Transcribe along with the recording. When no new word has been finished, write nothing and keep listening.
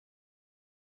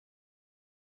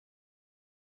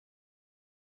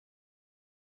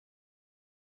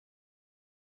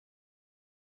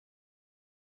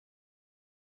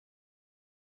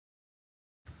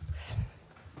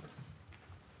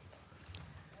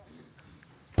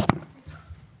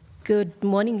Good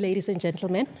morning, ladies and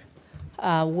gentlemen.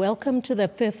 Welcome to the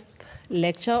 5th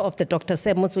lecture of the Dr.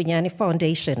 Motsuenyane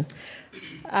Foundation.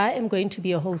 I am going to be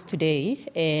your host today,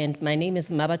 and my name is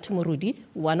Mabatu Murudi,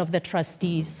 one of the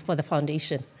trustees for the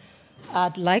foundation.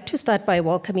 I'd like to start by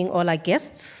welcoming all our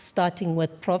guests, starting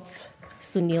with Prof.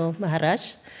 Sunil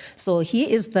Maharaj. So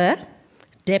he is the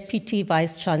Deputy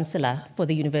Vice Chancellor for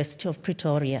the University of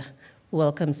Pretoria.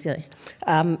 Welcome, sir.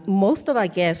 Most of our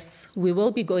guests, we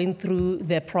will be going through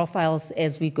their profiles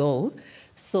as we go.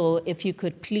 So if you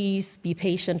could please be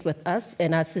patient with us,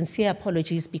 and our sincere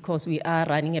apologies because we are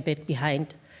running a bit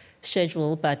behind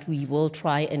schedule, but we will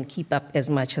try and keep up as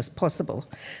much as possible.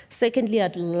 Secondly,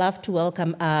 I'd love to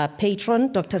welcome our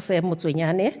patron, Dr.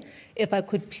 Motsuenyane. If I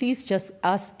could please just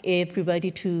ask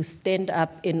everybody to stand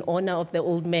up in honor of the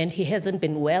old man. He hasn't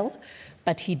been well,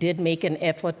 but he did make an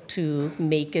effort to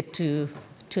make it to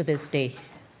this day.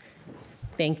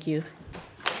 Thank you.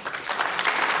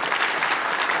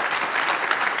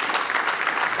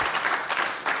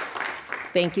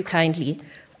 Thank you kindly.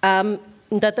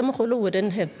 Ndata Mogolo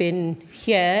wouldn't have been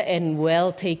here and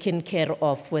well taken care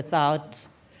of without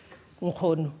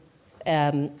Nkhono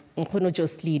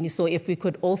Jocelyn. So if we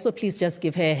could also please just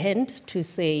give her a hand to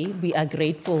say we are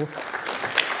grateful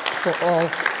for all.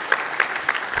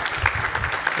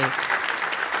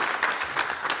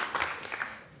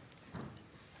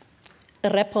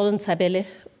 Repol Ntshabele,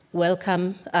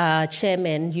 welcome.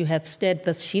 Chairman, you have steered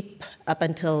the ship up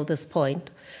until this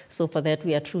point. So for that,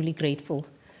 we are truly grateful.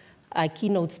 Our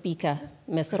keynote speaker,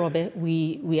 Mr. Robe,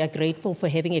 we are grateful for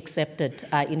having accepted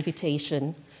our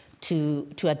invitation to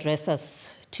address us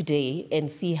today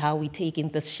and see how we're taking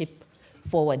this ship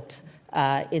forward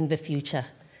in the future.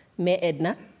 Me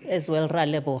Edna, as well,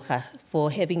 Ralebocha, for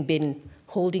having been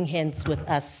holding hands with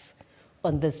us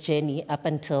on this journey up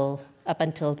until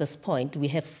this point. We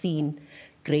have seen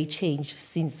great change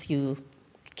since you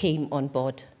came on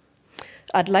board.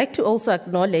 I'd like to also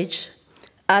acknowledge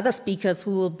other speakers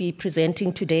who will be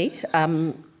presenting today.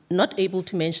 I'm not able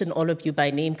to mention all of you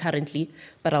by name currently,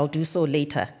 but I'll do so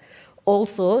later.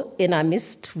 Also, in our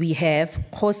midst, we have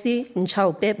Khosi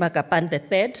Nchaupe Makapan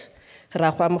III,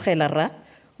 Rahwa Mkhelara.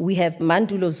 We have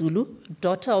Mandulo Zulu,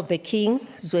 daughter of the King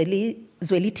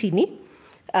Zwelithini,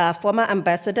 former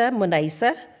Ambassador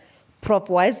Monaisa, Prof.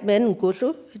 Wiseman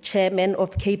Ngutlu, Chairman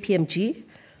of KPMG,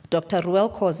 Dr. Ruel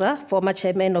Khoza, former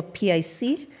Chairman of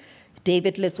PIC,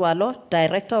 David Letswalo,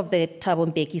 Director of the Thabo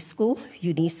Mbeki School,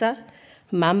 UNISA,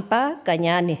 Mampa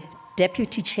Kanyane,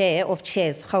 Deputy Chair of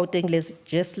Chairs, Gauteng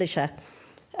Legislature,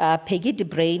 Peggy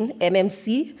DeBrain,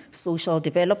 MMC, Social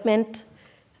Development,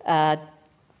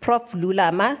 Prof.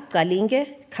 Lulama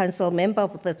Kalinge, Council Member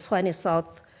of the Tshwane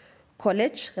South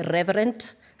College,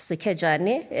 Reverend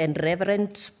Sekejane and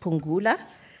Reverend Pungula,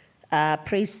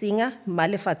 praise singer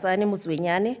Malefatsane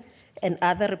Motsuenyane, and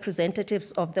other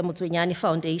representatives of the Motsuenyane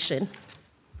Foundation,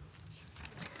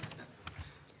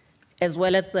 as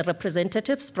well as the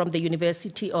representatives from the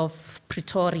University of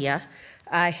Pretoria.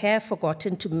 I have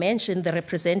forgotten to mention the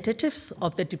representatives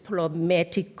of the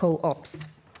diplomatic co-ops.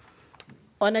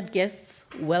 Honored guests,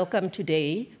 welcome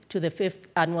today to the 5th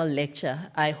annual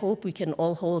lecture. I hope we can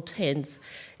all hold hands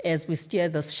as we steer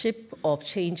the ship of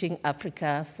changing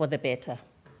Africa for the better.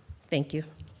 Thank you.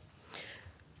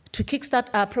 To kickstart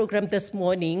our program this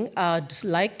morning, I'd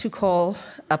like to call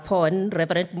upon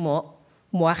Reverend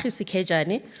Moagi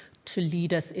Sekejane to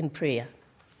lead us in prayer.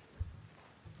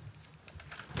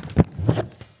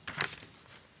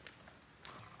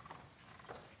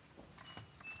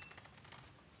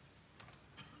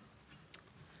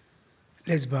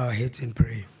 Let's bow our heads and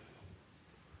pray.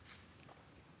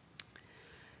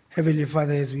 Heavenly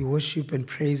Father, as we worship and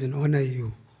praise and honor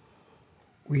you,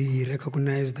 we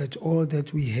recognize that all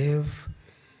that we have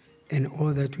and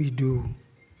all that we do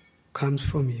comes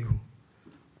from you.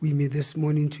 We meet this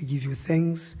morning to give you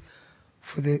thanks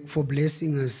for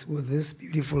blessing us with this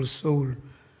beautiful soul,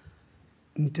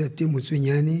 Ntate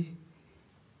Motsuenyane,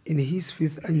 in his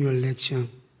 5th annual lecture.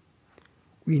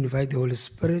 We invite the Holy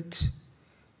Spirit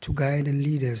to guide and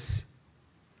lead us.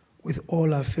 With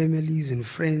all our families and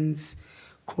friends,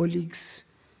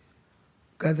 colleagues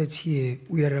gathered here,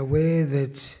 we are aware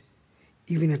that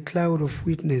even a cloud of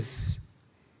witness,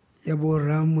 Yabo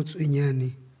Ram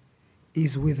Motsuenyane,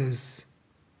 is with us.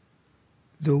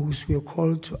 Those who are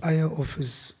called to higher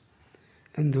office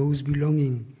and those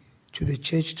belonging to the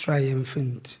Church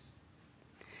Triumphant.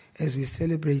 As we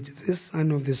celebrate this son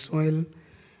of the soil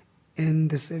and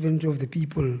the servant of the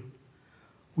people,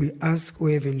 we ask, O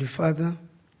Heavenly Father,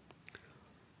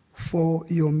 for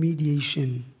your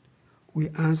mediation. We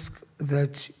ask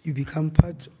that you become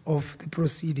part of the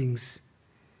proceedings.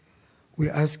 We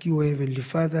ask you, Heavenly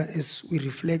Father, as we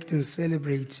reflect and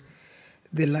celebrate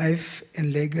the life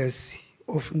and legacy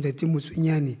of Ndati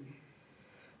Motsuenyane,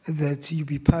 that you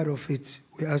be part of it.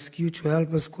 We ask you to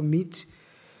help us commit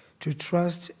to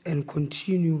trust and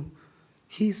continue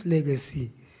his legacy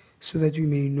so that we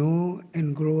may know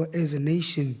and grow as a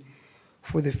nation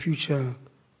for the future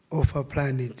of our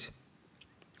planet.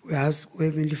 We ask,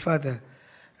 Heavenly Father,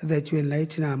 that you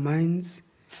enlighten our minds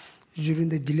during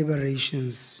the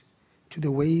deliberations to the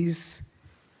ways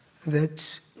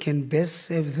that can best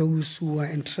serve those who are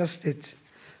entrusted,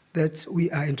 that we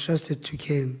are entrusted to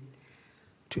care,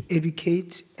 to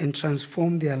educate and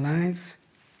transform their lives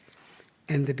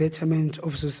and the betterment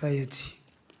of society.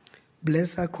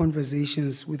 Bless our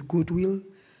conversations with goodwill,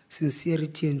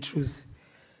 sincerity, and truth.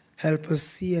 Help us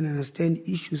see and understand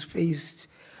issues faced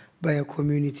by our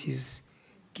communities.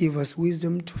 Give us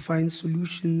wisdom to find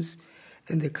solutions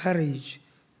and the courage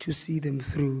to see them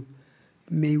through.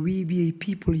 May we be a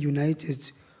people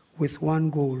united with one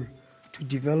goal: to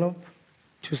develop,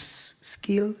 to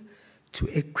skill, to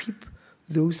equip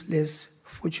those less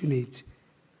fortunate.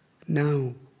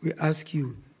 Now we ask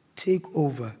you, take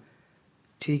over,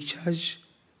 take charge,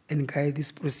 and guide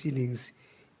these proceedings.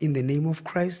 In the name of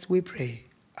Christ we pray.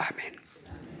 Amen.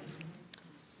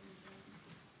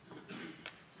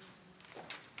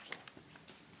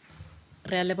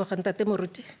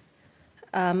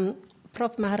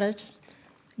 Prof. Maharaj,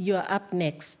 you are up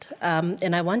next.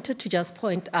 And I wanted to just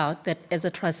point out that as a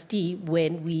trustee,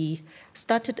 when we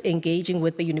started engaging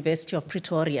with the University of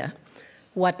Pretoria,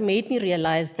 what made me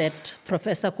realize that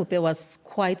Professor Kupe was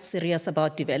quite serious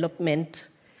about development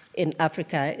in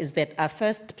Africa is that our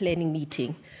first planning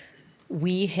meeting,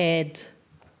 we had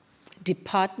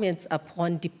departments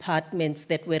upon departments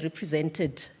that were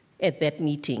represented at that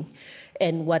meeting.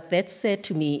 And what that said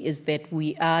to me is that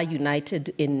we are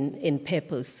united in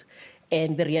purpose,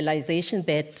 and the realization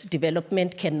that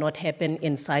development cannot happen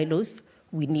in silos.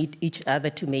 We need each other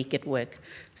to make it work.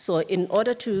 So in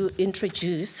order to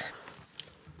introduce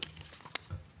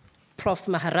Prof.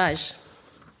 Maharaj,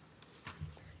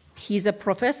 he's a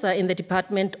professor in the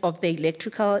Department of the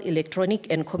Electrical,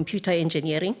 Electronic, and Computer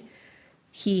Engineering.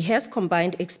 He has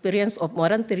combined experience of more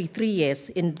than 33 years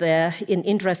in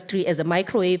industry as a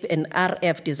microwave and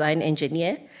RF design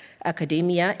engineer,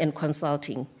 academia, and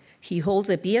consulting. He holds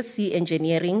a BSc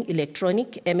Engineering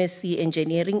Electronic, MSc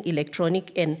Engineering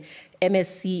Electronic, and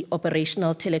MSc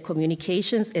Operational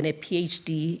Telecommunications, and a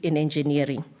PhD in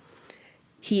engineering.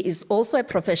 He is also a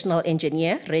professional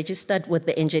engineer registered with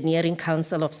the Engineering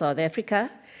Council of South Africa,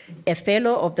 a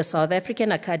fellow of the South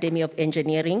African Academy of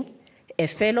Engineering, a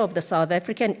fellow of the South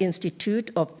African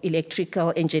Institute of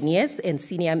Electrical Engineers, and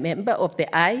senior member of the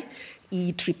IEEE.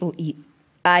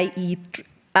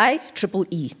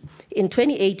 In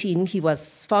 2018, he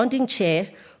was founding chair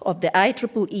of the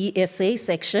IEEE SA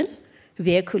section,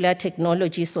 Vehicular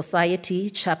Technology Society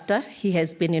chapter. He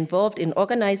has been involved in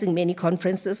organizing many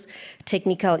conferences,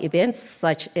 technical events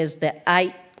such as the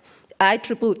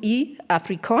IEEE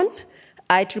Africon,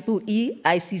 IEEE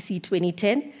ICC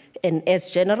 2010, and as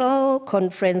General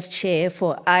Conference Chair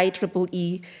for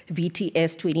IEEE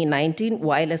VTS 2019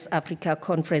 Wireless Africa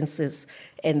Conferences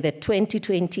and the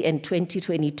 2020 and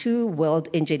 2022 World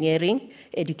Engineering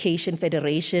Education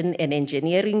Federation and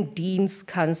Engineering Deans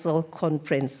Council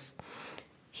Conference.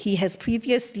 He has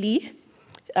previously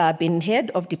been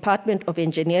head of Department of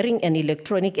Engineering and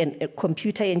Electronic and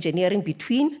Computer Engineering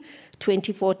between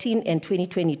 2014 and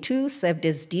 2022, served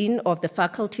as Dean of the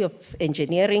Faculty of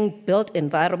Engineering, Built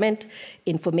Environment,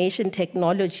 Information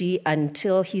Technology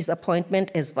until his appointment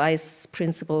as Vice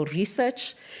Principal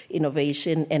Research,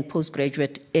 Innovation, and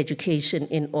Postgraduate Education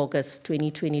in August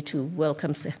 2022.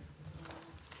 Welcome, sir.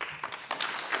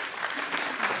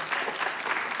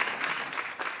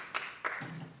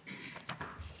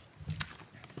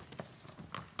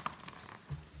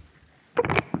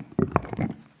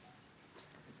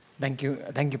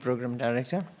 Thank you, Program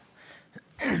Director.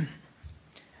 I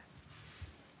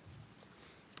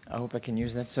hope I can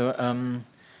use that. So,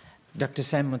 Dr.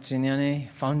 Sam Motsuenyane,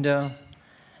 founder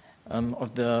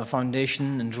of the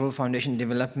Foundation and Rural Foundation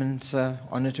Development.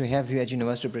 Honored to have you at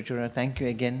University of Pretoria. Thank you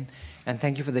again, and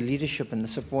thank you for the leadership and the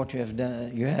support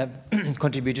you have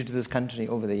contributed to this country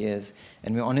over the years.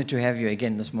 And we're honored to have you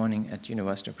again this morning at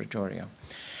University of Pretoria.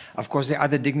 Of course, there are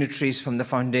other dignitaries from the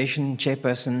Foundation,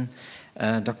 Chairperson,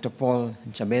 Dr. Paul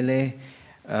Chabele,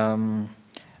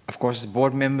 of course,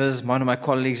 board members. One of my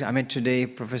colleagues I met today,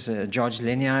 Professor George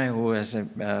Lenyai, who has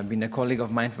been a colleague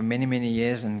of mine for many, many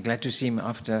years, and glad to see him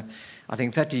after, I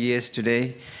think, 30 years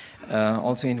today.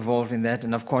 also involved in that.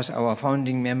 And of course, our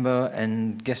founding member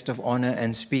and guest of honor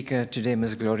and speaker today,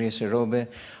 Ms. Gloria Serobe.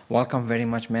 Welcome very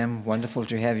much, ma'am. Wonderful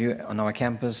to have you on our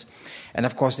campus. And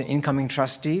of course, the incoming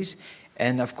trustees,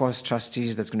 and of course,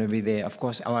 trustees that's going to be there. Of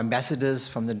course, our ambassadors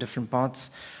from the different parts,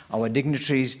 our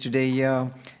dignitaries today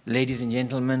here, ladies and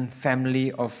gentlemen,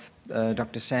 family of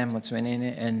Dr. Sam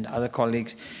Motsuenyane and other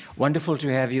colleagues. Wonderful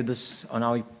to have you on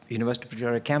our University of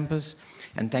Pretoria campus,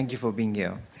 and thank you for being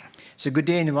here. So good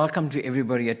day and welcome to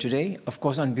everybody here today. Of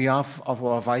course, on behalf of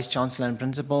our Vice Chancellor and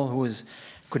Principal, who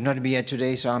could not be here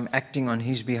today, so I'm acting on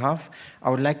his behalf, I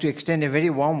would like to extend a very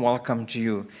warm welcome to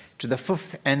you to the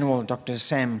 5th annual Dr.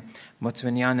 Sam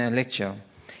Motsuenyane lecture.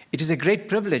 It is a great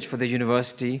privilege for the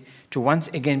university to once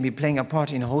again be playing a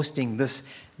part in hosting this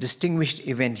distinguished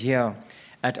event here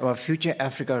at our Future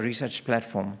Africa Research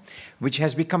Platform, which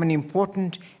has become an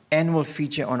important annual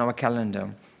feature on our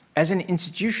calendar. As an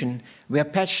institution, we are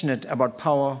passionate about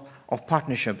power of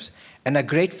partnerships and are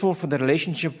grateful for the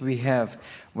relationship we have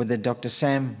with the Dr.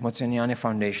 Sam Motsuenyane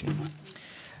Foundation.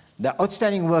 The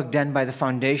outstanding work done by the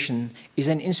foundation is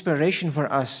an inspiration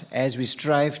for us as we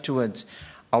strive towards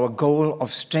our goal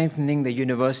of strengthening the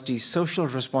university's social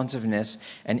responsiveness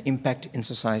and impact in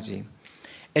society.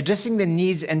 Addressing the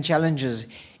needs and challenges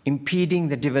impeding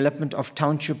the development of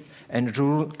township and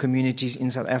rural communities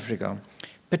in South Africa,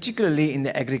 particularly in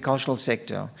the agricultural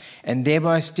sector, and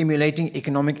thereby stimulating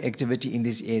economic activity in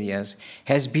these areas,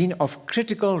 has been of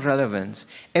critical relevance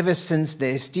ever since the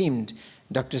esteemed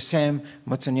Dr. Sam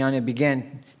Motsuenyane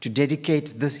began to dedicate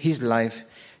his life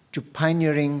to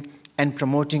pioneering and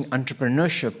promoting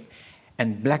entrepreneurship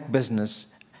and black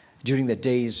business during the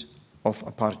days of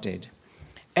apartheid.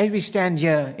 As we stand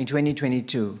here in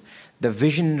 2022, the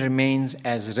vision remains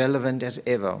as relevant as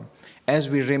ever, as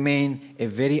we remain a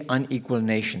very unequal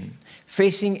nation,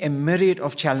 facing a myriad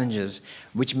of challenges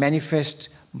which manifest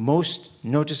most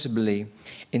noticeably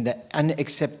in the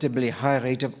unacceptably high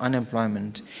rate of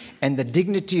unemployment and the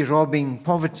dignity-robbing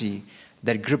poverty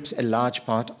that grips a large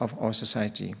part of our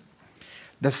society.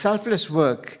 The selfless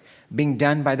work being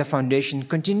done by the foundation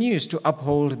continues to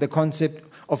uphold the concept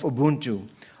of Ubuntu,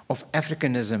 of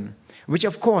Africanism, which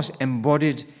of course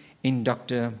embodied in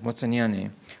Dr.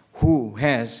 Motsuenyane, who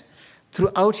has,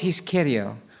 throughout his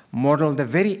career, modeled the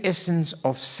very essence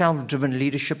of self-driven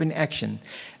leadership in action,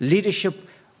 leadership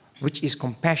which is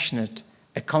compassionate,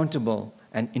 accountable,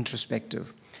 and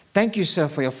introspective. Thank you, sir,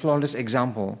 for your flawless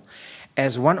example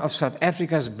as one of South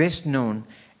Africa's best-known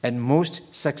and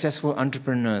most successful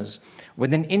entrepreneurs,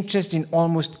 with an interest in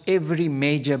almost every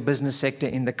major business sector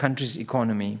in the country's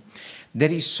economy.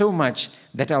 There is so much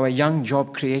that our young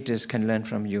job creators can learn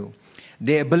from you.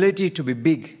 Their ability to be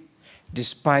big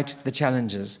despite the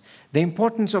challenges, the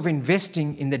importance of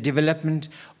investing in the development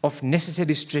of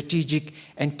necessary strategic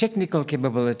and technical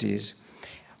capabilities,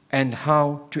 and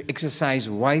how to exercise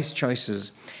wise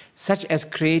choices, such as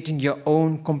creating your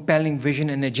own compelling vision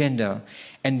and agenda,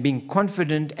 and being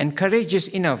confident and courageous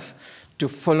enough to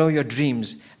follow your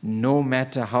dreams, no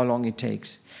matter how long it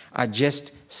takes, are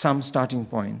just some starting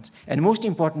points. And most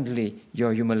importantly,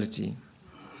 your humility.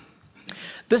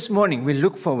 This morning, we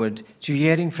look forward to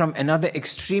hearing from another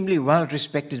extremely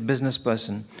well-respected business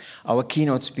person, our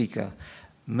keynote speaker,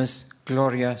 Ms.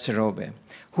 Gloria Serobe,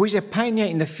 who is a pioneer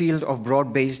in the field of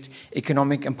broad-based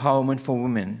economic empowerment for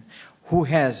women, who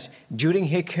has, during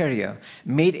her career,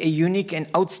 made a unique and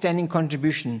outstanding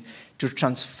contribution to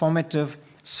transformative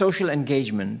social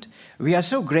engagement. We are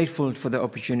so grateful for the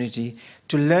opportunity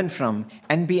to learn from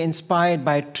and be inspired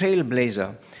by a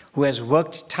trailblazer who has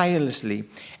worked tirelessly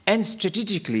and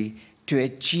strategically to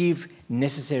achieve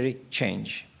necessary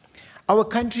change. Our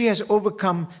country has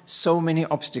overcome so many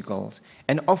obstacles,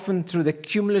 and often through the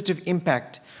cumulative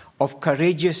impact of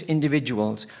courageous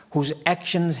individuals whose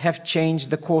actions have changed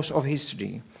the course of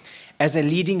history. As a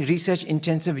leading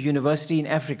research-intensive university in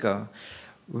Africa,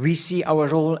 we see our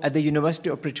role at the University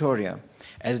of Pretoria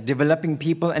as developing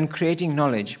people and creating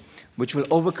knowledge which will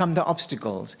overcome the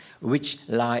obstacles which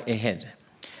lie ahead.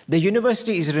 The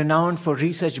university is renowned for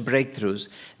research breakthroughs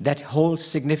that hold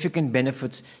significant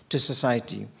benefits to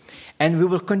society, and we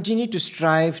will continue to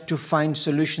strive to find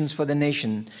solutions for the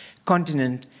nation,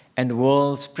 continent, and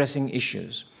world's pressing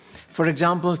issues. For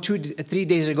example, 3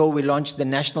 days ago, we launched the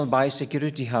National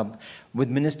Biosecurity Hub with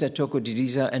Minister Toko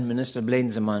Didiza and Minister Blaine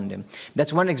Zamande.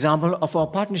 That's one example of our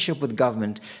partnership with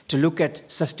government to look at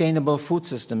sustainable food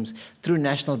systems through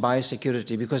national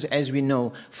biosecurity, because as we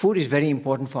know, food is very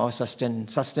important for our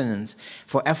sustenance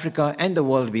for Africa and the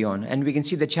world beyond. And we can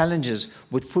see the challenges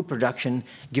with food production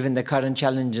given the current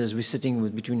challenges we're sitting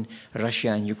with between Russia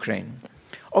and Ukraine.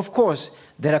 Of course,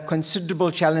 there are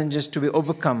considerable challenges to be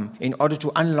overcome in order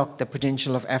to unlock the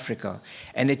potential of Africa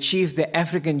and achieve the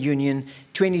African Union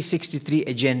 2063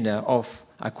 agenda of,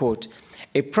 I quote,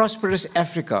 a prosperous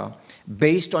Africa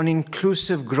based on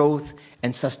inclusive growth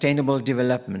and sustainable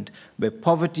development, where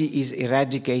poverty is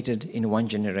eradicated in one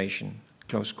generation,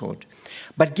 close quote.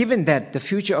 But given that the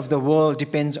future of the world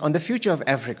depends on the future of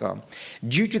Africa,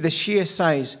 due to the sheer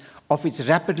size of its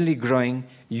rapidly growing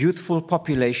youthful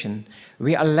population,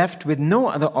 we are left with no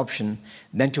other option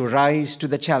than to rise to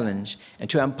the challenge and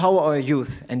to empower our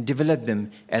youth and develop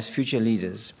them as future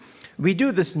leaders. We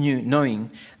do this knowing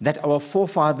that our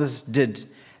forefathers did,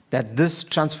 that this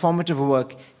transformative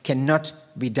work cannot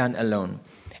be done alone,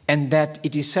 and that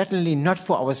it is certainly not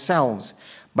for ourselves,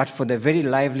 but for the very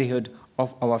livelihood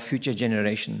of our future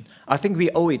generation. I think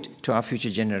we owe it to our future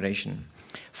generation.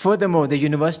 Furthermore, the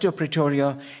University of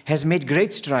Pretoria has made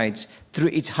great strides through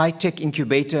its high-tech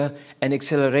incubator and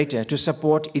accelerator to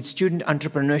support its student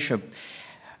entrepreneurship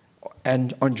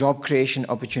and on job creation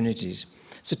opportunities.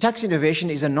 So Tax Innovation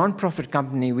is a non-profit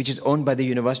company which is owned by the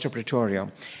University of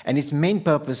Pretoria, and its main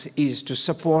purpose is to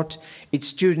support its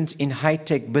students in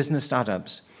high-tech business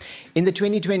startups. In the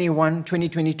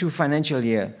 2021-2022 financial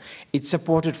year, it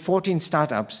supported 14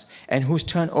 startups and whose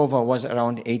turnover was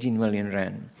around 18 million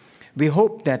rand. We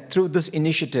hope that through this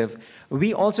initiative,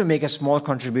 we also make a small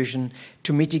contribution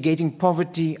to mitigating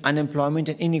poverty, unemployment,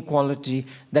 and inequality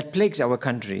that plagues our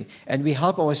country. And we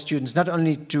help our students not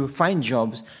only to find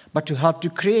jobs, but to help to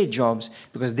create jobs,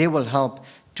 because they will help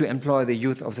to employ the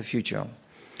youth of the future.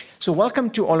 So welcome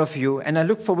to all of you, and I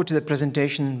look forward to the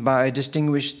presentation by a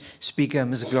distinguished speaker,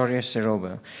 Ms. Gloria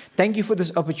Seroba. Thank you for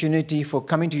this opportunity, for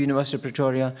coming to University of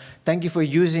Pretoria. Thank you for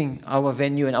using our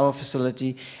venue and our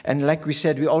facility. And like we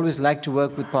said, we always like to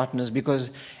work with partners, because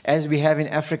as we have in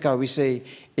Africa, we say,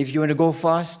 if you want to go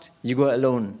fast, you go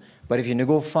alone. But if you want to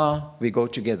go far, we go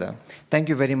together. Thank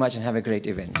you very much and have a great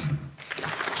event.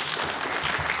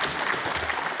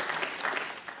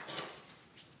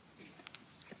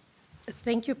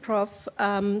 Thank you, Prof.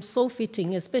 So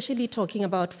fitting, especially talking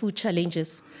about food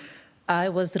challenges. I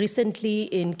was recently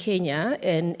in Kenya,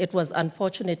 and it was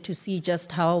unfortunate to see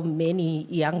just how many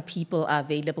young people are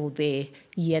available there,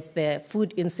 yet the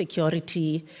food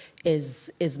insecurity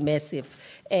is massive.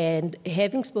 And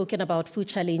having spoken about food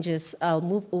challenges, I'll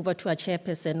move over to a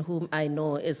chairperson whom I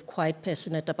know is quite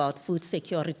passionate about food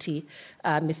security,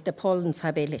 Mr. Paul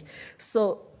Ntshabele.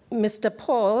 So, Mr.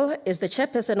 Paul is the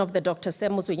chairperson of the Dr.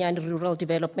 Motsuenyane Rural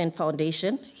Development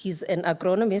Foundation. He's an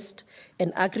agronomist,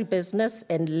 an agribusiness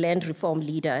and land reform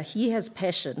leader. He has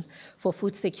passion for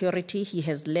food security. He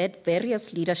has led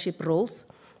various leadership roles.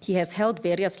 He has held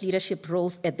various leadership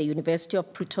roles at the University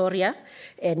of Pretoria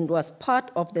and was part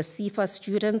of the CIFA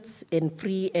students in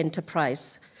free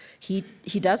enterprise. He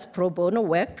does pro bono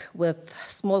work with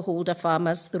smallholder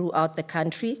farmers throughout the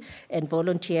country and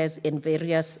volunteers in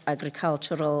various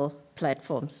agricultural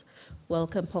platforms.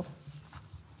 Welcome, Paul.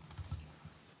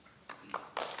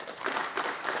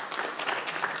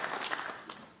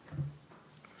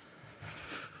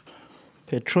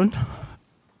 Patron,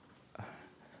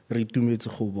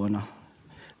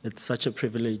 it's such a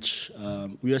privilege.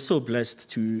 We are so blessed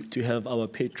to have our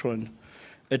patron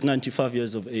at 95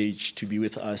 years of age to be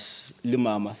with us.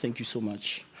 Limama, thank you so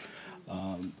much.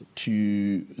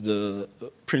 To the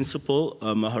principal,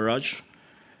 Maharaj,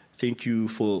 thank you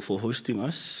for hosting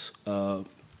us.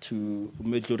 To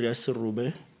Gloria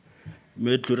Seroba.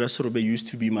 Gloria Seroba used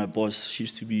to be my boss. She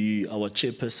used to be our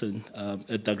chairperson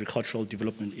at the Agricultural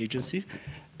Development Agency.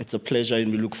 It's a pleasure, and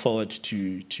we look forward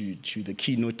to the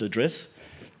keynote address.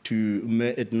 To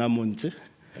Me Edna Monte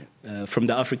from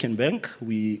the African Bank,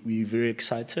 we're very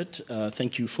excited.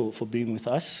 Thank you for being with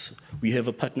us. We have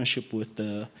a partnership with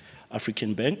the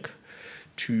African Bank.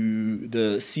 To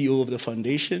the CEO of the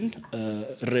foundation,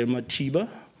 Rema Tiba,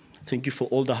 thank you for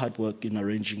all the hard work in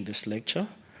arranging this lecture.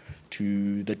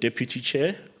 To the Deputy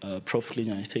Chair, Prof.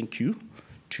 Lina, I thank you.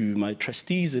 To my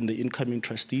trustees and the incoming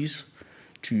trustees.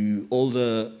 To all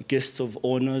the guests of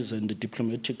honors and the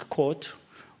diplomatic court,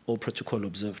 all protocol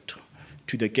observed.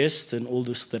 To the guests and all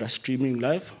those that are streaming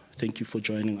live, thank you for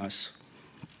joining us.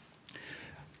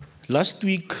 Last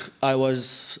week, I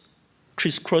was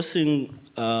crisscrossing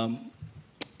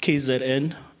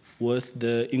KZN with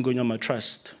the Ingonyama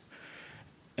Trust.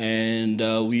 And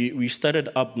we started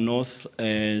up north,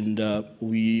 and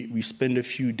we spent a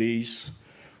few days.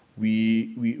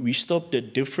 We stopped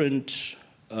at different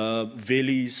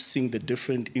valleys, seeing the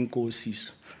different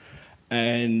inkosis.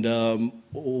 And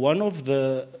one of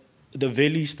the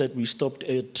valleys that we stopped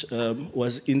at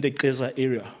was in the Keza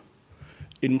area,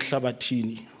 in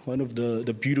Klabatini, one of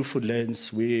the beautiful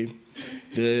lands where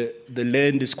the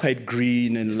land is quite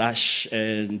green and lush,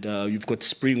 and you've got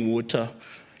spring water,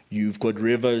 you've got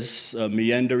rivers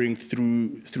meandering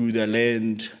through the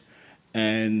land,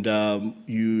 and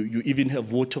you even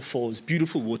have waterfalls,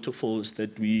 beautiful waterfalls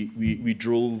that we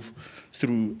drove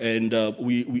through, and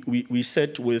we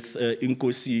sat with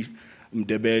Inkosi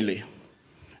Mdebele,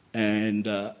 and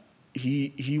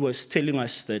he was telling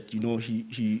us that, you know,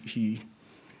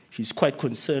 he's quite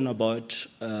concerned about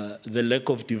the lack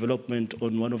of development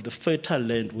on one of the fertile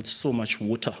land with so much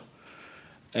water.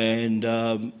 And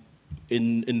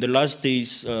in the last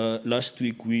days, last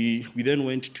week, we then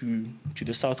went to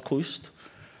the south coast,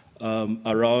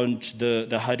 around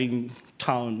the Harding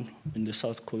town in the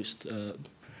south coast,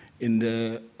 in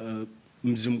the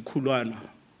Mzimkhulwana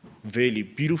Valley,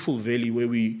 beautiful valley where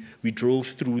we drove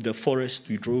through the forest,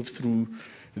 we drove through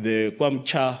the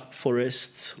Kwamcha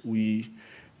forests, we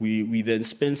then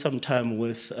spent some time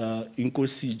with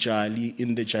Inkosi Jali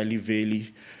in the Jali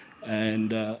Valley,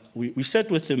 and we sat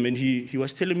with him, and he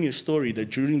was telling me a story that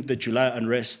during the July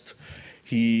unrest,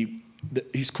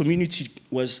 his community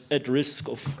was at risk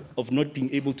of not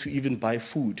being able to even buy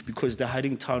food because the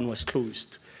Harding town was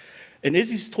closed. And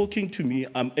as he's talking to me,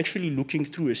 I'm actually looking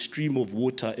through a stream of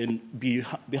water, and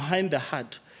behind the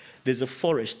hut, there's a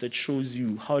forest that shows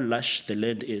you how lush the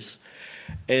land is.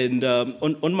 And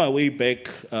on my way back,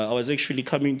 I was actually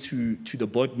coming to the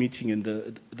board meeting, and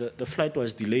the flight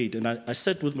was delayed. And I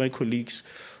sat with my colleagues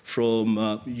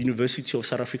from University of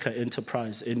South Africa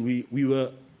Enterprise, and we were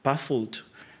baffled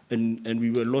and we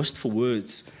were lost for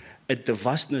words at the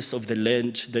vastness of the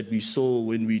land that we saw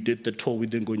when we did the tour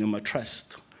with the Ngonyama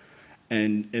Trust,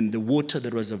 and the water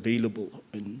that was available.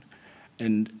 And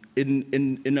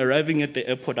in arriving at the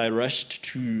airport, I rushed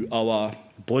to our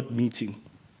board meeting.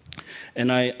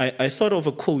 And I thought of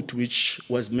a quote which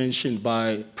was mentioned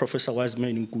by Professor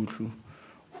Motsuenyane Nkutlu,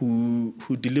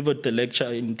 who delivered the lecture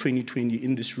in 2020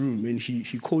 in this room. And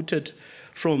he quoted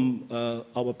from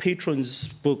our patron's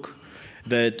book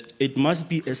that it must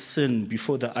be a sin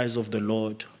before the eyes of the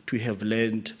Lord to have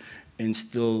land and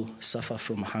still suffer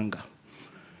from hunger.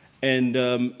 And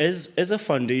as a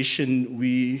foundation,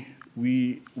 we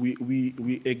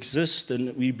exist,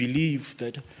 and we believe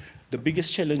that the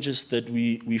biggest challenges that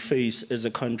we face as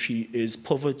a country is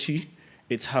poverty,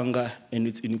 it's hunger, and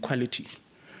it's inequality.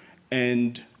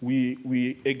 And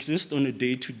we exist on a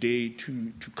day-to-day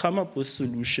to come up with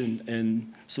solutions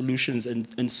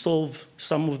and solve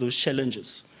some of those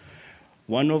challenges.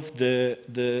 One of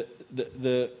the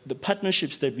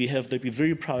partnerships that we have that we're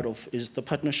very proud of is the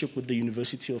partnership with the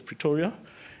University of Pretoria.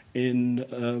 In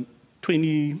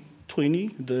 2020,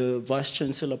 the Vice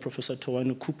Chancellor, Professor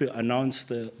Tawani Kupe, announced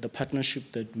the partnership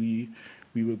that we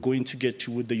were going to get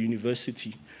to with the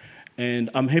university. And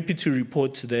I'm happy to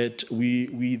report that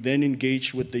we then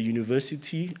engaged with the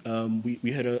university.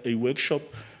 We had a workshop.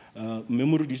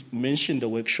 Memory mentioned the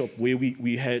workshop where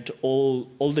we had all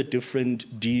the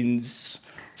different deans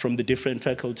from the different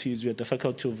faculties. We had the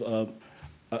Faculty of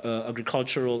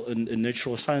Agricultural and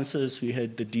Natural Sciences. We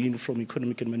had the Dean from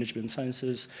Economic and Management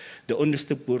Sciences, the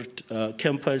Onderstepoort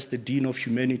campus, the Dean of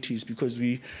Humanities, because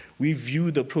we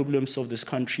view the problems of this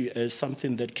country as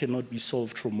something that cannot be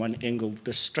solved from one angle.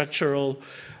 The structural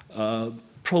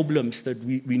problems that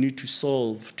we need to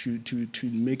solve to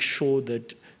make sure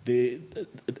that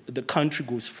the country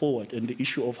goes forward, and the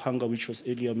issue of hunger, which was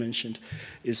earlier mentioned,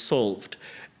 is solved.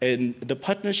 And the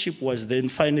partnership was then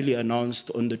finally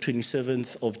announced on the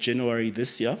 27th of January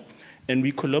this year, and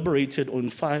we collaborated on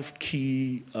 5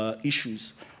 key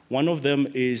issues. One of them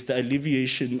is the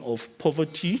alleviation of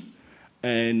poverty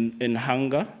and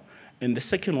hunger, and the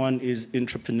second one is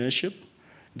entrepreneurship.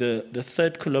 The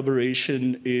third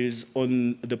collaboration is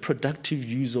on the productive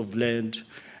use of land,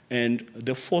 and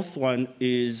the fourth one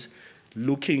is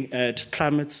looking at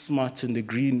climate smart and the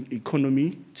green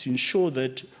economy to ensure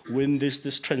that when there's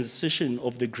this transition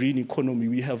of the green economy,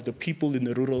 we have the people in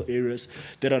the rural areas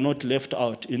that are not left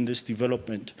out in this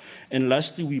development. And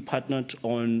lastly, we partnered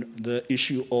on the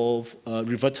issue of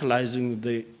revitalizing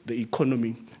the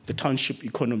economy, the township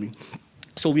economy.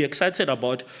 So we're excited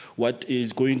about what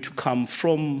is going to come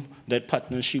from that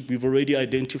partnership. We've already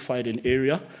identified an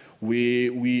area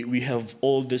where we have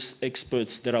all these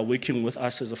experts that are working with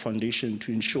us as a foundation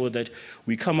to ensure that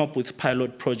we come up with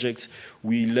pilot projects,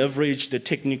 we leverage the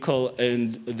technical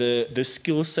and the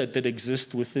skill set that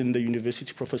exists within the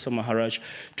university, Professor Maharaj,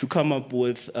 to come up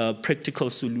with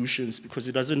practical solutions, because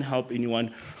it doesn't help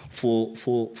anyone for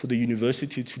the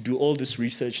university to do all this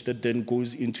research that then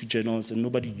goes into journals and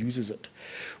nobody uses it.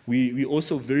 We're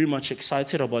also very much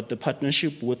excited about the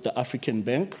partnership with the African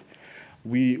Bank.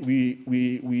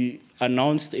 we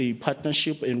announced a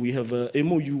partnership, and we have a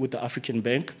MOU with the African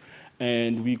Bank,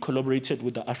 and we collaborated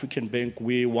with the African Bank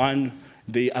where, one,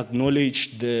 they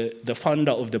acknowledged the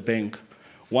founder of the bank.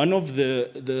 One of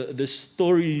the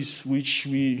stories which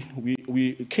we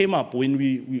came up when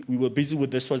we were busy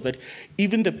with this was that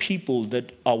even the people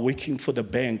that are working for the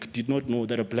bank did not know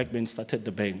that a black man started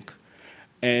the bank.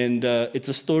 And it's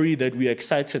a story that we are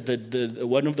excited that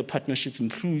one of the partnerships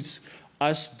includes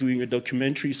us doing a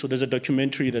documentary. So there's a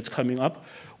documentary that's coming up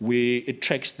where it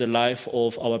tracks the life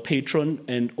of our patron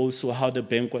and also how the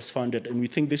bank was founded. And we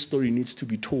think this story needs to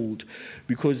be told,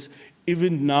 because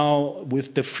even now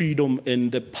with the freedom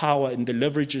and the power and the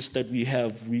leverages that we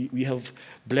have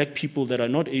black people that are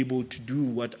not able to do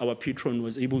what our patron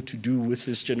was able to do with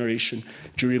this generation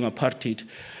during apartheid.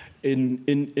 In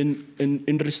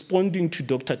responding to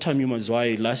Dr. Tami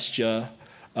Mazwai last year,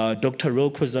 Dr.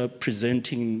 Rilkoza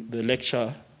presenting the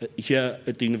lecture here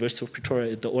at the University of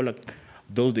Pretoria at the Ola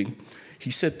building, he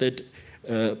said that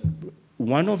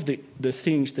one of the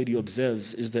things that he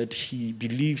observes is that he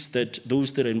believes that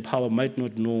those that are in power might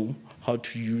not know how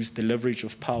to use the leverage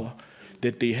of power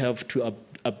that they have to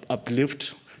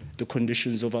uplift the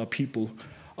conditions of our people.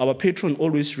 Our patron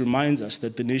always reminds us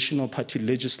that the National Party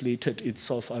legislated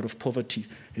itself out of poverty,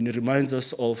 and it reminds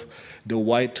us of the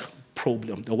white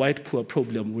problem, the white poor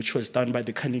problem, which was done by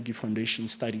the Carnegie Foundation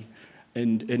study.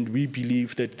 And we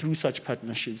believe that through such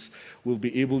partnerships, we'll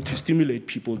be able to stimulate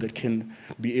people that can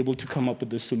be able to come up with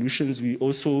the solutions. We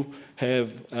also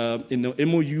have in the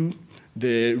MOU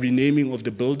the renaming of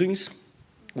the buildings,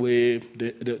 where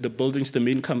the buildings, the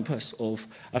main campus of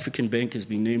African Bank has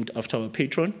been named after our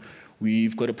patron.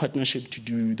 We've got a partnership to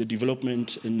do the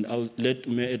development, and I'll let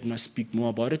Mayor Edna speak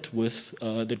more about it, with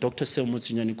the Dr.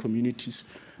 Motsuenyane Communities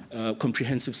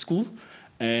Comprehensive School.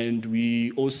 And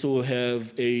we also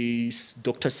have a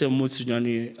Dr.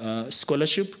 Motsuenyane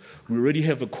scholarship. We already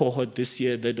have a cohort this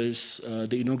year that is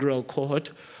the inaugural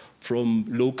cohort from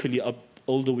locally up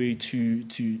all the way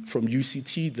from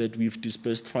UCT that we've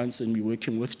dispersed funds and we're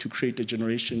working with to create a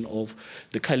generation of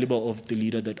the caliber of the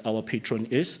leader that our patron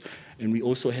is. And we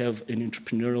also have an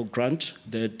entrepreneurial grant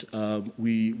that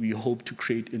we hope to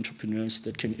create entrepreneurs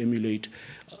that can emulate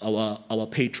our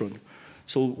patron.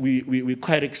 So we're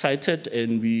quite excited,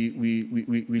 and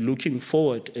we're looking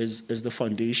forward as the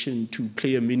foundation to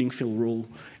play a meaningful role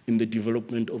in the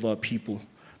development of our people.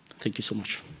 Thank you so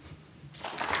much.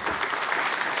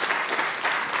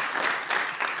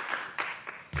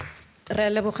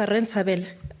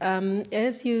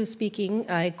 As you're speaking,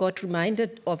 I got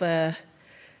reminded of an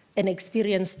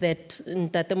experience that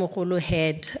Ntate Mogolo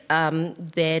had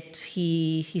that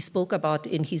he spoke about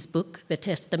in his book, The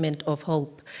Testament of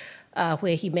Hope,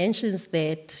 where he mentions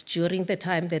that during the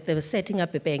time that they were setting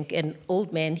up a bank, an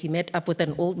old man, he met up with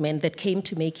an old man that came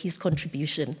to make his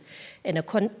contribution. And a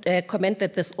comment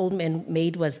that this old man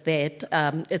made was that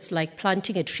it's like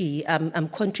planting a tree. I'm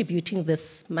contributing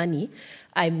this money.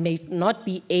 I may not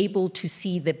be able to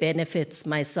see the benefits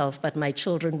myself, but my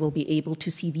children will be able to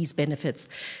see these benefits.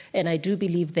 And I do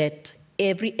believe that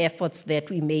every effort that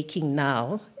we're making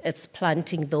now, it's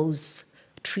planting those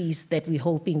trees that we're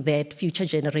hoping that future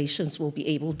generations will be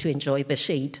able to enjoy the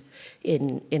shade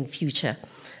in future.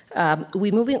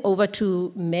 We're moving over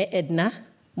to Me Edna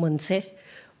Munse.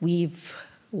 We've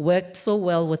worked so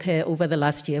well with her over the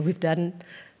last year. We've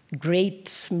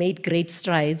made great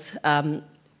strides,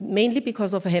 mainly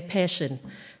because of her passion.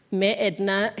 Me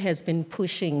Edna has been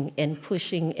pushing and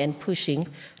pushing and pushing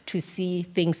to see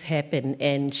things happen,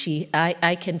 and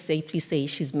I can safely say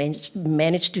she's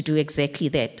managed to do exactly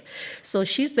that. So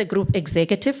she's the group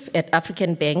executive at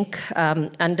African Bank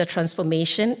under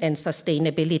transformation and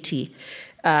sustainability.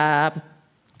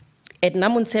 Edna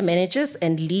Munse manages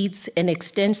and leads an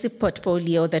extensive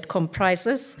portfolio that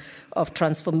comprises of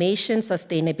transformation,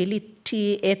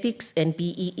 sustainability, ethics, and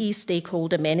BEE,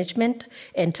 stakeholder management,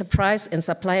 enterprise and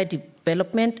supplier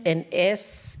development, and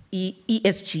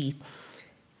ESG.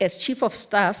 As Chief of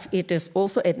Staff, it is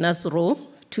also Edna's role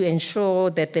to ensure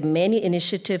that the many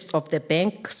initiatives of the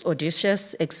bank's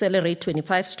audacious Accelerate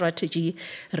 25 strategy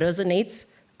resonates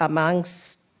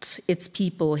amongst its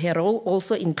people. Her role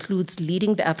also includes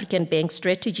leading the African Bank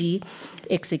Strategy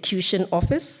Execution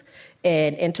Office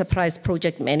and Enterprise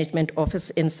Project Management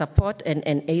Office in support and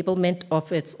enablement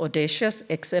of its audacious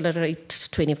Accelerate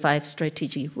 25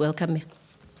 strategy. Welcome.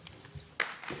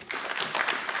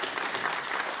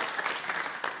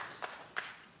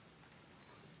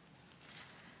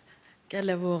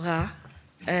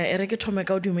 Ere ke thome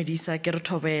ka o dumedisa ke re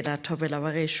thobela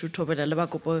ba gesho thobela le ba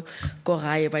kopo ko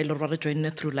gae ba ile ba re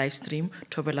join through live stream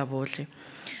thobela bohle.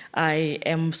 I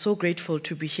am so grateful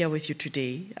to be here with you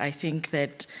today. I think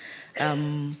that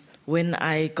when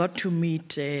I got to meet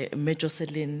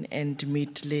Motsuenyane and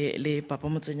meet le Papa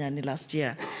Motsuenyane last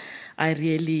year, I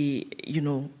really,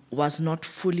 was not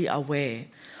fully aware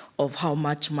of how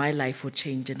much my life would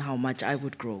change and how much I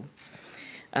would grow.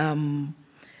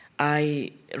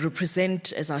 I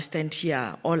represent, as I stand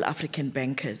here, all African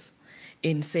bankers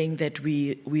in saying that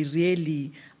we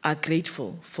really are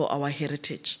grateful for our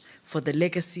heritage, for the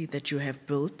legacy that you have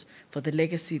built, for the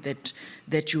legacy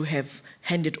that you have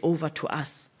handed over to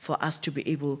us, for us to be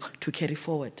able to carry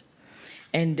forward.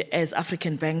 And as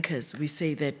African bankers, we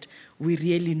say that we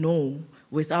really know,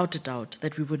 without a doubt,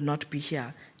 that we would not be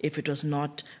here if it was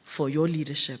not for your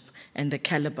leadership and the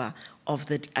caliber of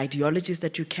the ideologies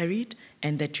that you carried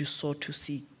and that you sought to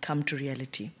see come to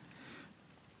reality.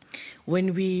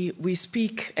 When we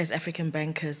speak as African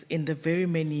bankers in the very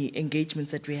many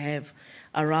engagements that we have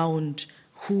around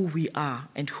who we are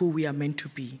and who we are meant to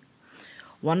be,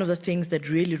 one of the things that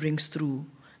really rings through,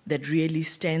 that really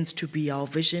stands to be our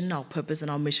vision, our purpose,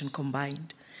 and our mission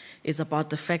combined, is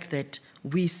about the fact that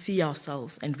we see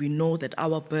ourselves and we know that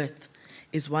our birth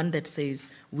is one that says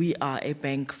we are a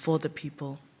bank for the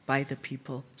people, by the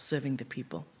people, serving the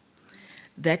people.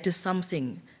 That is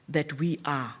something that we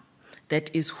are.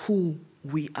 That is who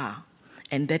we are.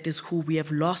 And that is who we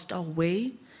have lost our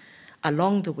way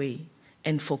along the way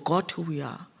and forgot who we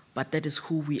are, but that is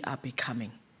who we are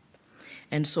becoming.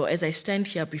 And so as I stand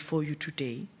here before you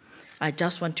today, I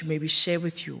just want to maybe share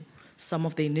with you some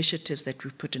of the initiatives that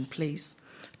we've put in place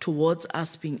towards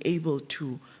us being able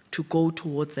to go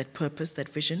towards that purpose, that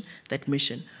vision, that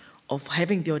mission of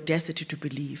having the audacity to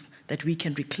believe that we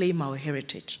can reclaim our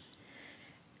heritage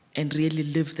and really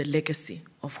live the legacy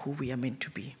of who we are meant to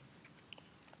be.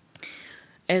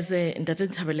 As Ndata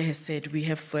Nthabele has said, we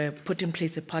have put in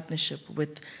place a partnership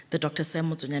with the Dr.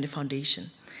 Sam Motsuenyane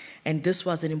Foundation. And this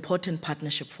was an important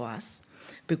partnership for us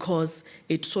because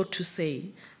it sought to say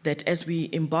that as we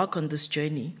embark on this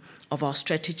journey of our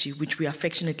strategy, which we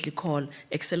affectionately call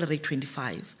Accelerate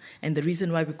 25, and the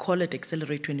reason why we call it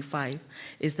Accelerate 25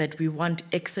 is that we want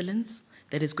excellence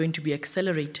that is going to be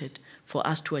accelerated for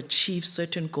us to achieve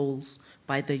certain goals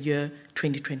by the year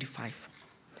 2025.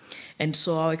 And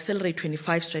so our Accelerate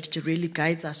 25 strategy really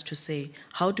guides us to say,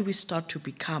 how do we start to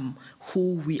become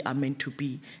who we are meant to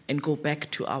be and go back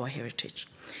to our heritage?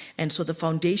 And so the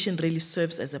foundation really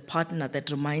serves as a partner that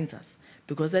reminds us,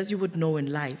 because as you would know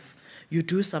in life, you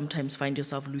do sometimes find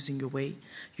yourself losing your way.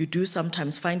 You do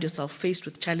sometimes find yourself faced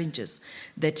with challenges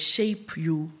that shape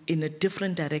you in a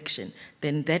different direction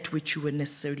than that which you were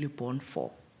necessarily born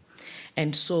for.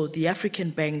 And so the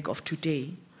African Bank of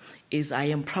today is, I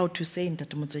am proud to say,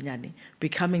 Ndata Motsuenyane,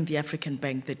 becoming the African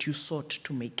bank that you sought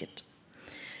to make it.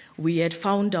 We had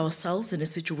found ourselves in a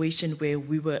situation where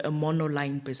we were a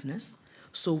monoline business,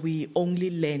 so we only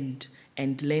lend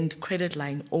and lend credit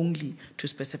line only to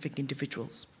specific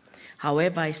individuals.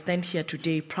 However, I stand here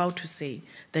today proud to say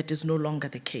that is no longer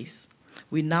the case.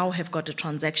 We now have got a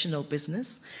transactional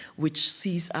business which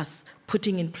sees us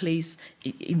putting in place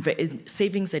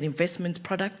savings and investments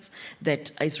products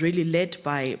that is really led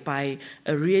by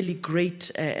a really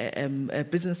great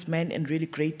businessman and really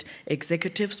great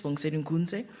executive, Sibongiseni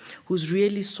Nkunze, who's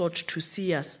really sought to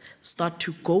see us start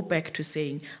to go back to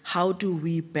saying, how do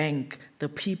we bank the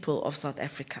people of South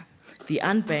Africa, the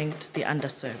unbanked, the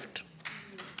underserved?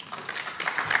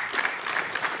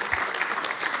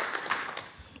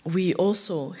 We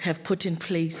also have put in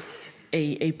place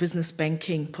a business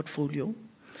banking portfolio.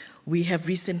 We have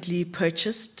recently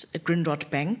purchased a Grindrod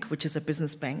Bank, which is a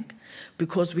business bank,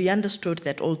 because we understood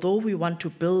that although we want to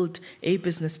build a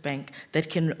business bank that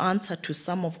can answer to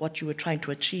some of what you were trying to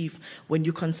achieve when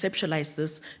you conceptualize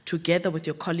this together with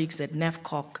your colleagues at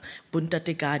NAFCOC,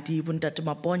 Buntate Gadi, Buntate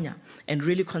Maponya, and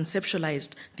really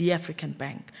conceptualized the African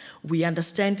Bank, we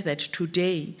understand that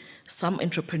today some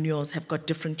entrepreneurs have got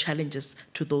different challenges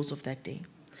to those of that day.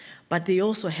 But they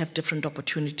also have different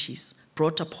opportunities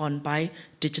brought upon by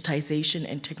digitization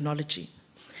and technology.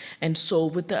 And so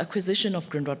with the acquisition of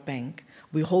Grindrod Bank,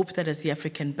 we hope that as the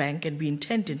African Bank, and we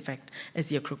intend, in fact, as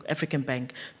the African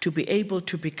Bank, to be able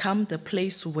to become the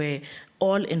place where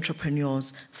all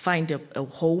entrepreneurs find a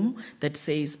home that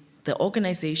says, the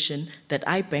organization that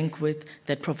I bank with,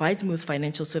 that provides me with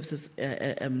financial services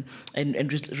and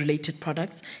related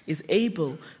products, is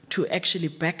able to actually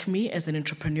back me as an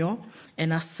entrepreneur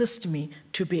and assist me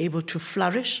to be able to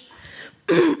flourish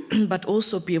but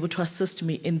also be able to assist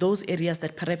me in those areas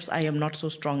that perhaps I am not so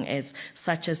strong as,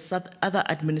 such as other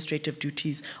administrative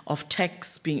duties of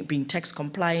tax, being tax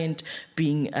compliant,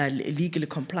 being legally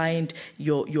compliant,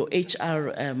 your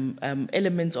HR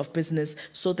elements of business,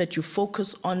 so that you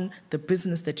focus on the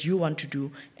business that you want to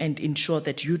do and ensure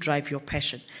that you drive your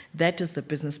passion. That is the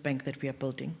business bank that we are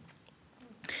building.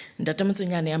 Dr.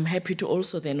 Motsuenyane, I'm happy to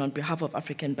also then, on behalf of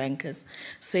African bankers,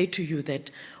 say to you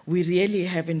that we really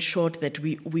have ensured that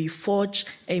we forge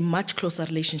a much closer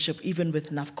relationship even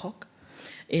with NAFCOC.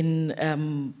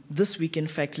 In this week, in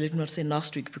fact, let me not say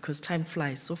last week because time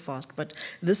flies so fast, but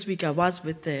this week I was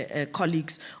with the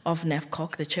colleagues of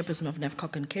NAFCOC, the chairperson of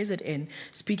NAFCOC in KZN,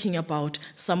 speaking about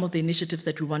some of the initiatives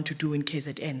that we want to do in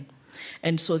KZN.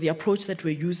 And so the approach that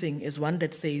we're using is one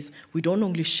that says we don't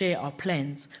only share our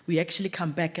plans, we actually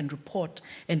come back and report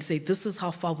and say this is how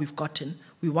far we've gotten,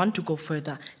 we want to go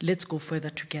further, let's go further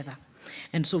together.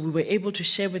 And so we were able to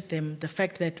share with them the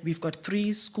fact that we've got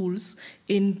 3 schools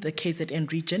in the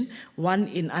KZN region, one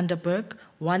in Underberg,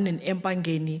 one in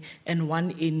Empangeni, and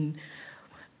one in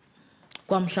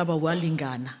Kwamhlaba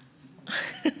Walingana.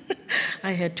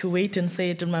 I had to wait and say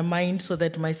it in my mind so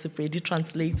that my Sepedi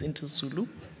translates into Zulu.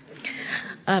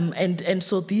 And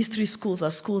so these 3 schools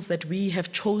are schools that we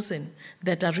have chosen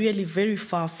that are really very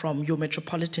far from your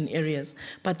metropolitan areas,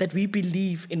 but that we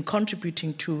believe in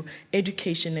contributing to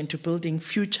education and to building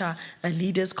future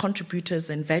leaders, contributors,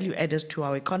 and value adders to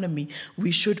our economy.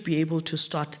 We should be able to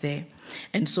start there.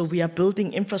 And so we are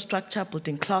building infrastructure,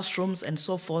 building classrooms, and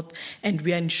so forth, and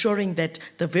we are ensuring that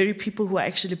the very people who are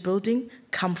actually building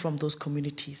come from those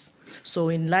communities. So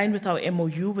in line with our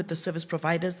MOU with the service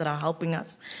providers that are helping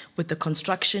us with the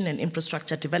construction and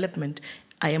infrastructure development,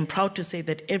 I am proud to say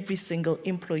that every single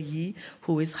employee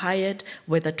who is hired,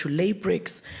 whether to lay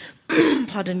bricks,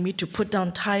 pardon me, to put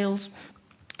down tiles,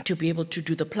 to be able to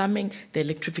do the plumbing, the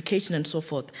electrification, and so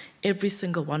forth, every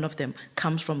single one of them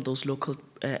comes from those local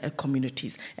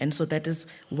communities. And so that is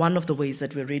one of the ways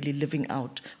that we're really living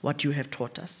out what you have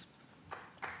taught us.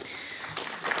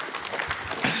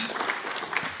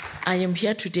 I am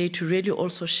here today to really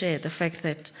also share the fact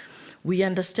that we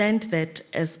understand that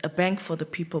as a bank for the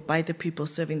people, by the people,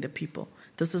 serving the people,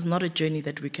 this is not a journey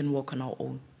that we can walk on our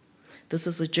own. This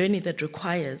is a journey that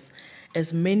requires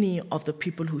as many of the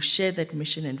people who share that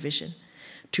mission and vision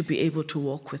to be able to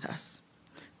walk with us.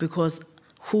 Because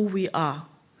who we are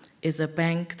is a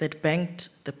bank that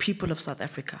banked the people of South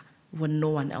Africa when no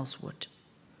one else would.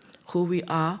 Who we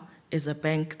are is a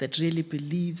bank that really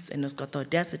believes and has got the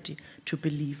audacity to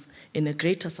believe in a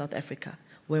greater South Africa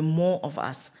where more of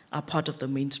us are part of the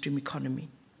mainstream economy.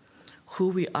 Who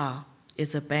we are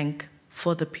is a bank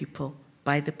for the people,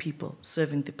 by the people,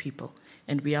 serving the people.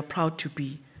 And we are proud to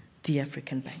be the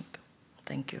African Bank.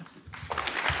 Thank you.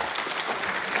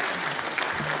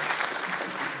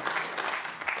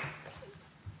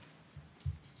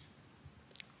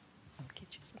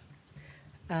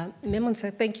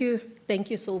 Memonsa, thank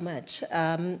you so much.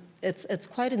 It's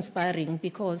quite inspiring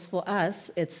because for us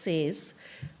it says,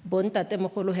 Bontate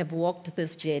Mogolo have walked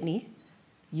this journey,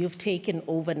 you've taken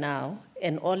over now,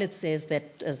 and all it says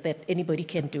is that anybody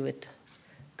can do it.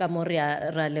 We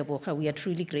are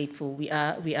truly grateful. We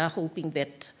are hoping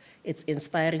that it's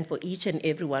inspiring for each and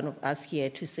every one of us here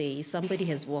to say somebody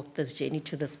has walked this journey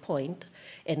to this point,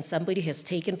 and somebody has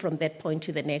taken from that point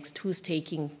to the next, who's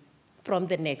taking from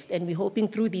the next. And we're hoping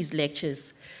through these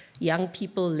lectures, young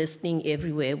people listening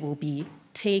everywhere will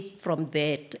take from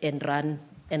that and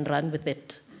run with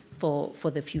it for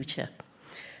the future.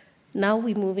 Now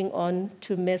we're moving on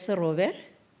to Meserobe,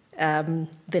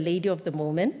 the lady of the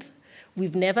moment.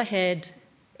 We've never had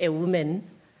a woman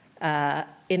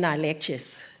in our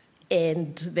lectures,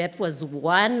 and that was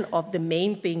one of the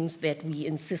main things that we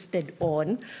insisted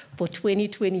on for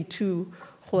 2022,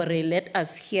 Hore let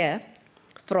us hear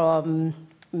from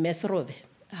Meserobe,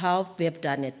 how they've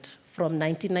done it from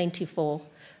 1994,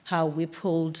 how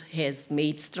Wiphold has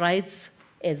made strides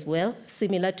as well,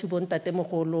 similar to Bontate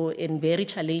Mogolo in very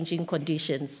challenging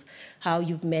conditions, how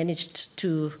you've managed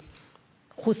to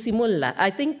Khusimolla. I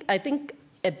think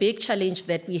a big challenge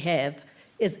that we have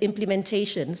is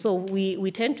implementation. So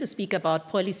we tend to speak about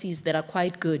policies that are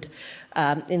quite good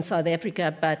in South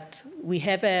Africa, but we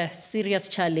have a serious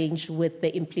challenge with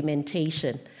the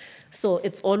implementation. So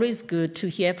it's always good to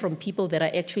hear from people that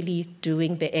are actually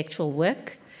doing the actual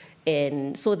work,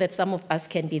 and so that some of us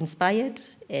can be inspired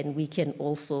and we can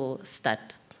also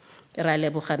start.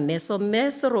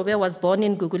 Meserobe was born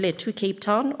in Gugulethu, Cape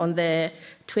Town on the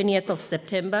 20th of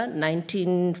September,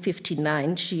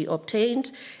 1959. She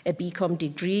obtained a BCom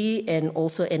degree and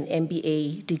also an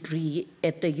MBA degree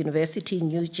at the University in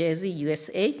New Jersey,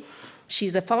 USA.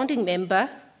 She's a founding member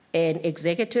and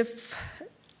executive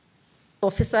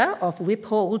officer of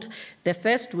Wiphold, the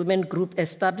first women group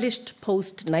established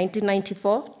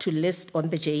post-1994 to list on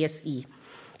the JSE.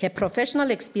 Her professional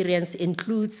experience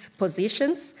includes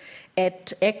positions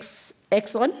at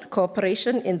Exxon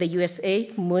Corporation in the USA,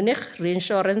 Munich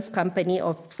Reinsurance Company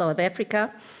of South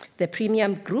Africa, the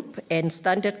Premium Group, and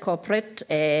Standard Corporate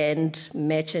and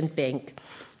Merchant Bank.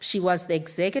 She was the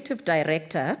executive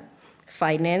director,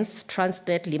 Finance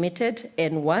Transnet Limited,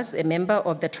 and was a member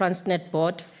of the Transnet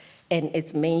board and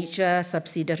its major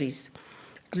subsidiaries.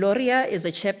 Gloria is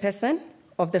the chairperson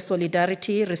of the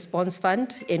Solidarity Response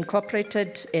Fund,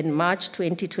 incorporated in March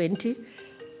 2020.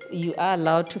 You are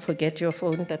allowed to forget your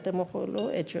phone, Tate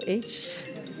Mogolo, at your age.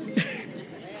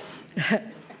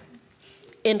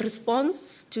 In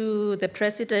response to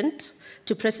President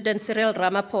Cyril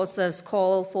Ramaphosa's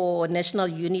call for national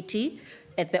unity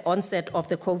at the onset of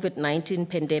the COVID-19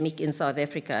 pandemic in South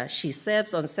Africa, she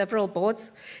serves on several boards,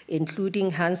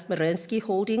 including Hans Merensky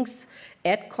Holdings,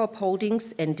 Adcorp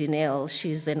Holdings, and Dinel.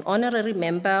 She's an honorary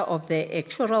member of the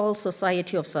Actuarial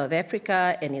Society of South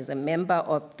Africa and is a member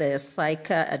of the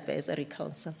SAICA Advisory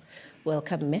Council.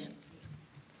 Welcome, Mayor.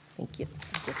 Thank you.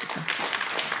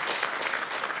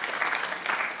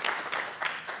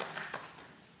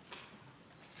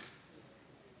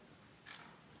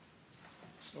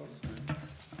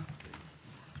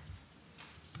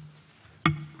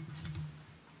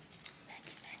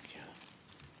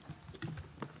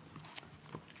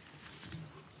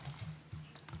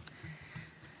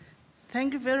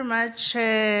 Thank you very much,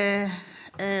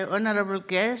 honorable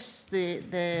guests.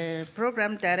 The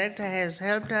program director has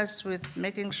helped us with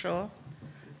making sure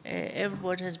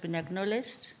everybody has been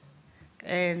acknowledged,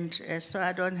 and so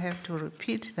I don't have to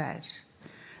repeat that.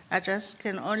 I just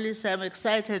can only say I'm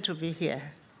excited to be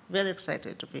here, very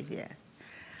excited to be here.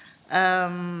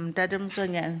 Tate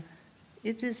Motsuenyane,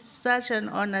 it is such an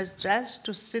honor just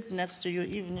to sit next to you,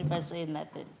 even if I say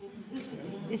nothing.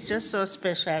 It's just so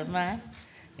special, man.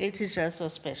 It is just so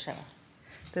special.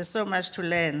 There's so much to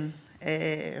learn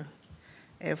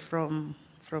from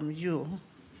you.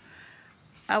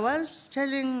 I was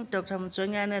telling Dr.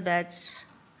 Motsuenyane that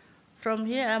from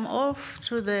here I'm off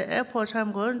to the airport.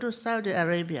 I'm going to Saudi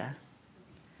Arabia,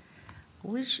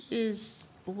 which is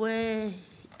where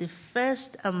the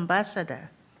first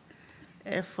ambassador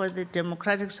for the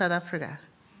democratic South Africa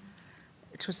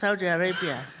to Saudi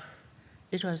Arabia,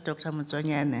 it was Dr.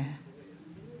 Motsuenyane.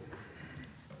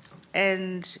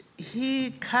 And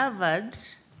he covered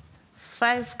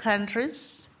 5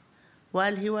 countries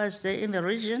while he was there in the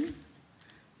region: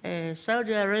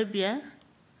 Saudi Arabia,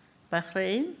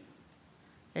 Bahrain,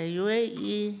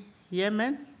 UAE,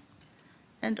 Yemen,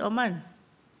 and Oman.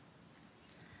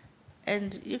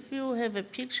 And if you have a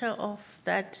picture of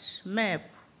that map,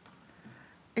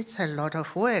 it's a lot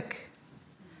of work.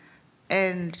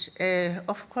 And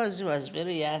of course, he was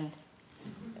very young,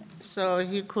 so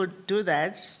he could do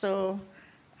that. So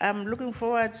I'm looking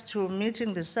forward to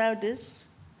meeting the Saudis,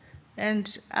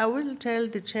 and I will tell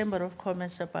the Chamber of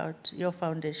Commerce about your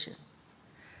foundation,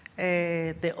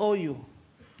 the OU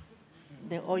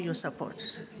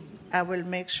support. I will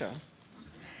make sure.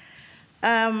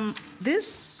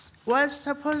 This was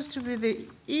supposed to be the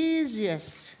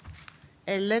easiest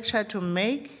lecture to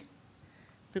make,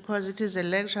 because it is a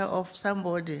lecture of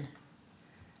somebody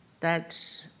that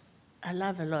I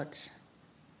love a lot.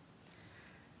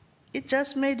 It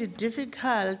just made it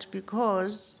difficult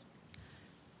because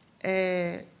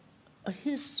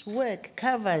his work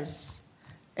covers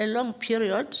a long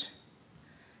period,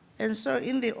 and so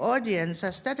in the audience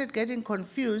I started getting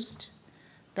confused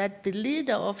that the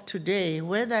leader of today,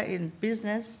 whether in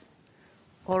business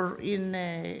or in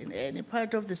any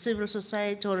part of the civil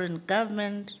society or in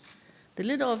government, the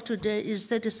leader of today is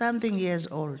 30-something years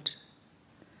old.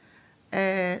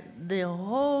 The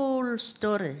whole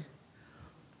story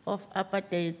of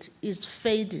apartheid is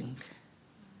fading.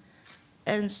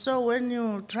 And so when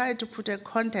you try to put a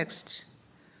context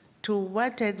to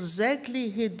what exactly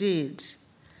he did,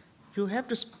 you have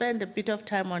to spend a bit of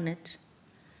time on it,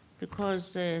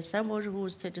 because somebody who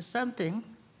is 30-something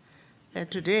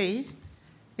today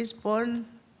is born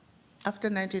after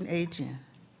 1980.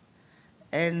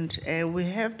 And we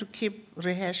have to keep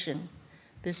rehashing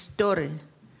the story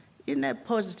in a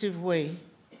positive way,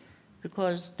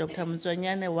 because Dr.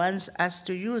 Motsuenyane wants us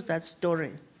to use that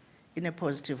story in a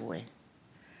positive way.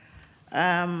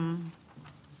 And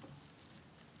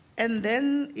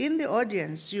then in the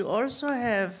audience, you also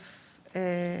have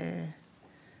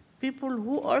people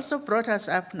who also brought us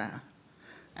up now.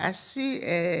 I see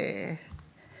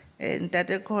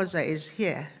Ntate Khoza is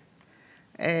here.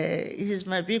 He's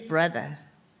my big brother,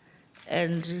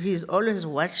 and he's always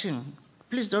watching.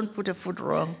 Please don't put a foot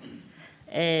wrong.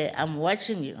 I'm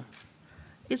watching you.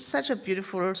 It's such a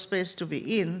beautiful space to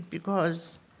be in,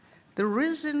 because the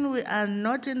reason we are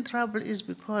not in trouble is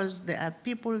because there are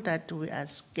people that we are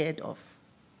scared of.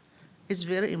 It's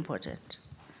very important.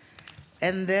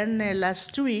 And then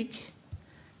last week,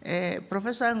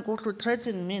 Professor Nkutlu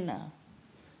threatened me now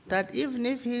that even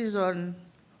if he's on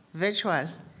virtual,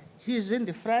 he's in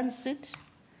the front seat.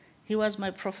 He was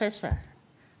my professor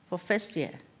for first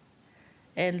year.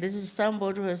 And this is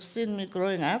somebody who has seen me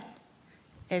growing up,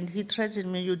 and he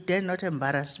threatened me, "You dare not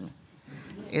embarrass me,"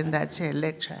 in that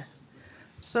lecture.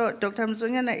 So, Dr.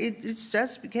 Motsuenyane, it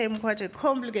just became quite a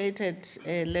complicated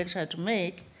lecture to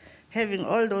make, having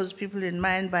all those people in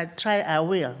mind, but try I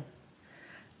will.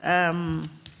 I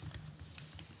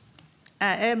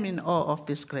am in awe of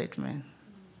this great man,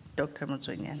 Dr.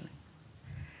 Motsuenyane.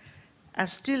 I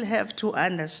still have to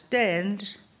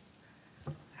understand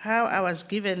how I was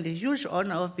given the huge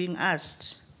honor of being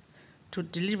asked to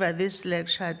deliver this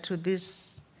lecture to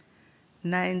this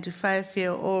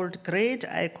 95-year-old great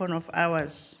icon of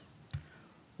ours,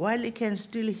 while he can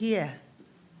still hear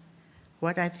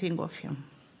what I think of him.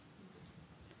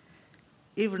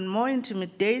 Even more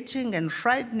intimidating and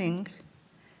frightening,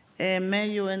 May,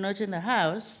 you were not in the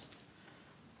house,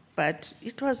 but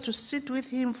it was to sit with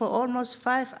him for almost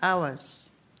 5 hours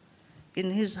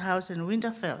in his house in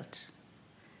Winterveld,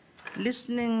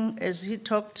 listening as he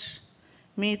talked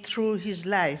me through his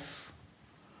life,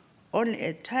 only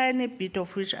a tiny bit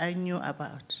of which I knew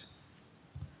about.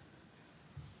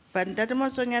 But Ntate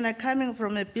Motsuenyane, coming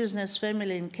from a business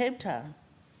family in Cape Town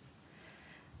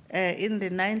in the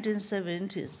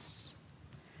 1970s,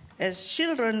 as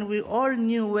children, we all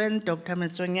knew when Dr.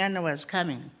 Motsuenyane was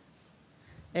coming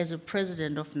as a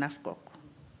president of NAFCOC.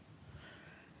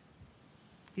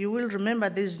 You will remember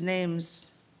these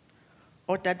names: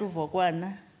 Otatu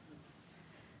Vokwana,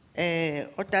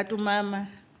 Otatu Mama,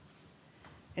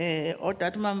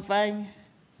 Otatu Mamfanya,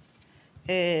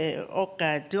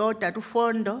 Okati, Otatu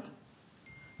Fondo,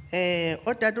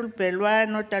 Otatu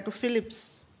Pelwan, Otatu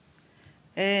Phillips,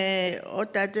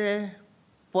 Otatu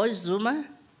Boy Zuma,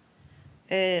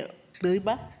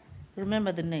 Riba,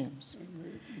 remember the names?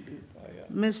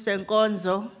 Mr.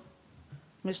 Nkonzo,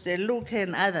 Mr. Luke,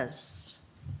 and others.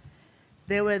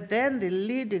 They were then the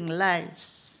leading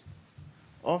lights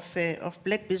of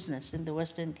black business in the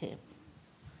Western Cape.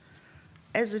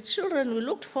 As a children, we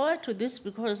looked forward to this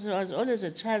because there was always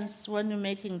a chance when you're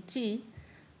making tea,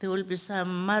 there will be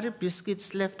some Marie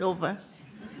biscuits left over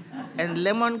and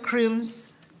lemon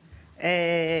creams.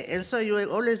 And so you were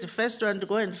always the first one to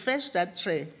go and fetch that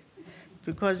tray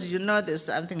because you know there's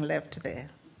something left there.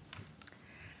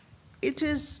 It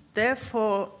is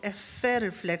therefore a fair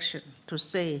reflection to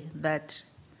say that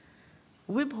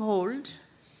Wiphold,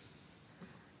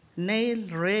 Nail,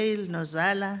 Rail,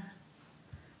 Nozala,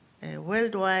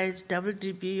 Worldwide,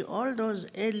 WDB, all those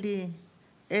early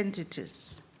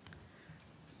entities,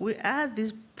 we are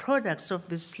the products of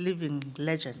this living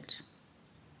legend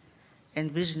and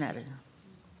visionary.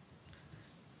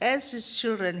 As his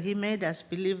children, he made us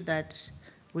believe that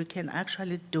we can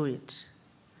actually do it.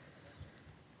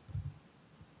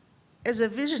 As a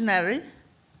visionary,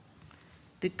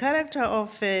 the character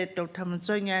of Dr.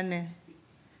 Motsuenyane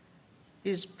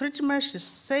is pretty much the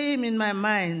same in my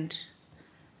mind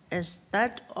as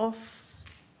that of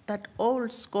that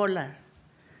old scholar,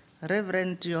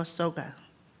 Reverend Diosoga,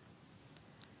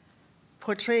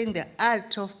 portraying the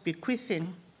art of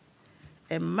bequeathing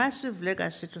a massive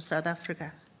legacy to South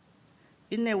Africa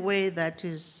in a way that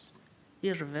is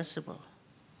irreversible.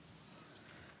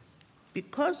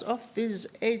 Because of these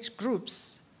age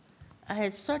groups, I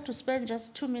had sought to spend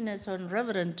just 2 minutes on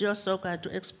Reverend Diosoga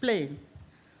to explain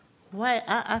why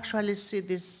I actually see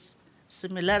this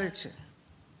similarity.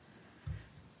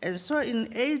 And so in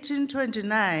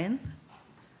 1829,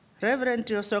 Reverend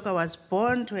Diosoga was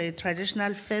born to a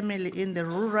traditional family in the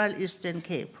rural Eastern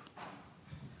Cape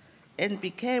and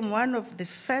became one of the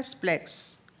first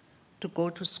blacks to go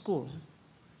to school.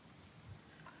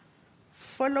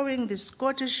 Following the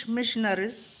Scottish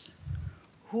missionaries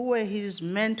who were his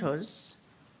mentors,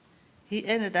 he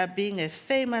ended up being a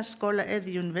famous scholar at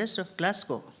the University of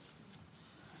Glasgow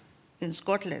in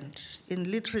Scotland,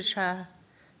 in literature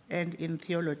and in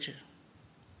theology.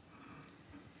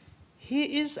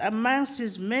 He is, amongst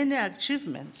his many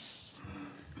achievements,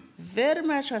 very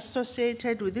much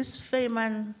associated with this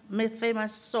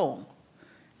famous song,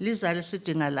 Liza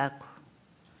Lisidinga Lakho,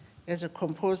 as a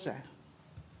composer.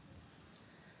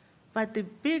 But the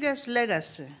biggest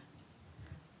legacy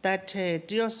that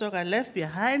Dio Soga left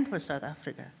behind for South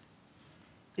Africa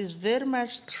is very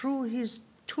much through his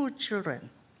two children,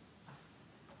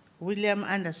 William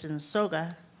Anderson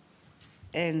Soga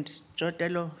and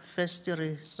Jotelo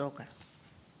Festiri Soga.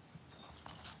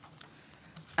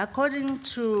 According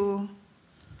to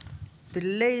the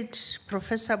late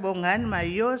Professor Bongani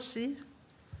Mayosi,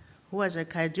 who was a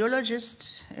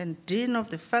cardiologist and Dean of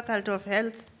the Faculty of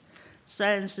Health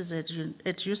Sciences at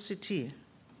UCT,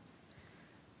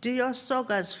 Dio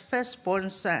Soga's firstborn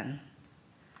son,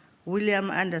 William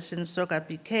Anderson Soga,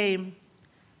 became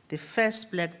the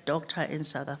first black doctor in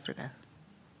South Africa,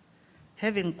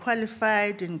 having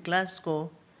qualified in Glasgow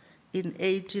in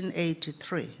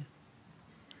 1883.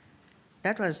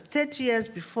 That was 30 years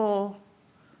before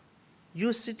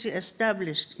UCT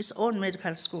established its own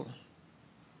medical school,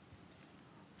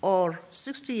 or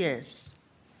 60 years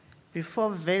before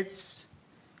Wits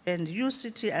and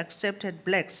UCT accepted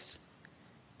blacks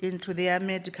into their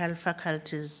medical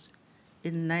faculties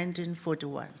in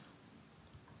 1941.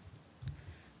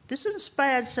 This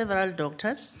inspired several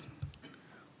doctors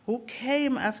who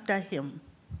came after him,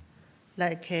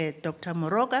 like Dr.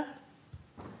 Moroga,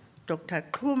 Dr.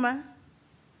 Kluma,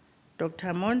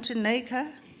 Dr.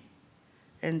 Motsuenyane,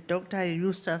 and Dr.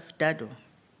 Yusuf Dado.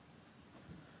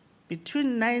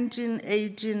 Between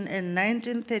 1918 and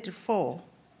 1934,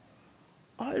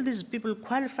 all these people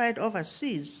qualified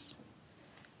overseas,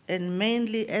 and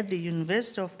mainly at the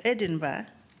University of Edinburgh,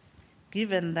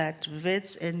 given that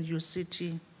Wits and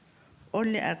UCT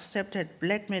only accepted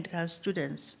black medical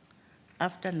students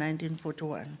after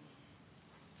 1941.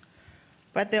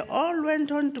 But they all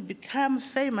went on to become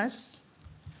famous.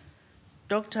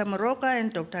 Dr. Moroka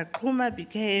and Dr. Kluma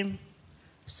became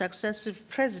successive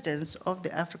presidents of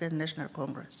the African National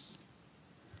Congress,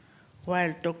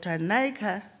 while Dr.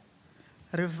 Naika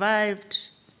revived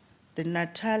the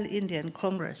Natal Indian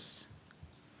Congress,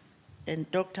 and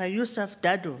Dr. Yusuf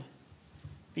Dado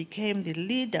became the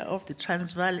leader of the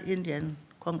Transvaal Indian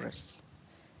Congress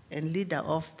and leader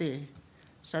of the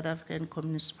South African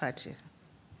Communist Party.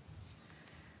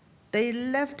 They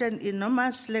left an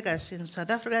enormous legacy in South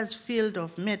Africa's field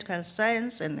of medical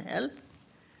science and health,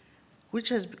 which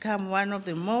has become one of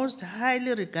the most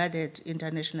highly regarded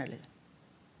internationally.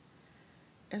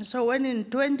 And so when in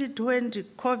 2020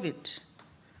 COVID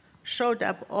showed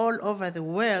up all over the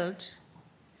world,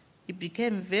 it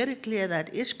became very clear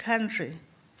that each country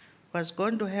was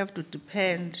going to have to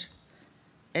depend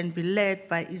and be led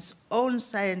by its own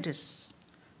scientists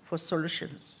for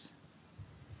solutions.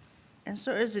 And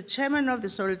so as the chairman of the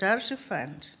Solidarity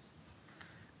Fund,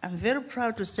 I'm very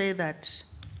proud to say that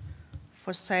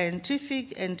for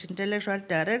scientific and intellectual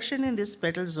direction in this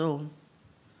battle zone,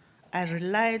 I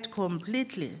relied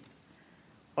completely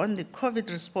on the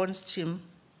COVID response team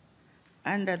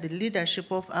under the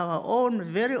leadership of our own,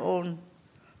 very own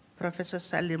Professor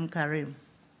Salim Karim,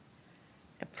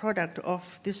 a product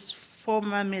of this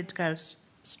former medical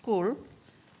school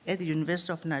at the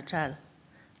University of Natal,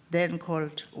 then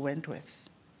called Wentworth.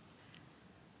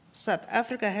 South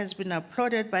Africa has been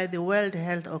applauded by the World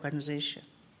Health Organization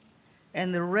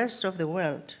and the rest of the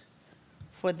world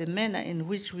for the manner in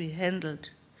which we handled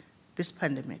this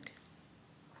pandemic.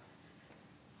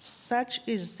 Such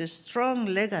is the strong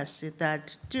legacy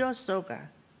that Dio Soga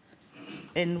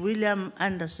and William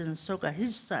Anderson Soga,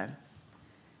 his son,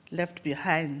 left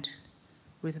behind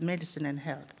with medicine and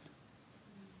health.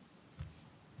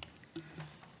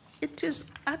 It is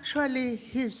actually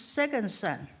his second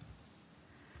son,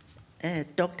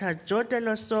 Dr.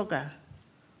 Jotelo Soga,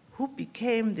 who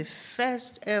became the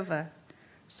first ever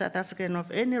South African of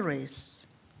any race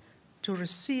to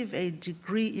receive a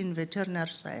degree in veterinary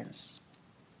science.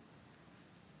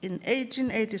 In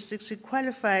 1886, he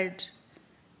qualified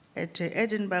at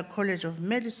Edinburgh College of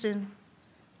Medicine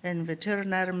and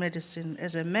Veterinary Medicine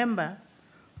as a member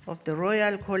of the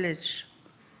Royal College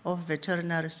of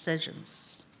Veterinary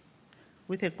Surgeons,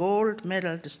 with a gold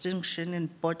medal distinction in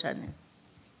botany.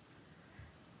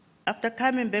 After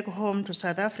coming back home to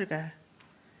South Africa,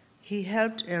 he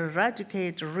helped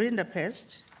eradicate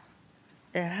rinderpest,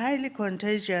 a highly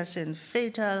contagious and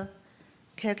fatal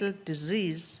cattle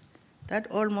disease that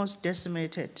almost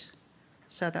decimated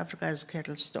South Africa's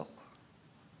cattle stock.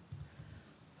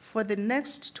 For the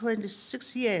next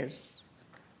 26 years,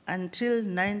 until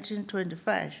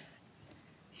 1925,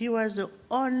 he was the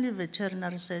only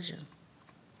veterinary surgeon,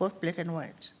 both black and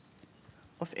white,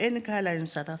 of any color in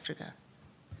South Africa.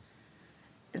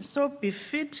 And so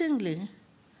befittingly,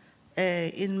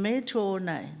 in May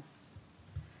 2009,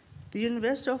 the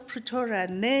University of Pretoria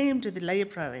named the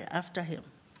library after him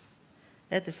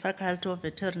at the Faculty of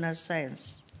Veterinary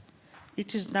Science.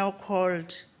 It is now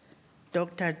called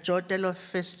Dr. Jotelo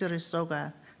Festeri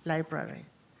Soga Library.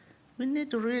 We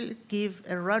need to really give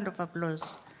a round of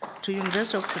applause to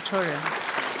University of Pretoria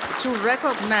to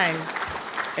recognize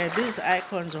these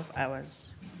icons of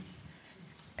ours.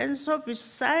 And so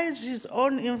besides his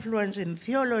own influence in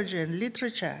theology and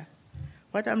literature,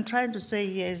 what I'm trying to say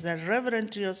here is that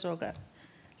Reverend Tio Soga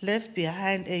left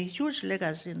behind a huge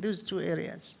legacy in these two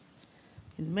areas,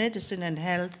 in medicine and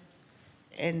health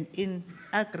and in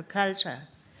agriculture,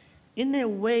 in a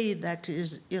way that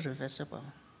is irreversible.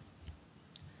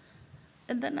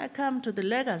 And then I come to the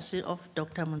legacy of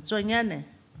Dr. Motsuenyane.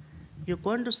 You're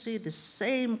going to see the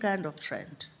same kind of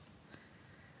trend.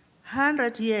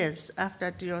 100 years after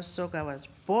Tio Soga was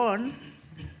born,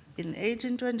 in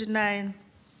 1829,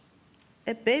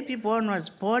 a baby born was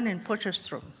born in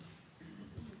Potchefstroom.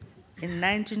 In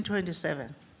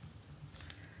 1927,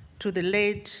 to the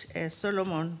late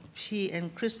Solomon P.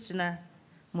 and Christina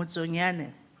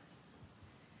Motsuenyane.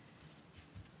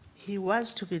 He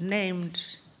was to be named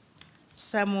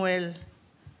Samuel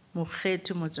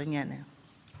Mokgethi Motsuenyane.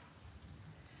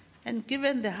 And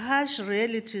given the harsh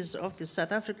realities of the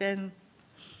South African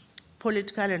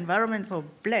political environment for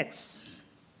blacks,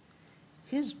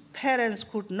 his parents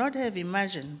could not have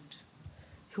imagined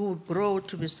he would grow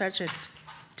to be such a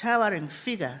towering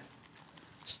figure,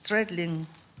 straddling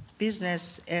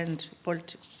business and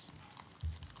politics.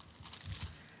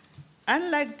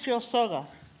 Unlike Tio Soga,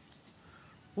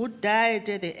 who died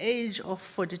at the age of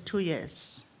 42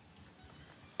 years,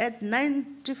 at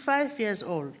 95 years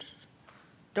old,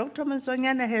 Dr.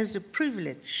 Motsuenyane has the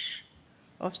privilege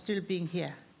of still being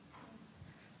here,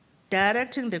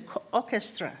 directing the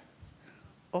orchestra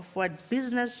of what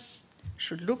business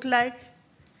should look like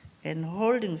and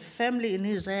holding firmly in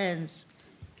his hands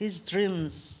his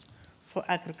dreams for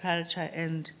agriculture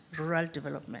and rural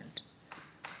development.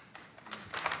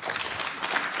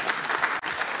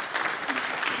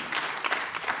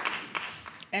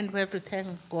 And we have to thank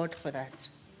God for that.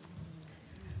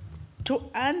 To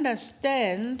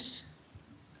understand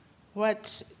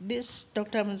what this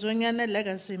Dr. Motsuenyane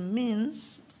legacy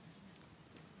means,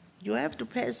 you have to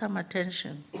pay some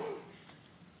attention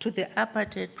to the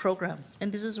apartheid program.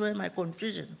 And this is where my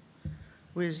confusion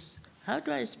was, how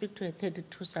do I speak to a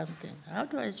 32-something? How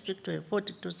do I speak to a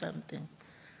 42-something?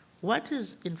 What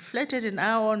is inflated in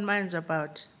our own minds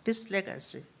about this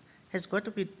legacy has got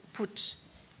to be put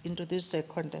into this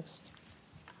context.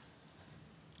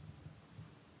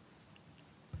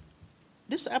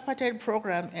 This apartheid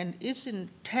program and its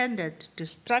intended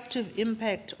destructive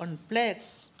impact on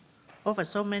blacks over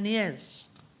so many years.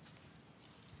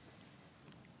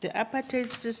 The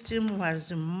apartheid system was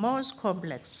the most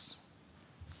complex,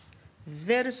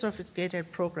 very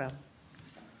sophisticated program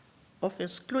of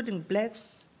excluding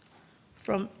blacks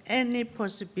from any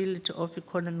possibility of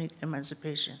economic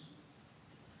emancipation.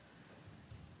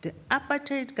 The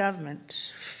apartheid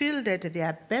government fielded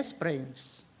their best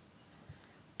brains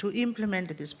to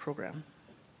implement this program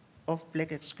of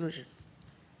black exclusion.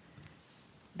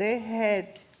 They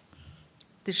had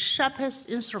the sharpest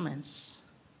instruments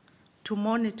to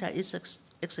monitor its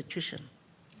execution.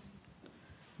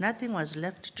 Nothing was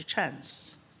left to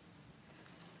chance.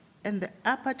 And the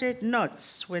apartheid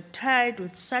knots were tied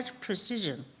with such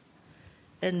precision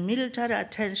and military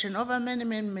attention over many,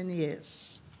 many, many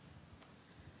years.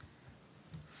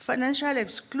 Financial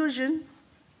exclusion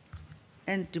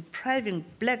and depriving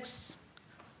blacks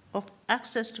of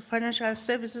access to financial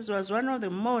services was one of the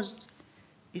most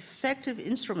effective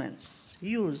instruments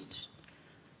used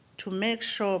to make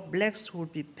sure blacks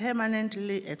would be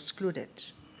permanently excluded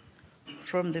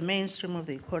from the mainstream of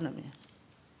the economy.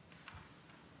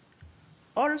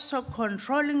 Also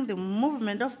controlling the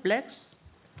movement of blacks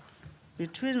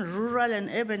between rural and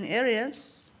urban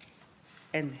areas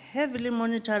and heavily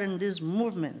monitoring these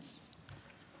movements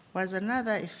was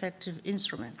another effective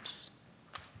instrument.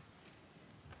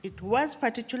 It was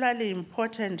particularly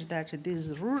important that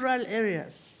these rural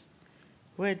areas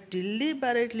were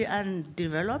deliberately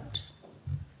undeveloped,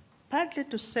 partly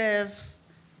to serve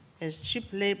as cheap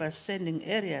labor sending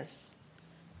areas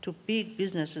to big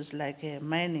businesses like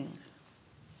mining.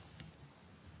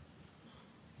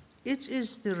 It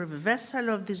is the reversal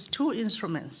of these two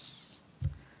instruments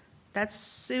that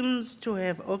seems to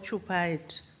have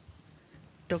occupied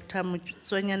Dr.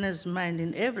 Motsuenyane's mind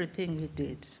in everything he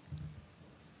did.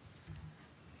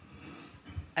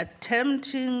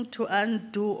 Attempting to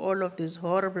undo all of this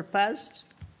horrible past,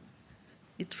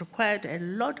 it required a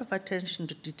lot of attention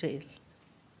to detail,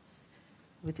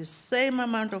 with the same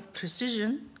amount of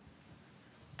precision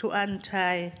to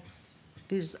untie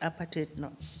these apartheid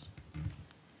knots.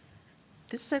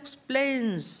 This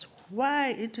explains why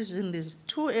it is in these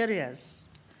two areas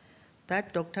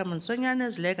that Dr.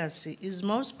 Motsuenyane's legacy is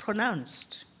most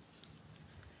pronounced.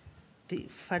 The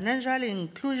financial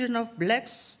inclusion of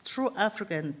blacks through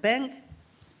African Bank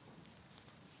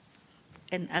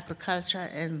and agriculture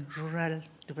and rural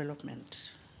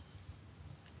development.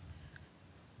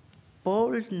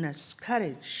 Boldness,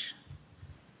 courage,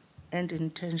 and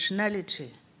intentionality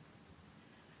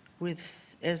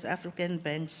with, as African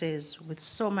Bank says, with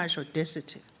so much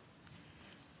audacity,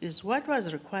 is what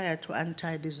was required to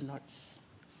untie these knots.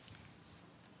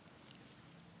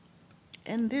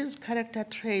 And these character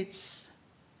traits,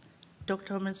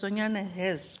 Dr. Motsuenyane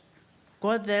has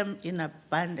got them in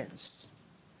abundance.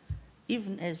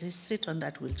 Even as he sits on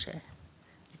that wheelchair,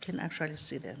 you can actually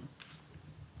see them.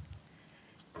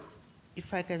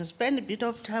 If I can spend a bit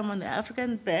of time on the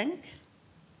African Bank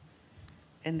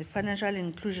and the financial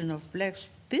inclusion of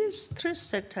blacks, these three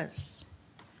sectors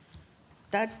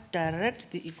that direct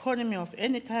the economy of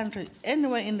any country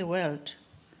anywhere in the world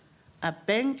are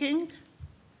banking,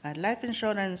 life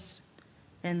insurance,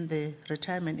 and the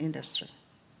retirement industry.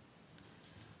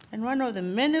 And one of the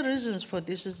many reasons for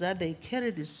this is that they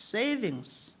carry the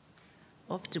savings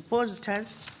of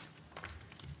depositors,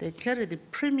 they carry the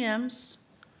premiums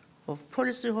of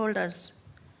policyholders,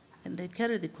 and they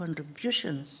carry the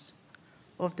contributions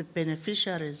of the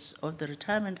beneficiaries of the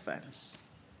retirement funds.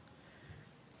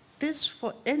 This,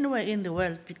 for anywhere in the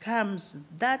world, becomes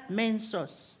that main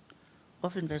source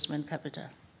of investment capital.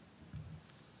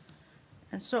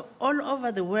 And so all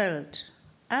over the world,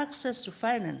 access to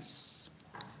finance,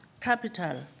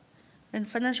 capital, and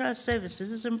financial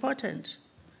services is important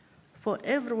for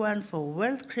everyone, for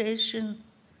wealth creation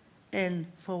and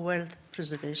for wealth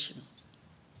preservation.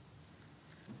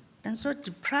 And so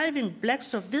depriving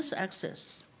blacks of this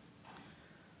access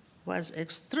was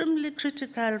extremely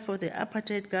critical for the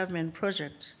apartheid government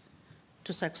project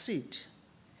to succeed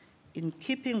in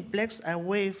keeping blacks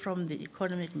away from the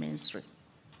economic mainstream.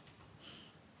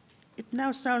 It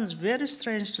now sounds very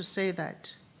strange to say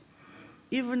that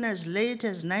even as late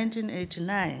as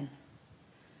 1989,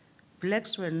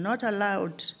 blacks were not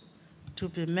allowed to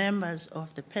be members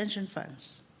of the pension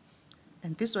funds,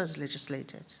 and this was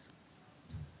legislated.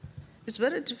 It's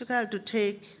very difficult to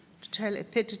tell a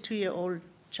 32-year-old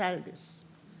child this,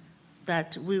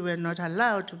 that we were not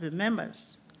allowed to be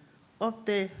members of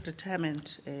the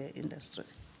retirement industry.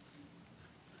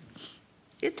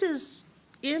 It is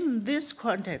in this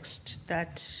context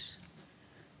that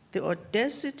the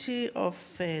audacity of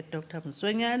Dr.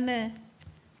 Motsuenyane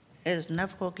as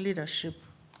NAFCOC leadership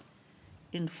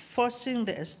in forcing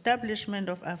the establishment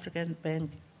of African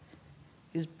Bank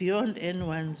is beyond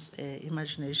anyone's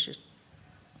imagination.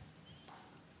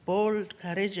 Bold,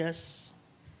 courageous,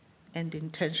 and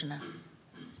intentional.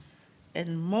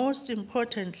 And most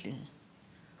importantly,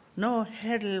 no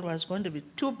hurdle was going to be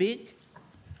too big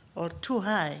or too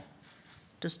high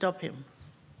to stop him.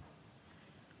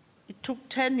 It took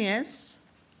 10 years,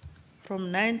 from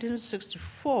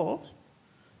 1964 to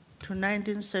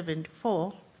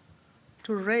 1974,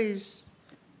 to raise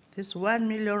this 1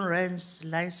 million rands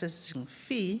licensing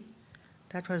fee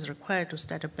that was required to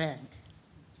start a bank.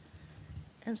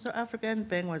 And so African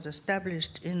Bank was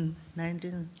established in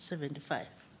 1975.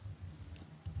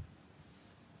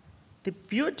 The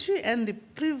beauty and the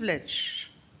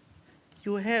privilege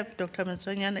you have, Dr.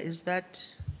 Motsuenyane, is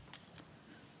that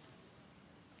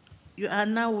you are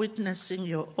now witnessing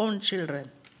your own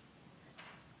children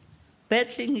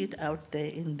battling it out there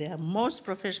in their most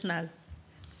professional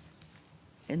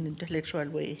and intellectual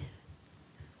way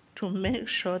to make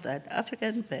sure that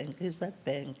African Bank is that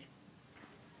bank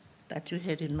that you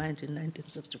had in mind in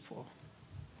 1964.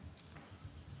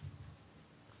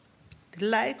 The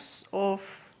likes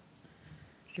of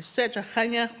Lesetja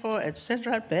Kganyago at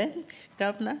Central Bank,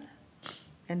 Governor,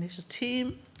 and his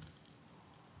team,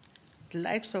 the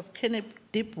likes of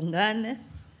Kennedy Bungane,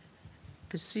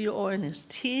 the CEO and his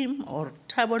team, or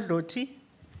Thabo Loti,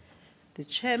 the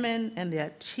chairman and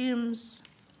their teams,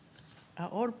 are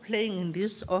all playing in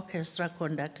this orchestra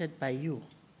conducted by you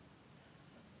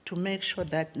to make sure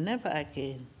that never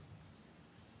again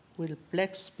will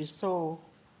blacks be so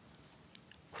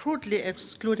crudely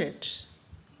excluded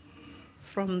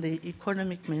from the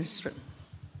economic mainstream.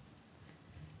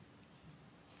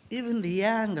 Even the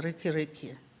young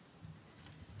Riki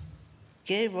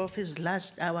gave off his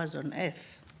last hours on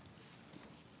earth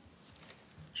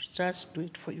to just do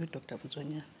it for you, Dr.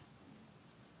 Motsuenyane.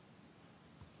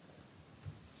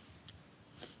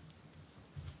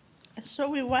 And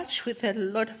so we watch with a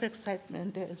lot of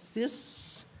excitement as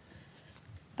this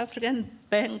African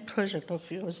Bank project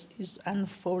of yours is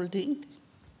unfolding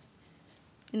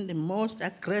in the most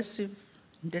aggressive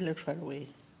intellectual way.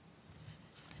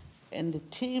 And the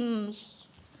teams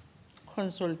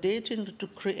consolidating to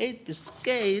create the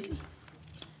scale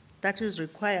that is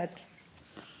required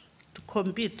to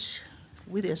compete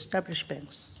with the established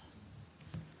banks.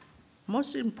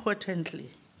 Most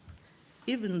importantly,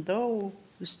 even though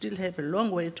we still have a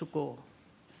long way to go,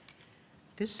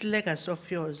 this legacy of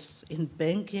yours in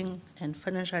banking and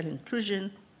financial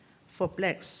inclusion for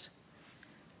blacks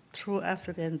through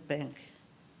African Bank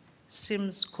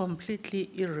seems completely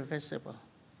irreversible.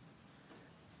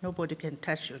 Nobody can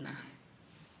touch you now.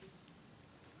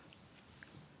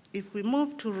 If we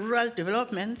move to rural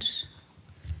development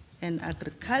and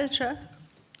agriculture,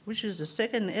 which is the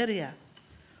second area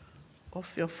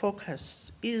of your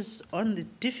focus, is on the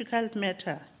difficult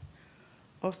matter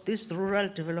of this rural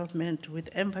development with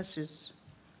emphasis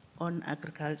on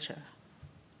agriculture.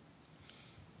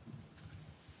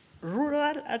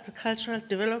 Rural agricultural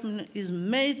development is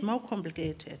made more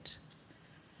complicated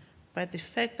by the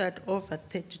fact that over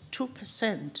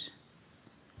 32%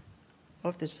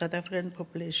 of the South African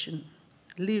population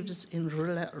lives in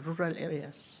rural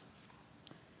areas.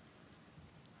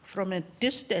 From a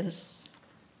distance,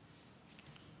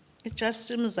 it just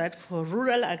seems that for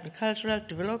rural agricultural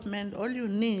development, all you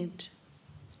need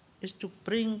is to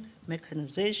bring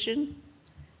mechanization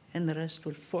and the rest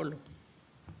will follow.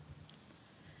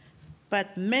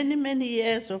 But many, many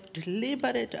years of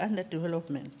deliberate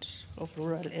underdevelopment of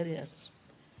rural areas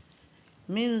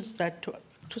means that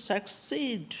to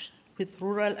succeed with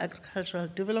rural agricultural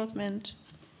development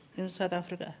in South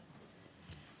Africa,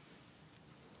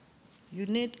 you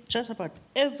need just about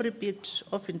every bit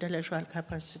of intellectual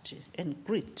capacity and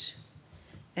grit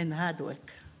and hard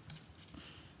work.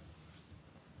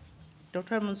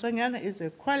 Dr. Motsuenyane is a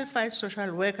qualified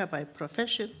social worker by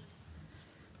profession,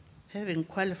 having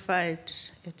qualified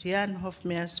at Jan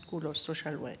Hofmeyr School of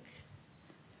Social Work.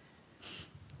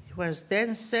 He was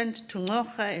then sent to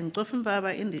Ngoga and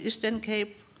Gofimvaba in the Eastern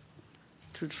Cape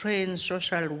to train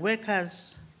social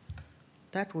workers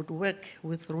that would work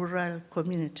with rural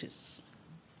communities.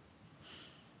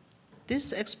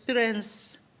 This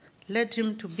experience led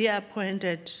him to be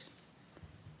appointed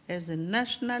as the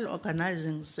National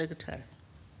Organizing Secretary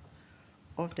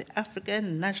of the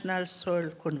African National Soil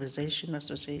Conservation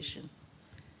Association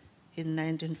in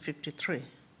 1953.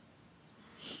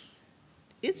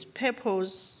 Its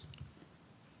purpose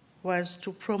was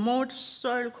to promote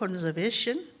soil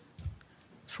conservation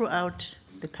throughout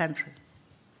the country.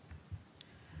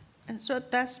 And so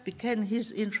thus began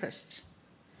his interest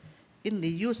in the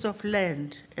use of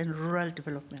land and rural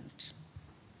development.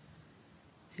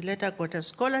 He later got a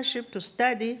scholarship to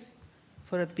study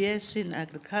for a BSc in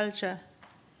agriculture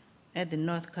at the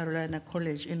North Carolina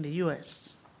College in the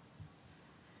US.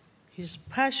 His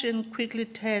passion quickly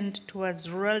turned towards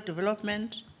rural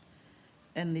development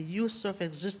and the use of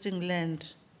existing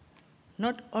land,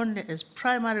 not only as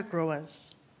primary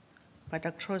growers, but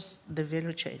across the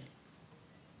value chain.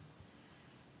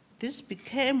 This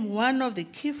became one of the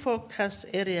key focus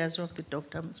areas of the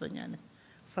Dr. Motsuenyane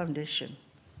Foundation.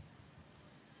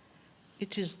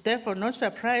 It is therefore not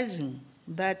surprising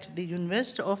that the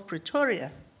University of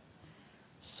Pretoria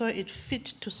saw it fit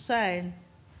to sign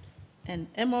an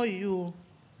MOU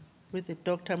with the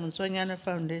Dr. Motsuenyane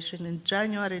Foundation in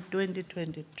January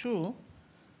 2022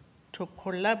 to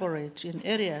collaborate in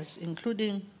areas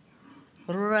including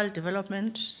rural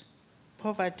development,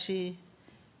 poverty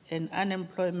and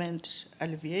unemployment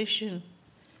alleviation,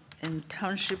 and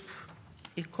township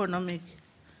economic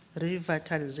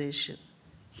revitalization.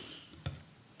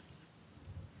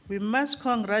 We must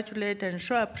congratulate and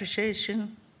show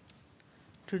appreciation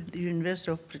to the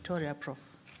University of Pretoria, Prof,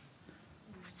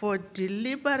 for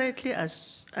deliberately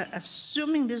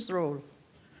assuming this role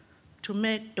to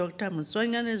make Dr.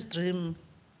 Motsuenyane's dream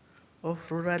of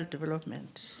rural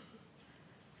development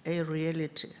a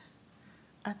reality.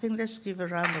 I think let's give a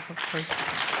round of applause to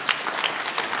this.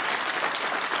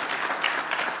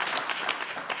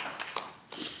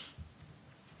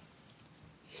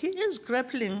 He is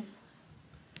grappling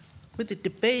with the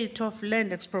debate of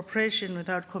land expropriation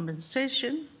without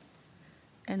compensation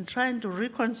and trying to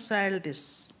reconcile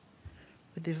this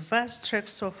with the vast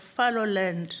tracts of fallow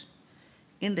land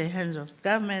in the hands of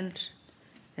government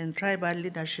and tribal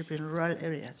leadership in rural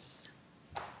areas.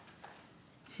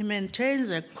 He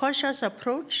maintains a cautious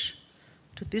approach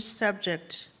to this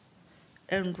subject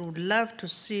and would love to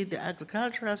see the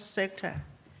agricultural sector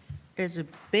as a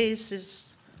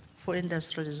basis for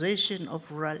industrialization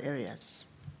of rural areas.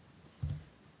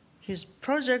 His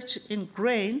project in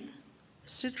grain,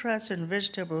 citrus, and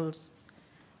vegetables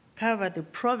cover the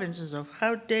provinces of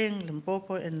Gauteng,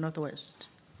 Limpopo, and Northwest.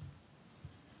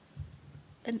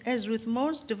 And as with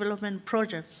most development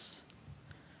projects,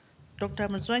 Dr.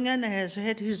 Motsuenyane has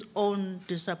had his own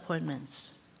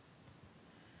disappointments.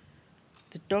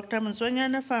 The Dr.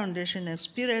 Motsuenyane Foundation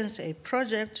experienced a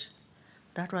project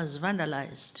that was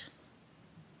vandalized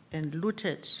and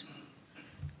looted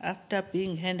after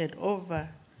being handed over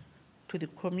to the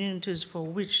communities for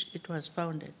which it was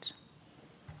founded.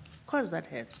 Of course, that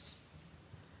hurts.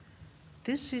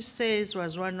 This, he says,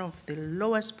 was one of the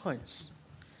lowest points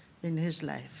in his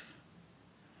life.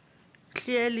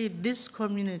 Clearly, this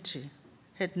community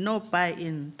had no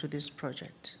buy-in to this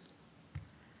project.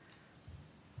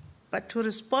 But to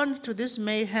respond to this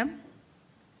mayhem,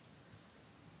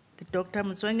 the Dr.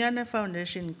 Motsuenyane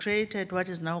Foundation created what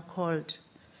is now called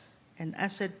an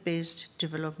asset-based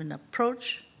development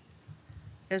approach,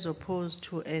 as opposed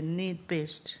to a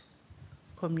need-based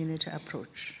community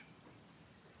approach.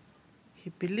 He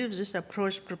believes this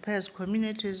approach prepares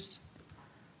communities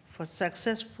for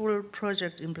successful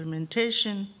project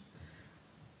implementation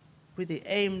with the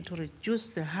aim to reduce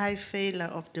the high failure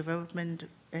of development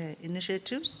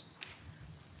initiatives,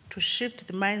 to shift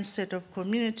the mindset of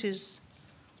communities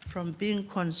from being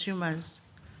consumers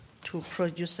to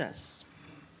producers,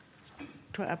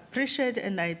 to appreciate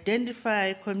and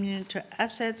identify community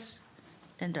assets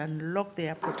and unlock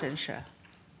their potential,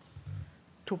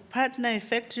 to partner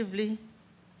effectively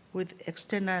with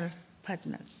external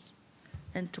partners,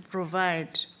 and to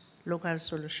provide local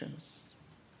solutions.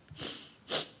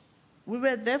 We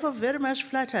were therefore very much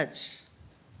flattered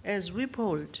as we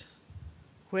polled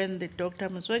when the Dr.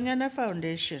 Motsuenyane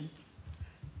Foundation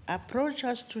approached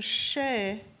us to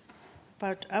share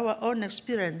about our own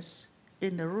experience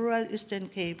in the rural Eastern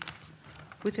Cape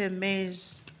with a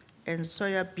maize and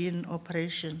soya bean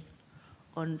operation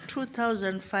on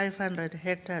 2,500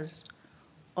 hectares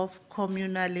of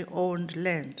communally owned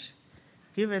land,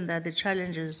 given that the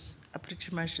challenges are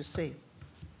pretty much the same.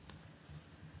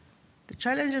 The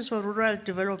challenges for rural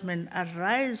development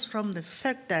arise from the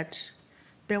fact that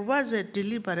there was a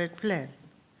deliberate plan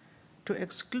to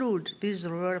exclude these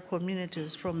rural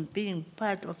communities from being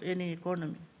part of any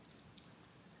economy.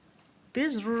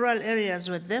 These rural areas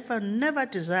were therefore never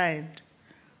designed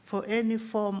for any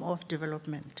form of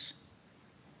development.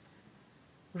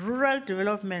 Rural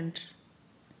development,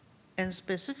 and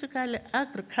specifically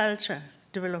agriculture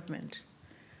development,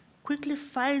 quickly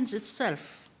finds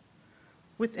itself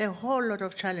with a whole lot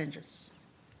of challenges.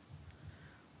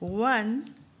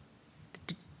 One,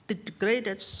 the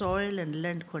degraded soil and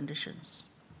land conditions.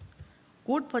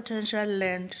 Good potential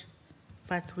land,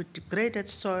 but with degraded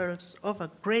soils,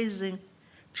 overgrazing,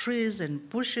 trees and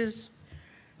bushes,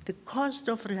 the cost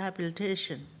of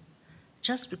rehabilitation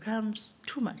just becomes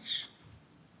too much.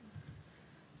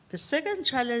 The second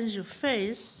challenge you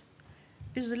face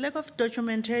is the lack of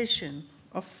documentation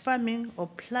of farming or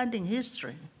planting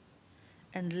history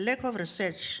and lack of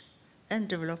research and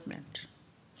development.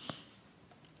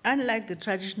 Unlike the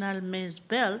traditional maize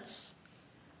belts,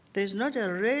 there is not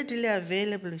a readily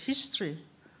available history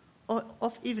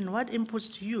of even what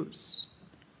inputs to use,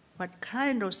 what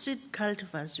kind of seed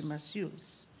cultivars you must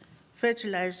use,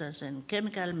 fertilizers and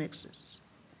chemical mixes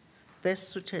best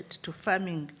suited to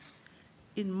farming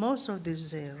in most of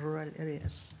these rural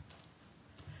areas.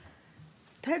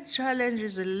 Third challenge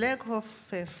is a lack of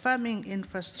farming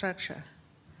infrastructure.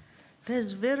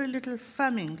 There's very little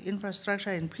farming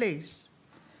infrastructure in place,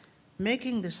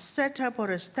 making the setup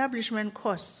or establishment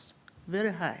costs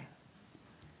very high.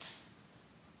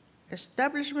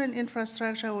 Establishment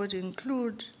infrastructure would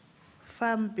include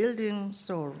farm buildings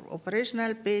or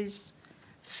operational base,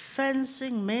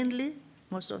 fencing mainly.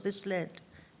 Most of this land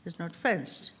is not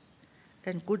fenced,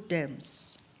 and good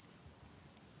dams.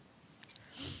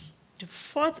 The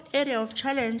fourth area of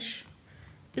challenge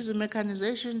is the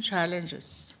mechanization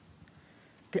challenges.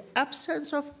 The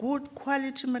absence of good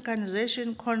quality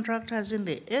mechanization contractors in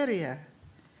the area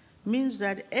means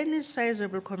that any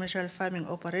sizable commercial farming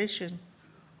operation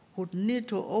would need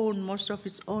to own most of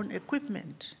its own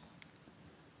equipment.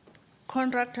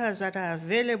 Contractors that are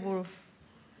available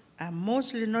are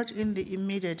mostly not in the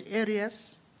immediate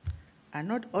areas, are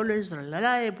not always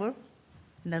reliable,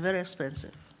 and are very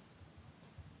expensive.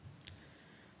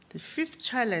 The fifth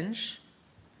challenge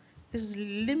is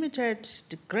limited,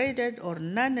 degraded, or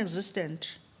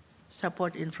non-existent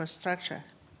support infrastructure.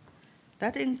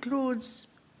 That includes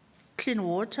clean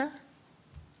water,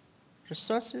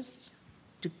 resources,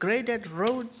 degraded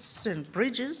roads and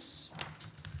bridges,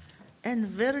 and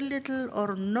very little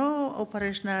or no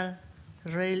operational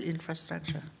rail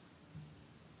infrastructure.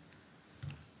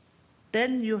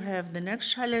 Then you have the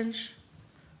next challenge,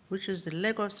 which is the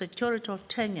lack of security of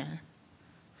tenure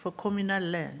for communal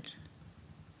land.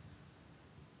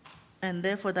 And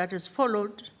therefore that is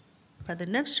followed by the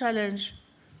next challenge,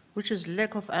 which is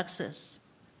lack of access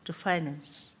to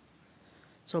finance.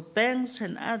 So banks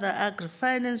and other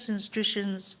agri-finance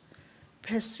institutions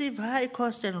perceive high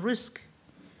cost and risk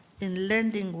in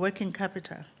lending working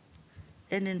capital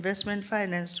and investment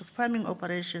finance to farming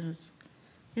operations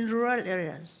in rural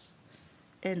areas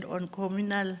and on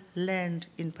communal land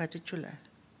in particular.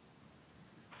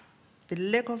 The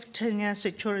lack of tenure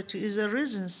security is the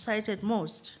reason cited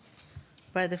most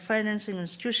by the financing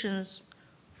institutions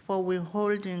for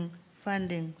withholding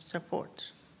funding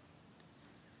support.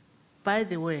 By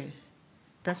the way,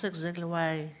 that's exactly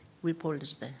why WIPOL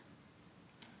is there.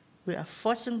 We are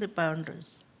forcing the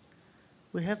boundaries.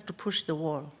 We have to push the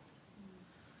wall.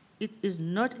 It is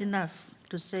not enough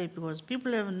to say because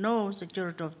people have no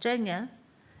security of tenure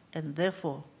and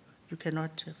therefore you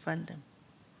cannot fund them.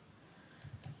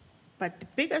 But the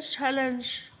biggest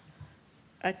challenge,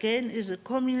 again, is the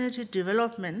community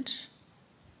development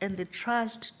and the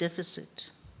trust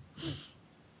deficit.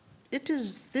 It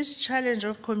is this challenge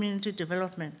of community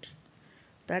development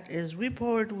that, as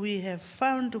WIPOL, we have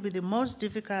found to be the most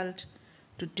difficult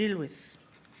to deal with.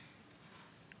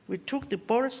 We took the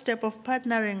bold step of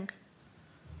partnering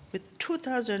with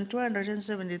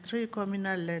 2,273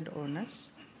 communal landowners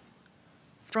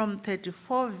from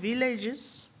 34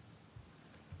 villages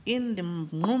in the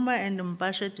Mngquma and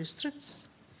Mpashe districts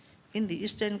in the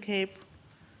Eastern Cape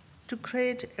to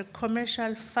create a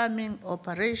commercial farming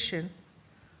operation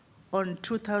on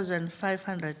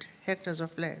 2,500 hectares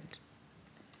of land.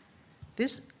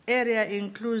 This area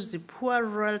includes the poor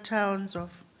rural towns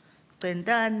of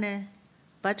Motsuenyane,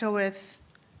 Butterworth,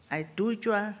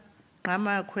 Aidutjwa,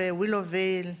 Ngamakwe,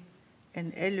 Willowvale,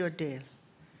 and Elliotdale.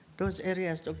 Those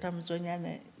areas, Dr.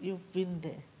 Motsuenyane, you've been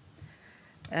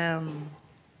there.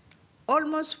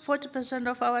 Almost 40%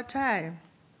 of our time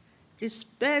is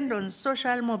spent on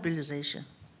social mobilization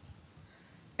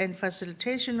and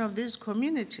facilitation of these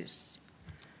communities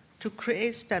to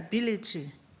create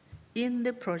stability in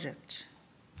the project.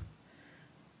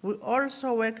 We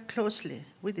also work closely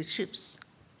with the chiefs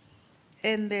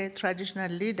and the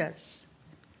traditional leaders,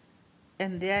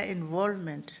 and their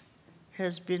involvement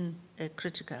has been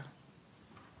critical.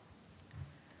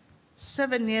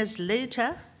 7 years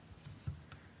later,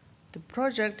 the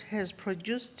project has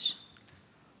produced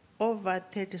over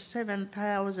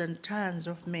 37,000 tons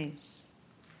of maize,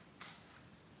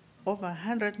 over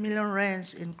 100 million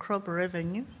rands in crop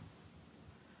revenue,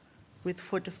 with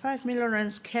 45 million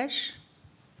rands cash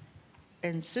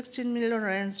and 16 million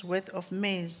rands worth of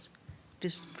maize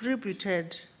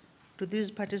distributed to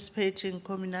these participating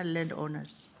communal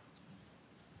landowners.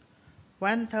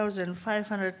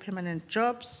 1,500 permanent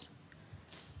jobs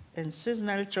and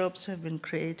seasonal jobs have been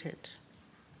created.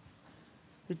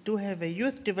 We do have a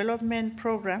youth development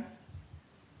program,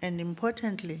 and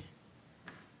importantly,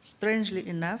 strangely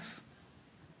enough,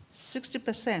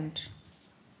 60%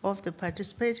 of the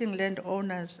participating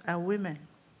landowners are women.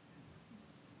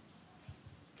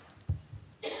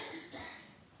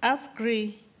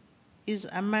 AFGRI is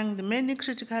among the many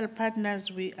critical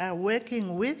partners we are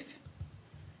working with,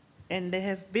 and they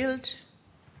have built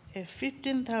a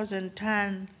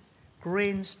 15,000-ton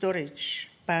grain storage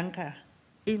bunker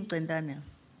in Qendane,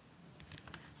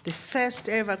 the first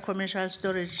ever commercial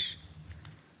storage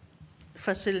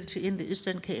facility in the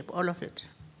Eastern Cape, all of it.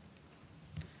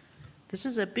 This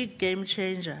is a big game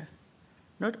changer,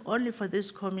 not only for this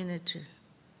community,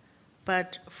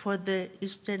 but for the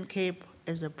Eastern Cape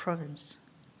as a province.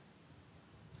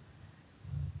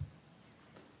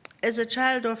 As a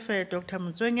child of Dr.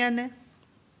 Motsuenyane,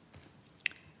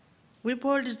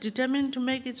 WIPOL is determined to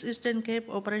make its Eastern Cape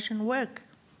operation work.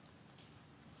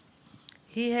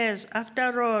 He has,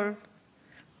 after all,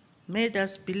 made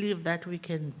us believe that we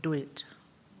can do it.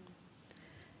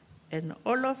 And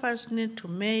all of us need to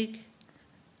make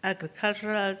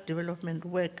agricultural development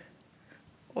work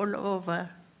all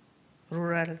over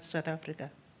rural South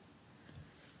Africa.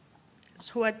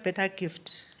 So what better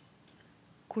gift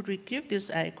could we give this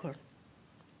icon?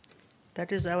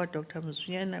 That is our Dr.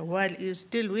 Motsuenyane, while he is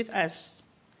still with us,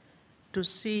 to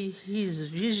see his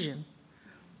vision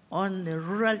on the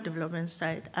rural development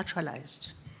side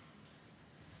actualized.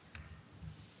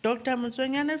 Dr.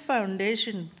 Motsuenyane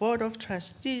Foundation Board of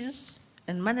Trustees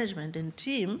and management and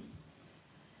team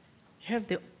have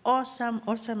the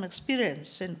awesome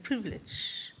experience and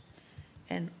privilege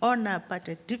and honor, but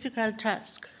a difficult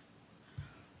task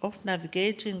of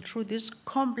navigating through this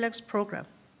complex program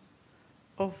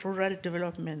of rural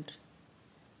development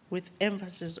with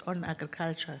emphasis on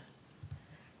agriculture,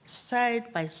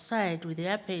 side by side with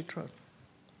their patron,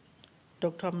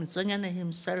 Dr. Motsuenyane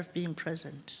himself being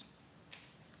present.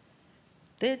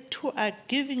 They too are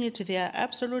giving it their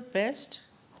absolute best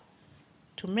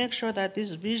to make sure that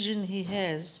this vision he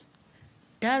has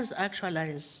does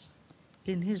actualize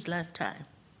in his lifetime.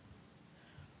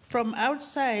 From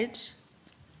outside,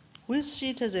 we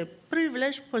see it as a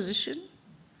privileged position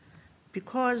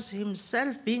because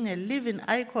himself being a living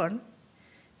icon,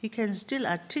 he can still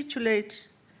articulate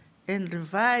and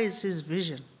revise his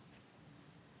vision.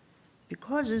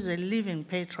 Because he's a living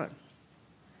patron,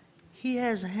 he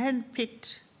has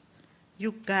handpicked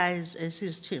you guys as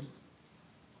his team.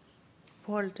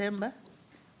 Paul Temba,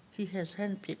 he has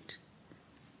handpicked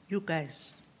you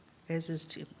guys as his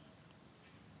team.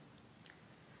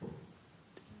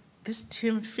 This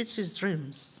team fits his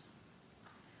dreams.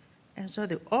 And so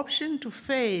the option to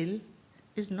fail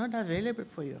is not available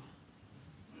for you.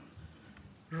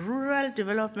 Rural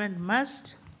development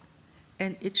must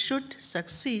and it should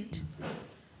succeed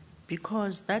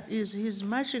because that is his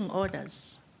marching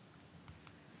orders.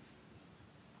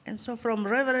 And so from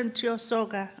Reverend Tio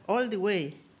Soga all the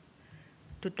way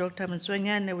to Dr.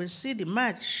 Motsuenyane, we see the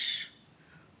march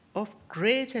of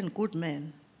great and good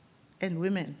men and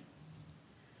women,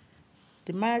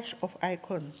 the march of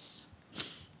icons,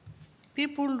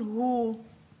 people who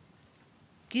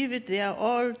give it their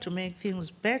all to make things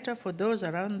better for those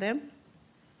around them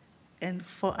and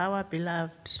for our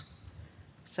beloved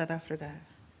South Africa.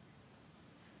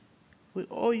 We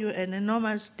owe you an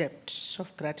enormous debt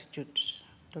of gratitude,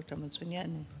 Dr.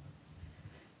 Motsuenyane.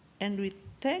 And we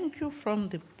thank you from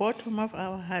the bottom of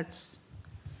our hearts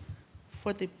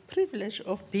for the privilege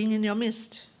of being in your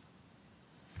midst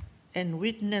and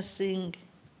witnessing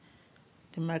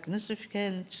the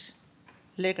magnificent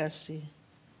legacy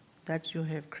that you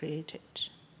have created.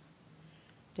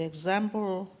 The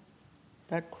example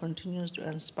that continues to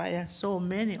inspire so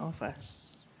many of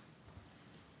us.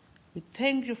 We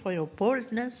thank you for your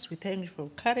boldness, we thank you for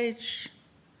your courage,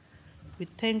 we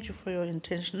thank you for your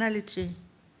intentionality,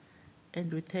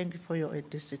 and we thank you for your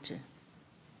audacity.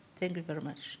 Thank you very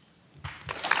much.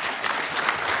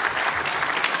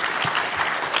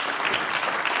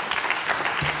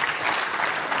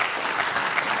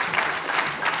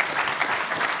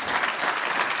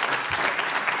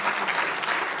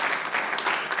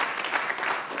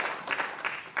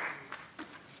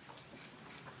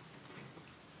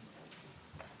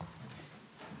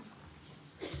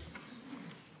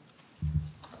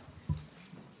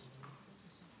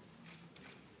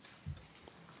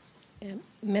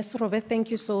 Ms. Robert, thank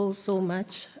you so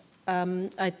much.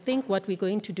 I think what we're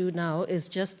going to do now is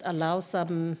just allow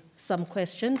some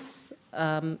questions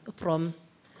from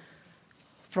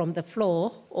the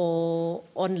floor or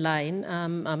online.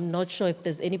 I'm not sure if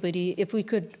there's anybody, if we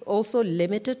could also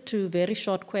limit it to very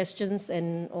short questions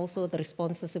and also the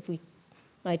responses, if we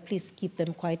might please keep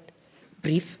them quite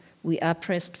brief. We are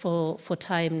pressed for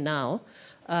time now.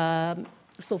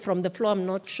 So from the floor, I'm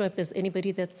not sure if there's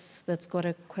anybody that's got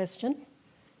a question.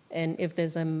 And if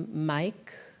there's a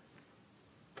mic,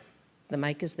 the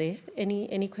mic is there.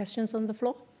 Any questions on the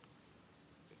floor?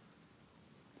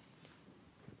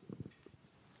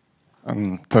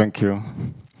 Thank you.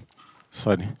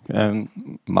 Sorry.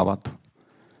 Mabato.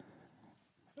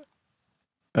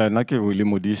 Nake Willie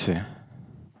Modise.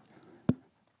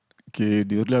 Ke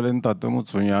dirile le ntate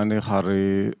Motsuenyane ga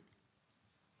re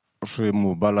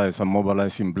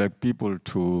mobilizing black people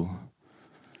to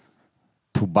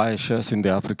buy shares in the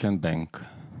African Bank.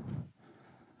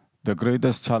 The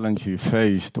greatest challenge he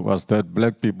faced was that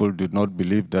black people did not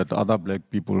believe that other black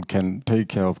people can take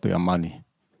care of their money.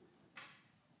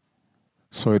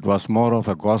 So it was more of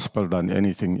a gospel than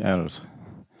anything else.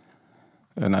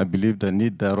 And I believe the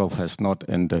need thereof has not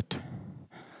ended.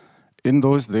 In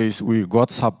those days, we got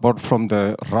support from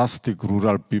the rustic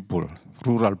rural people,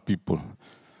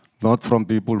 not from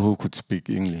people who could speak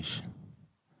English.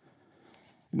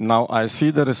 Now, I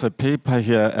see there is a paper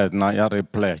here at Nayare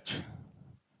Pledge.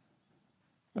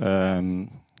 Renshaven.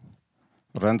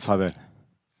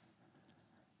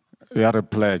 Yare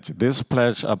Pledge. This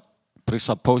pledge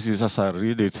presupposes, as I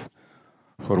read it,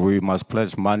 for we must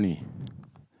pledge money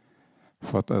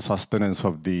for the sustenance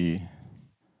of the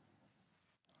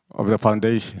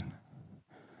foundation.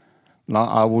 Now,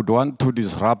 I would want to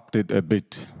disrupt it a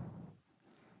bit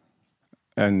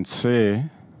and say,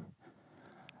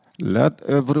 let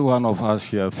every one of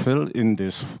us here fill in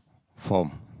this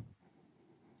form.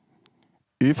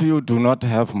 If you do not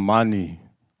have money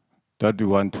that you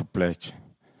want to pledge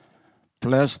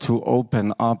to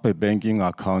open up a banking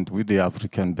account with the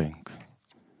African Bank.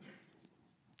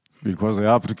 because the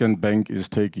African Bank is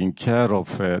taking care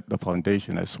of the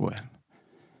foundation as well.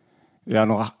 You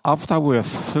know, after we have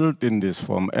filled in this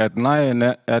form, at 9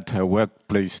 at her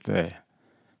workplace there,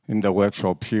 in the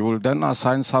workshop, she will then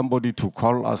assign somebody to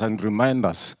call us and remind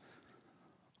us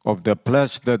of the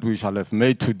pledge that we shall have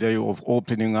made today of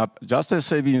opening up just a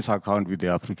savings account with the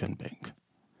African Bank.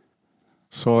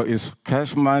 So it's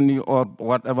cash money or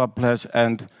whatever pledge,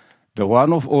 and the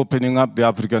one of opening up the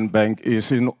African Bank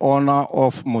is in honor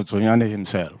of Motsuenyane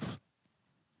himself.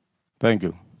 Thank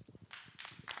you.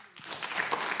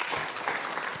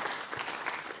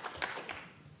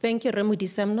 Thank you,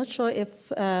 Remudisa. I'm not sure if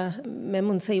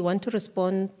Memunse, you want to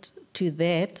respond to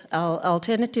that.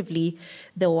 Alternatively,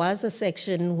 there was a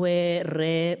section where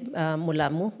Re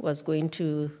Mulamu was going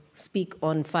to speak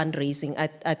on fundraising.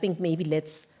 I think maybe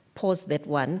let's pause that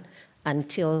one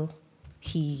until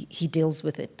he deals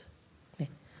with it.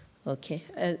 Okay.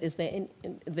 Is there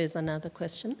there's another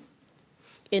question?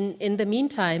 In the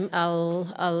meantime,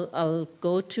 I'll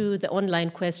go to the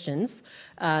online questions.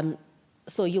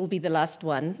 So you'll be the last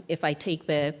one if I take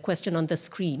the question on the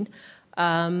screen.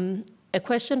 A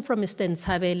question from Mr.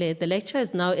 Ntshabele. The lecture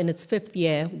is now in its 5th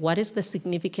year. What is the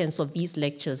significance of these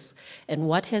lectures, and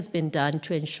what has been done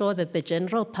to ensure that the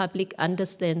general public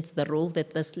understands the role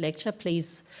that this lecture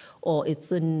plays or it's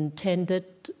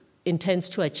intends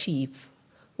to achieve?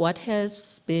 What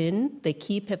has been the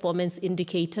key performance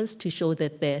indicators to show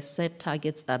that the set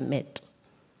targets are met?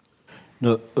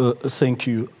 No, thank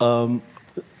you.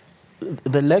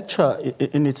 The lecture,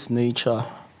 in its nature,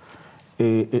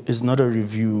 is not a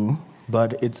review,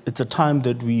 but it's a time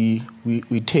that we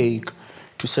take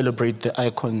to celebrate the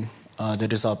icon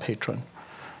that is our patron.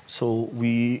 So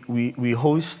we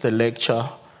host the lecture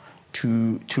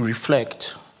to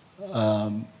reflect,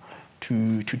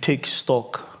 to take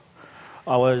stock.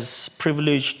 I was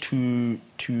privileged to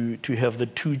have the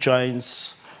two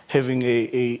giants having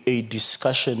a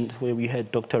discussion where we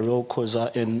had Dr. Rel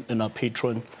Koza and our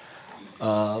patron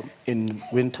in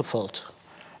Winterveld.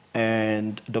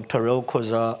 And Dr. Rel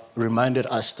Koza reminded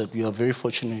us that we are very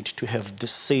fortunate to have the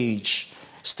sage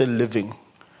still living,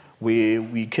 where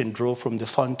we can draw from the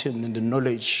fountain and the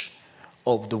knowledge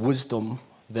of the wisdom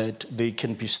that they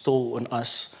can bestow on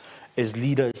us as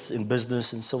leaders in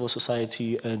business and civil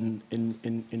society and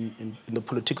in the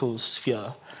political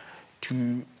sphere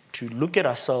to look at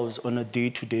ourselves on a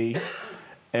day-to-day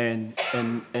and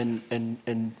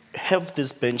have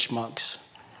these benchmarks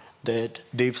that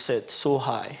they've set so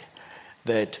high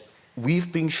that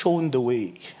we've been shown the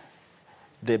way.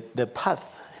 The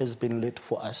path has been lit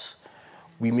for us.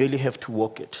 We merely have to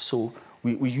walk it. So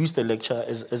we use the lecture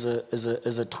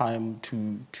as a time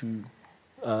to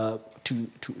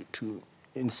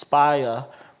inspire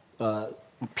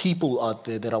people out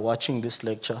there that are watching this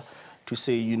lecture to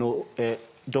say, you know,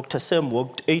 Dr. Sam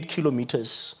walked 8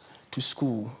 kilometers to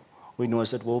school when he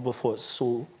was at Wilberforce.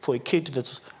 So for a kid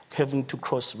that's having to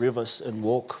cross rivers and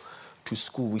walk to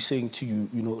school, we're saying to you,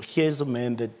 you know, here's a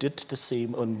man that did the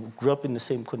same and grew up in the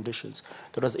same conditions,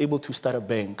 that was able to start a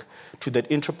bank, to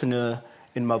that entrepreneur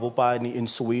in Mabopane, in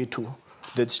Soweto,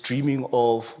 that's dreaming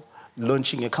of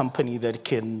launching a company that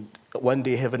can one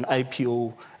day have an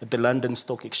IPO at the London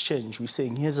Stock Exchange. We're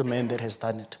saying, here's a man that has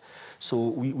done it. So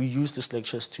we use these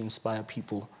lectures to inspire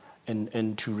people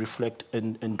and to reflect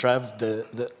and drive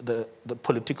the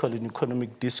political and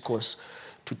economic discourse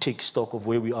to take stock of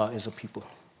where we are as a people.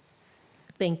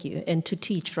 Thank you. And to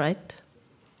teach, right?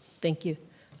 Thank you.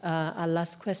 Our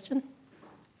last question.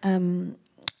 Dumela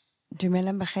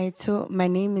Mbakhaitso. My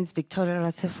name is Victoria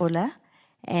Ratsefola,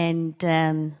 and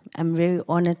I'm very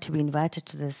honored to be invited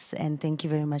to this, and thank you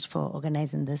very much for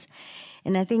organizing this.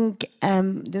 And I think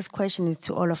this question is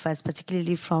to all of us,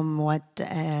 particularly from what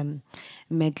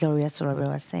Gloria Sorobe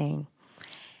was saying.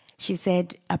 She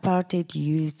said apartheid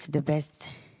used the best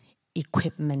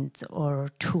equipment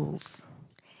or tools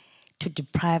to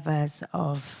deprive us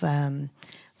of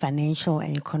financial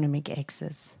and economic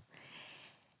access.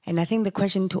 And I think the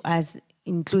question to us,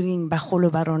 including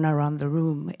Baholo Baron around the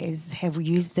room, is have we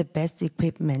used the best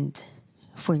equipment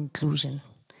for inclusion?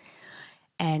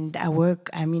 And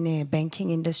I'm in a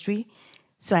banking industry,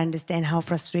 so I understand how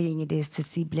frustrating it is to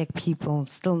see Black people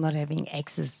still not having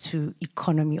access to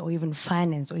economy or even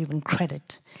finance or even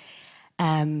credit.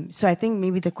 So I think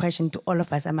maybe the question to all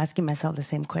of us, I'm asking myself the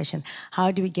same question. How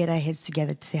do we get our heads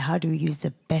together to say, how do we use the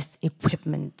best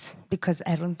equipment? Because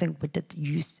I don't think we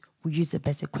use the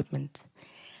best equipment.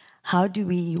 How do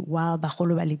we, while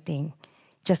Baholo Baliting,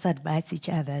 just advise each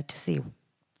other to say,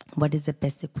 what is the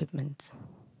best equipment?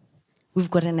 we've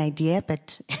got an idea,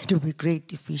 but it would be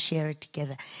great if we share it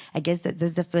together. I guess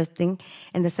that's the first thing.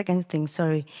 And the second thing,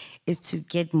 sorry, is to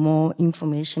get more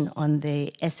information on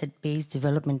the asset-based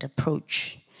development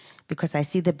approach, because I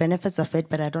see the benefits of it,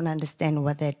 but I don't understand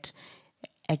what that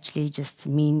actually just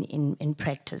mean in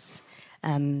practice.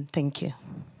 Thank you.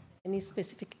 Any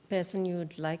specific person you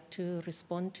would like to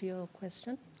respond to your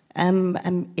question?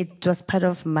 It was part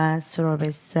of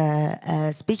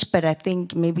Motsuenyane speech, but I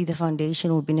think maybe the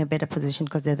foundation will be in a better position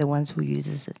because they're the ones who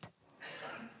uses it.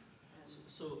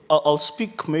 So I'll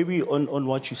speak maybe on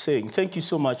what you're saying. Thank you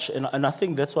so much. And I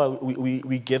think that's why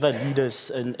we gather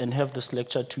leaders and have this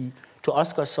lecture to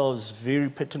ask ourselves very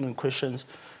pertinent questions,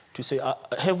 to say,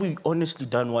 have we honestly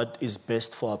done what is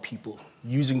best for our people,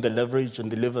 using the leverage and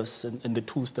the levers and the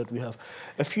tools that we have?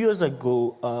 A few years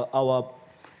ago, our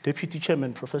Deputy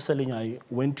Chairman, Professor Lenyai,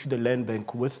 went to the Land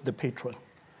Bank with the patron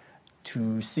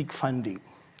to seek funding.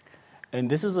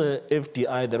 And this is a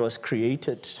FDI that was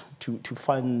created to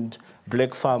fund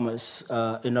black farmers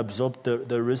and absorb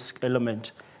the risk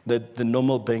element that the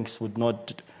normal banks would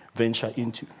not venture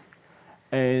into.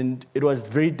 And it was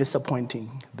very disappointing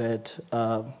that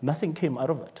nothing came out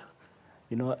of it.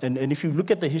 You know, and if you look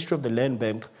at the history of the Land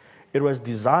Bank, it was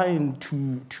designed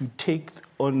to take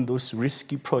on those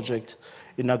risky projects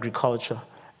in agriculture.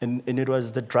 And it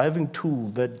was the driving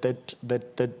tool that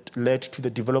led to the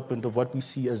development of what we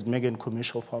see as mega and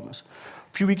commercial farmers.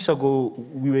 A few weeks ago,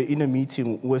 we were in a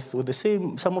meeting with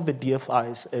some of the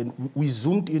DFIs, and we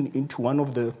zoomed into one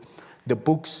of the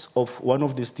books of one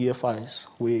of these DFIs,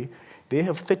 where they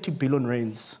have 30 billion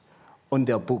rands on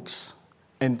their books,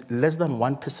 and less than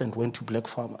 1% went to black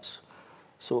farmers.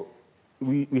 So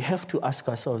we have to ask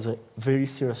ourselves very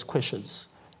serious questions.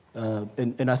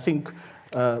 And I think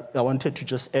I wanted to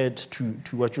just add to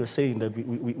what you were saying, that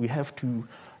we have to,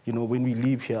 you know, when we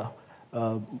leave here,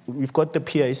 we've got the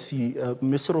PIC.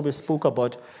 Mr. Robert spoke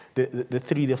about the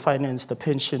three, the finance, the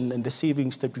pension, and the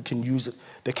savings that we can use,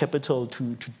 the capital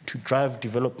to drive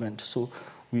development. So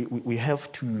we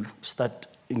have to start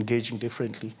engaging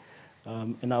differently.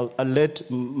 And I'll let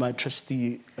my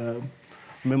trustee,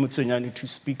 Motsuenyane, to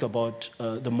speak about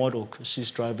the model, because she's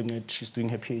driving it, she's doing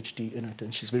her PhD in it,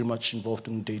 and she's very much involved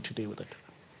in day-to-day with it.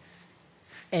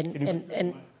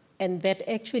 And that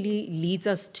actually leads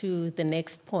us to the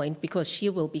next point, because she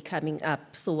will be coming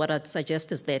up. So what I'd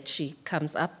suggest is that she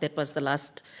comes up. That was the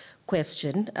last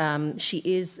question. She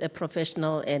is a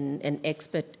professional and an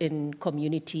expert in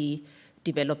community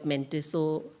development.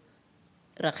 So,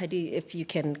 Rakhadi, if you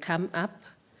can come up,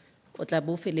 o tla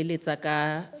bo feleletsa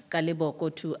ka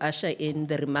leboko to usher in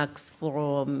the remarks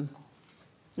from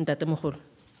Ntate Mogolo.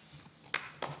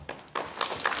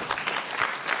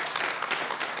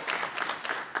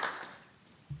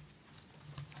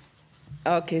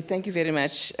 Okay, thank you very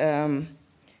much.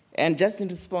 And just in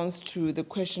response to the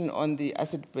question on the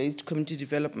asset-based community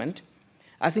development,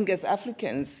 I think as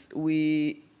Africans,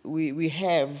 we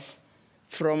have,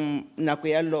 from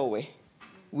Nakuya Lowe,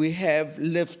 we have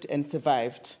lived and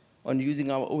survived on using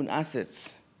our own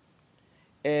assets.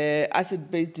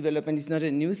 Asset-based development is not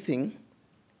a new thing.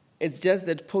 It's just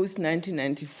that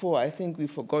post-1994, I think we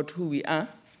forgot who we are,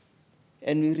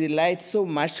 and we relied so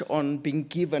much on being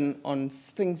given, on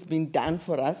things being done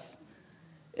for us.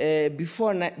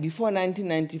 Before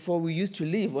 1994, we used to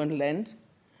live on land.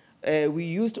 We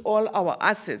used all our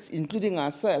assets, including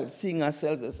ourselves, seeing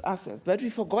ourselves as assets, but we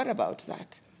forgot about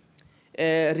that.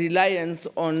 Reliance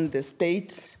on the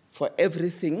state for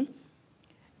everything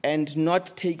and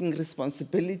not taking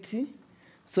responsibility.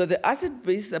 So the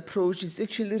asset-based approach is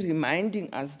actually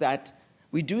reminding us that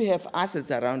we do have assets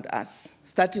around us,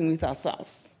 starting with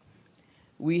ourselves.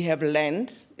 We have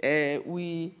land.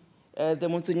 The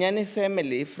Motsuenyane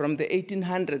family from the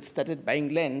 1800s started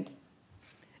buying land,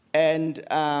 and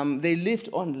they lived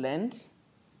on land,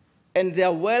 and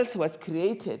their wealth was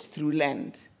created through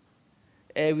land.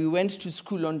 We went to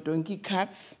school on donkey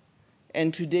carts,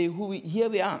 and today here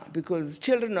we are, because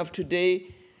children of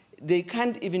today, they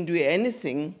can't even do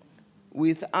anything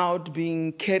without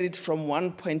being carried from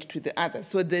one point to the other.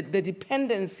 So the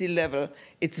dependency level,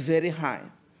 it's very high.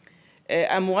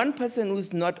 I'm one person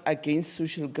who's not against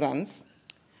social grants,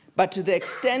 but to the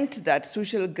extent that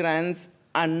social grants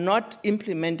are not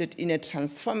implemented in a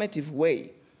transformative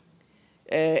way,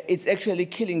 it's actually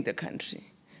killing the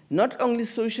country. Not only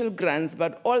social grants,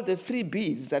 but all the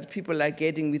freebies that people are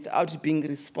getting without being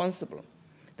responsible.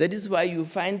 That is why you're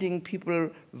finding people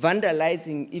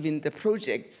vandalizing even the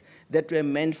projects that were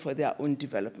meant for their own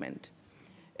development.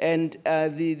 And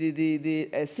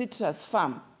the citrus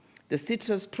farm, the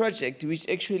citrus project, which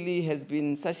actually has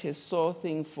been such a sore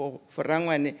thing for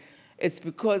Rangwane, it's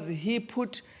because he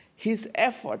put his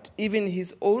effort, even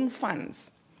his own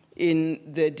funds, in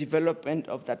the development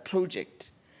of that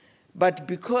project. But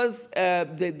because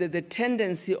the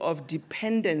tendency of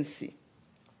dependency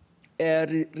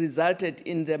resulted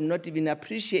in them not even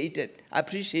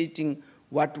appreciating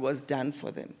what was done for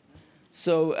them.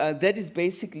 So that is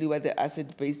basically what the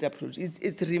asset-based approach is.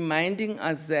 It's reminding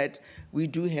us that we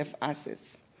do have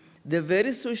assets. The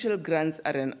very social grants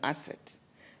are an asset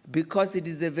because it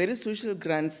is the very social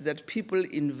grants that people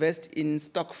invest in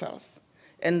stokvels.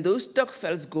 And those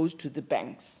stokvels goes to the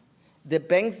banks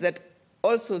that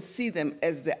also see them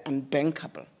as the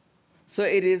unbankable. So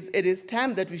it is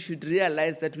time that we should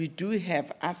realize that we do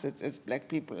have assets as Black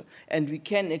people, and we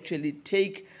can actually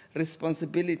take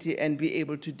responsibility and be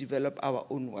able to develop our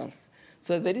own wealth.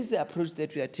 So that is the approach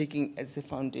that we are taking as the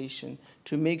foundation,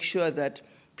 to make sure that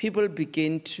people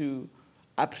begin to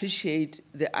appreciate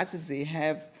the assets they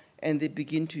have and they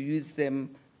begin to use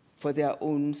them for their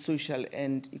own social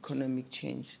and economic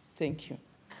change. Thank you.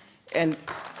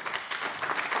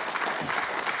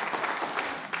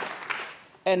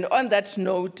 And on that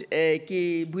note,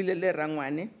 ke builele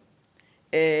rangwane,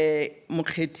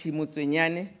 mokgethi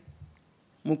Motsuenyane,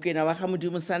 mokena wa ga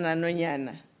Modimo sana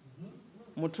nonyana,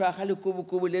 motho wa ga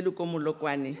lekobokobo le le ko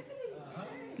molokwane,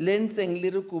 le ntseng le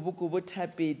re kobokobo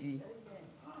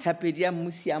thapedi ya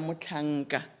mmusi ya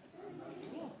motlhanka.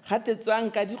 Gate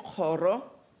tswang ka dikgoro,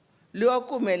 le wa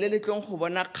komele le tlong go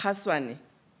bona kgaswane,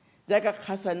 jaaka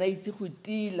kgaswane a itse go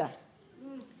tila.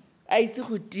 A itse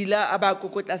go tila a ba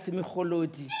kokotla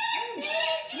semegolodi,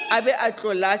 a be a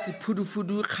tlola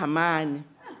sephudufudu kgamane.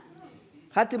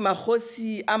 Gate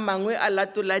magosi a mangwe a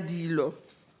latola dilo,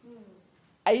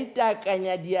 a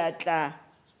itakanya diatla,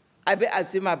 a be a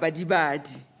tse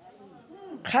mabadibadi.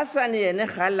 Kgaswane yene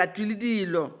ga a latole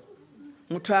dilo,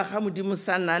 motho wa ga Modimo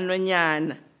sana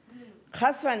nonyana.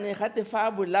 Kgaswane gate fa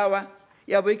a bolawa,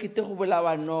 ya bo ekete go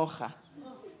bolawa noga.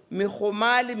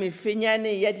 Megoma le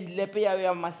mefenyane ya dilepe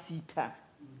ya masitha.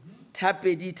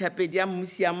 Thapedi ya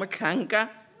mmusi ya motlhanka,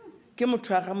 ke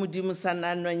motho wa ga Modimo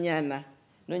sana nonyana.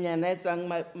 Nonyana e tswang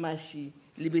mashi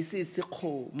le bese se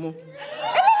kgomo.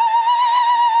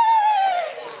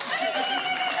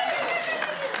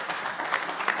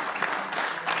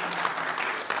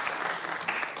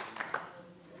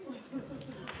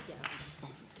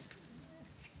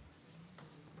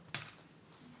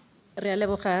 Re a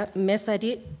leboga,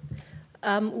 Mesadi.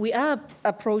 We are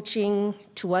approaching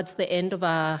towards the end of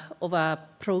our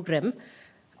program,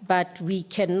 but we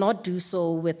cannot do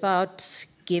so without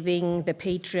giving the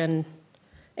patron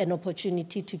an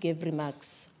opportunity to give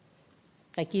remarks.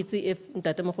 Like if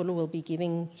Ntate Mogolo will be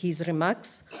giving his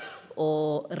remarks,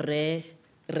 or Re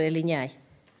Lenyai.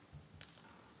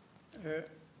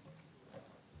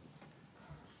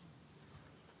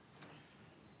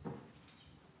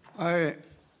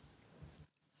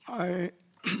 I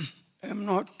am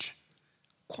not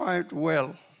quite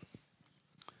well,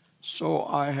 so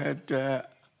I had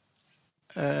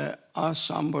asked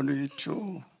somebody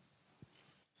to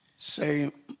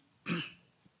say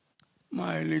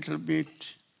my little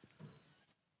bit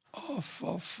of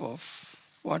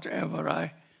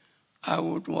whatever I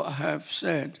would have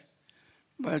said,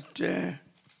 but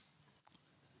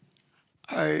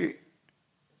I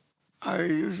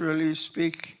usually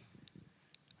speak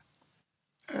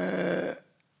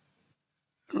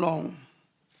long,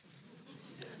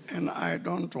 and I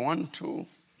don't want to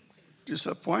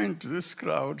disappoint this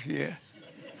crowd here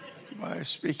by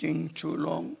speaking too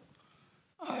long.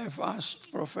 I've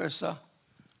asked Professor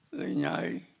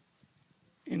Lenyai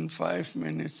in 5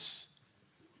 minutes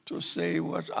to say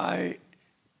what I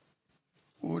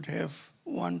would have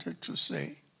wanted to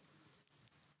say.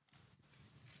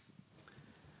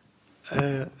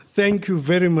 Thank you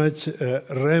very much,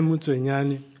 Re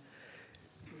Motsuenyane.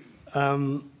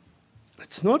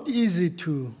 It's not easy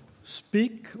to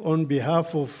speak on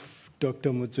behalf of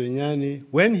Dr. Motsuenyane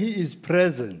when he is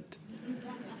present.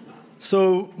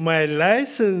 So my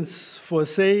license for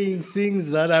saying things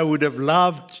that I would have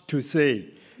loved to say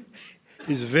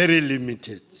is very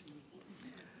limited.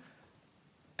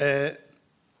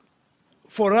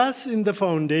 For us in the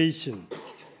foundation,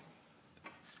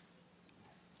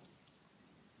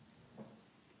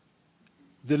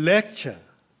 the lecture,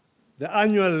 the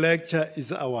annual lecture,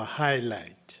 is our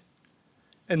highlight.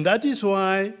 And that is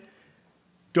why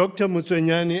Dr.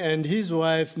 Motsuenyane and his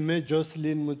wife, Ms.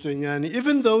 Jocelyn Motsuenyane,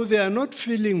 even though they are not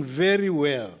feeling very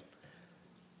well,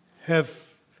 have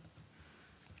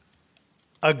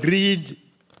agreed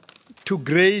to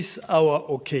grace our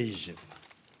occasion.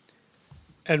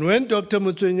 And when Dr.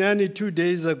 Motsuenyane 2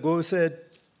 days ago said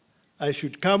I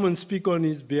should come and speak on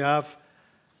his behalf,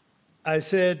 I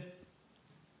said,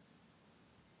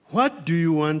 what do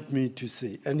you want me to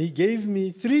say? And he gave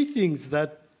me 3 things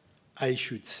that I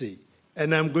should say.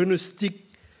 And I'm going to stick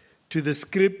to the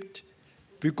script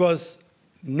because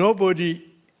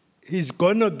he's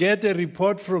going to get a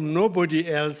report from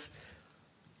nobody else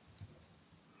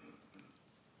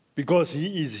because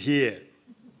he is here.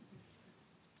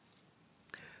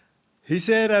 He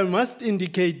said, I must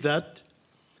indicate that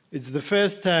it's the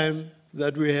first time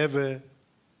that we have a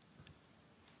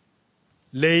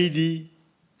lady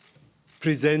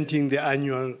presenting the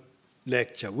annual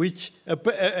lecture, which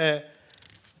a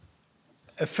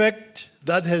fact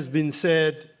that has been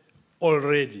said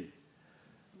already.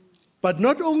 But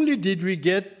not only did we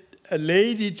get a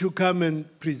lady to come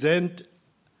and present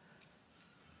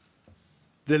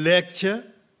the lecture,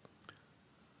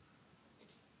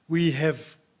 we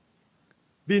have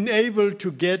been able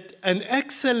to get an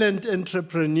excellent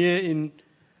entrepreneur in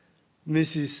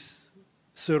Mrs.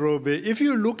 Serobe. If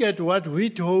you look at what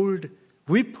Wiphold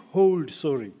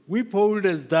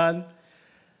has done,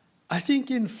 I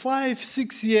think in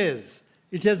 5-6 years,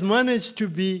 it has managed to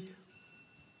be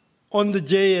on the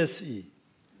JSE.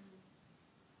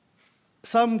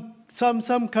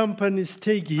 Some companies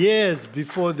take years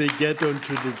before they get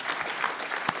onto the...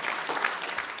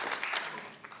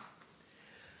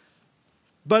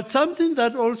 But something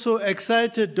that also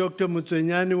excited Dr.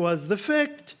 Motsuenyane was the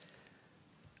fact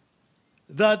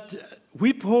that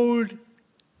Wiphold,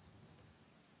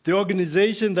 the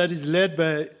organization that is led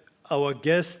by our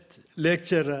guest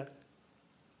lecturer,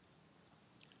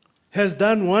 has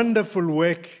done wonderful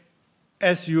work,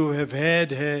 as you have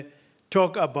heard her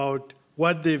talk about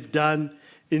what they've done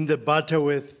in the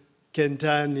Butterworth,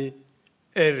 Kentani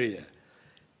area.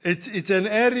 It's an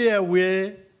area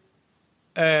where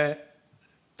the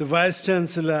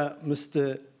Vice-Chancellor,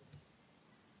 Mr.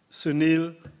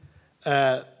 Sunil,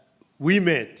 we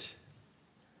met,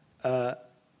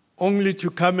 only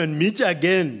to come and meet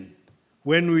again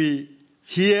when we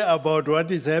hear about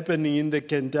what is happening in the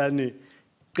Kentani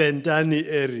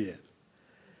area.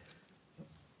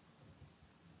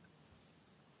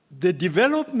 The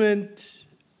development,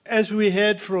 as we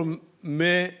heard from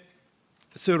Mayor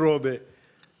Serobe,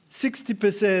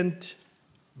 60%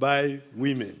 by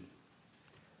women.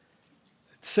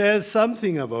 It says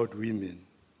something about women.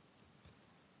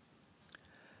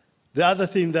 The other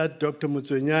thing that Dr.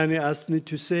 Motsuenyane asked me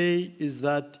to say is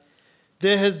that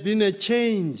there has been a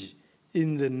change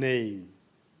in the name.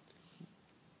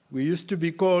 We used to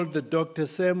be called the Dr.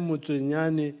 Sam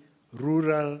Motsuenyane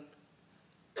Rural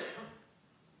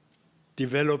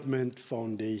Development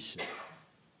Foundation.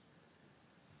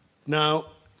 Now,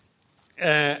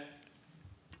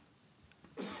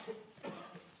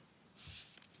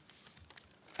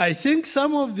 I think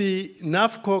some of the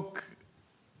NAFCOC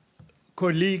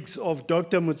colleagues of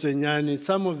Dr. Motsuenyane,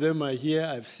 some of them are here,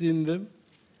 I've seen them,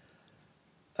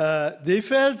 they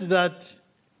felt that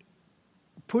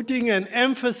putting an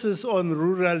emphasis on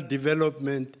rural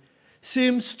development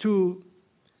seems to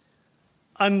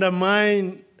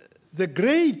undermine the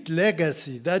great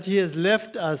legacy that he has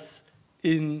left us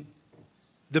in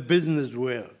the business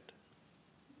world.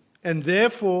 And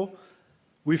therefore,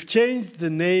 we've changed the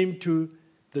name to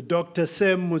the Dr.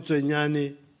 Sam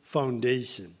Motsuenyane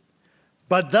Foundation.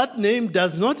 But that name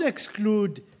does not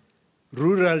exclude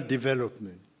rural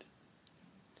development.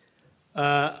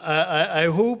 I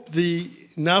hope the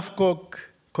NAFCOC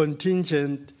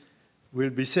contingent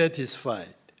will be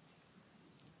satisfied.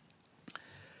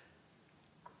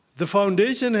 The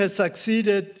foundation has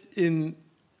succeeded in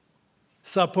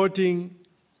supporting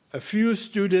a few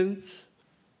students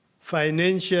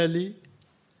financially,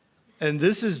 and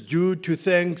this is due to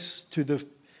thanks to the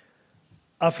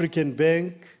African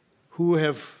Bank, who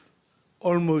have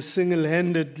almost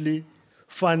single-handedly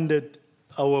funded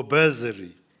our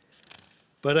bursary.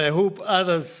 But I hope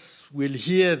others will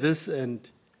hear this and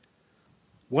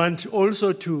want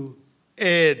also to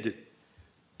add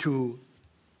to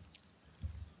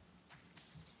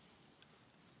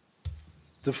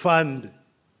the fund,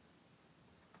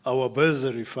 our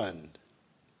bursary fund.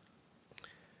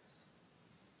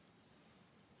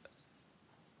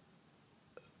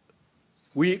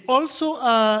 We also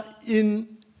are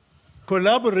in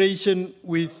collaboration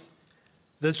with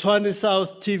the Tshwane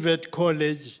South TVET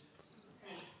College,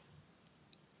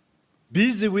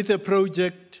 busy with a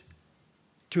project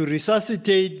to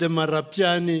resuscitate the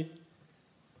Marapiani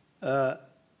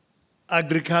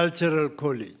Agricultural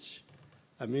College.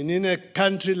 I mean, in a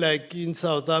country like in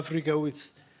South Africa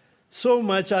with so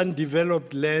much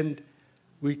undeveloped land,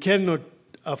 we cannot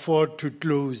afford to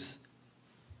close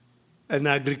an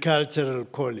agricultural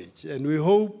college. And we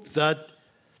hope that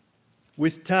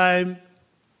with time,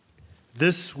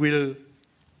 this will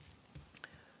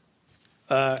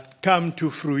come to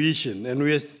fruition. And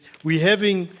we're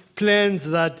having plans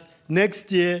that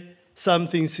next year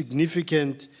something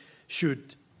significant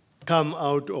should come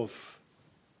out of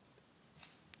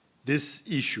this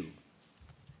issue.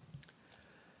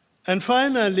 And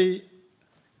finally,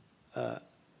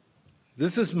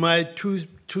 this is my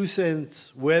two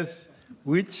cents worth,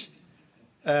 which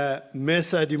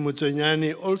Mesadi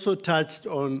Motsuenyane also touched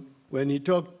on when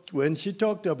she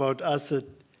talked about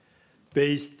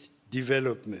asset-based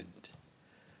development.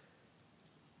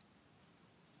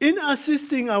 In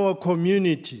assisting our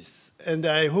communities, and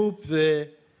I hope the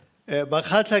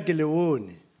Bakhatla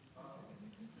Kelewone,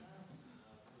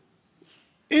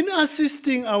 in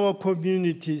assisting our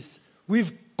communities,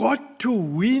 we've got to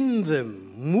win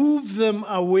them, move them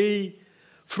away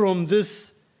from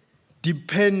this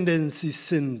dependency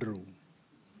syndrome.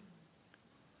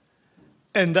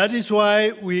 And that is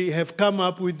why we have come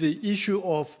up with the issue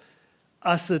of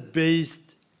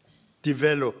asset-based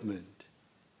development.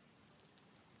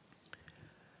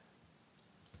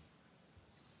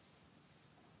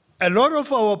 A lot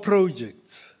of our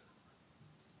projects,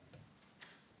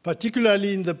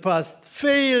 particularly in the past,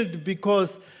 failed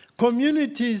because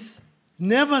communities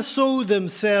never saw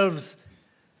themselves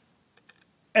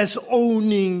as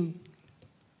owning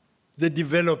the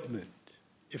development.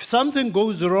 If something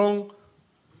goes wrong,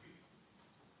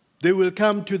 they will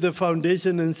come to the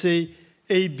foundation and say,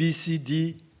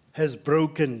 ABCD has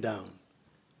broken down.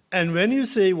 And when you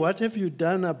say, what have you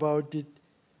done about it?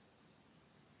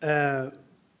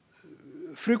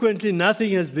 Frequently,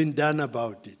 nothing has been done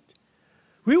about it.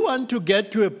 We want to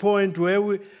get to a point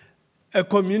where a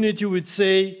community would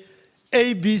say,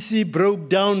 ABC broke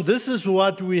down, this is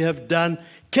what we have done.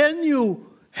 Can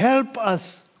you help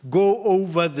us go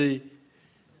over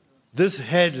this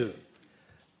hurdle?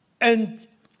 And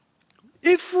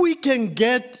if we can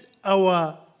get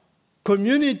our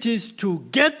communities to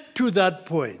get to that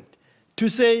point, to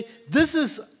say, this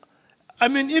is, I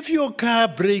mean, if your car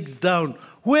breaks down,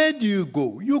 where do you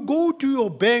go? You go to your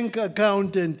bank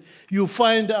account and you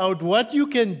find out what you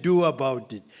can do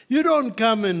about it. You don't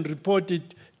come and report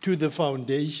it to the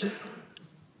foundation.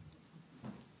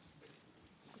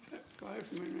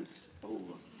 5 minutes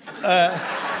over.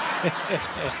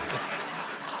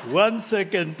 1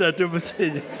 second, Tata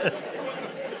Motsuenyane.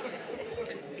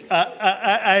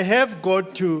 I have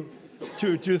got to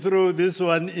throw this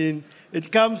one in.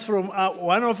 It comes from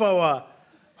one of our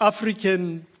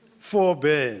African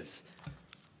forebears,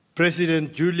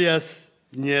 President Julius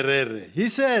Nyerere. He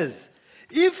says,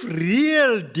 if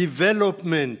real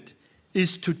development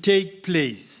is to take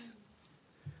place,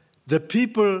 the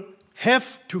people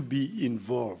have to be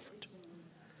involved.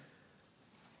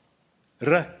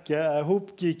 I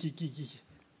hope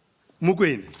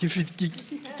Mugwene,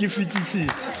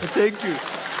 thank you.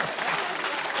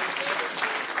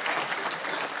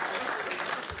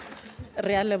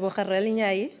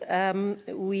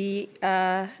 We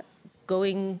are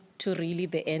going to really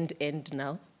the end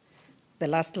now, the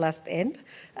last end.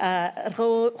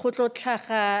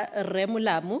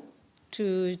 Remulamu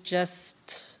to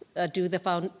just do the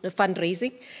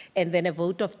fundraising, and then a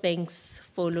vote of thanks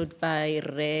followed by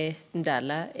Re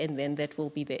Ndala, and then that will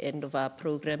be the end of our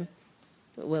program.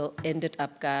 We'll end it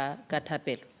up ka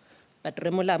thapelo. But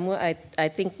Remulamu, I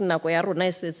think Nakoya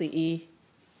Rona says it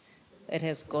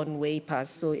has gone way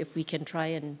past, so if we can try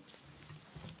and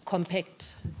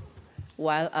compact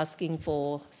while asking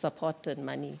for support and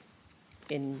money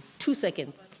in 2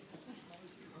 seconds.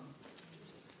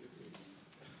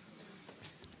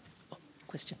 Oh,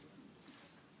 question.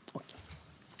 Okay,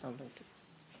 I'll note it.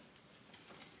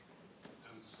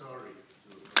 I'm sorry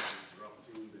to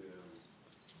disrupting the...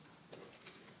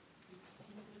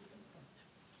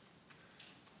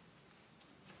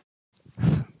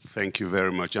 Thank you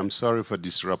very much. I'm sorry for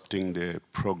disrupting the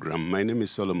program. My name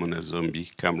is Solomon Azombi,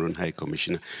 Cameroon High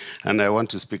Commissioner, and I want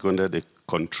to speak under the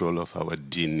control of our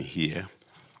Dean here,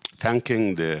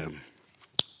 thanking the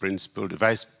Principal, the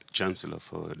Vice Chancellor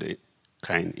for the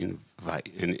kind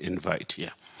invite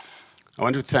here. I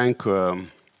want to thank the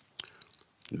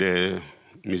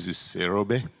Mrs.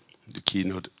 Serobe, the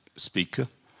keynote speaker,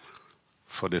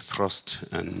 for the thrust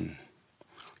and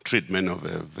treatment of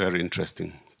a very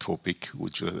interesting topic,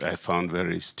 which I found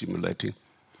very stimulating,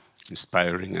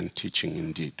 inspiring, and teaching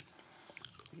indeed.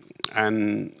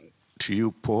 And to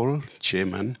you, Paul,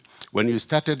 Chairman, when you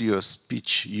started your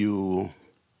speech, you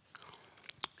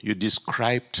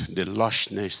described the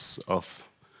lushness of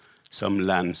some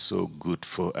land so good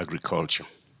for agriculture.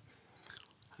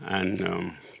 And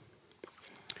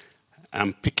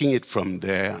I'm picking it from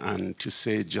there and to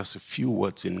say just a few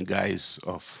words in guise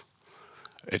of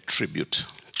a tribute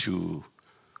to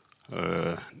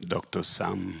Dr.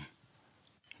 Sam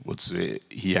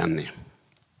Motsuenyane,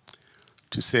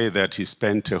 to say that he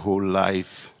spent a whole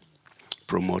life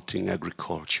promoting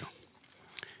agriculture,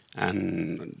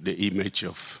 and the image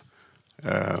of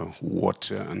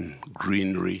water and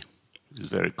greenery is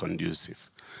very conducive.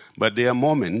 But there are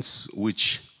moments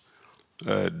which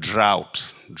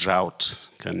drought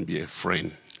can be a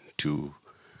friend to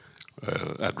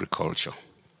agriculture.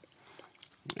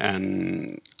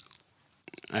 And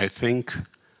I think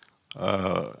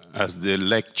as the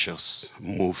lectures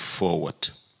move forward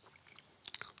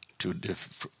to the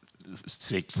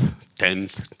 6th,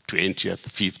 10th, 20th,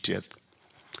 50th,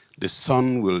 the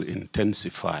sun will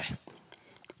intensify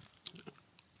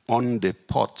on the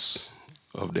pots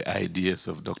of the ideas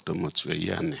of Dr.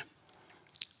 Motsuenyane,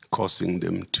 causing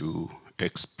them to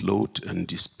explode and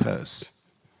disperse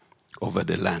over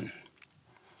the land.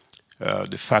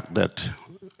 The fact that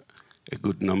a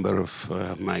good number of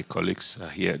my colleagues are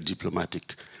here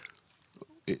diplomatic,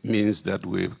 it means that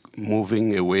we're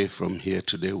moving away from here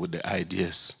today with the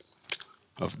ideas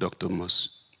of Dr.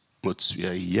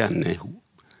 Motsuenyane,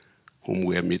 whom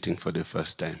we are meeting for the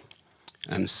first time.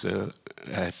 And so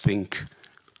I think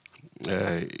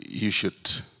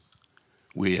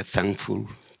we are thankful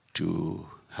to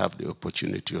have the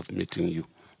opportunity of meeting you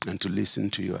and to listen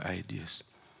to your ideas.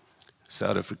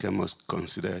 South Africa must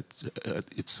consider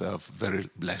itself very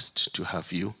blessed to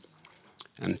have you.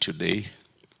 And today,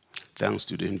 thanks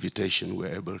to the invitation,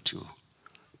 we're able to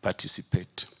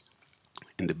participate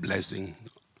in the blessing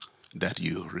that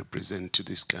you represent to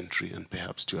this country and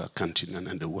perhaps to our continent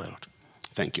and the world.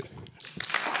 Thank you.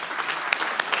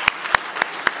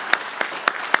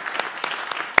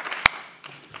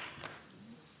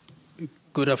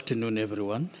 Good afternoon,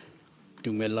 everyone.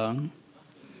 Dumelang.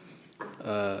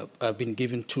 I've been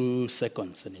given 2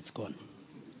 seconds and it's gone.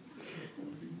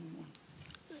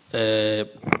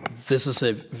 This is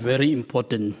a very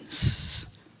important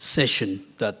session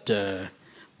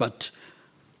but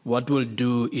what we'll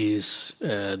do is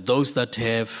those that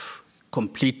have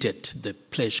completed the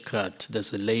pledge card,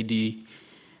 there's a lady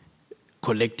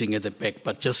collecting at the back,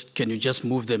 but can you just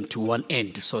move them to one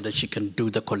end so that she can do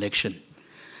the collection?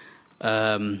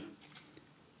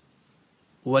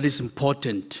 What is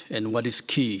important and what is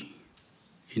key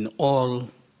in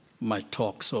all my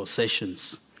talks or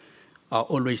sessions, I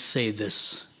always say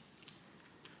this: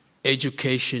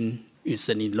 education is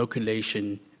an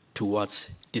inoculation towards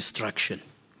distraction.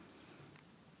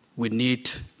 We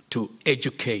need to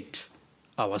educate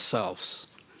ourselves.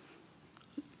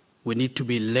 We need to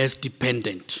be less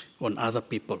dependent on other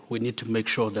people. We need to make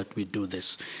sure that we do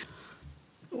this.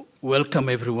 Welcome,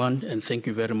 everyone, and thank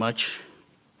you very much.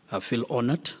 I feel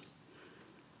honored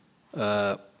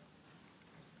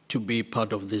to be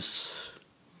part of this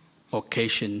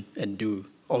occasion and do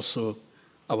also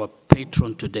our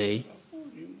patron today,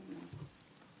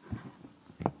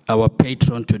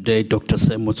 Dr.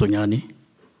 Sam Motsuenyane,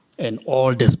 and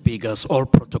all the speakers, all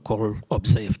protocol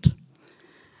observed.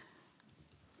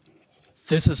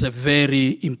 This is a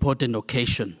very important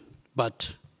occasion,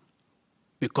 but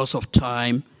because of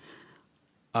time,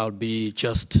 I'll be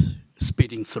just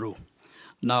speeding through.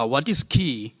 Now, what is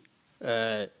key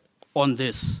on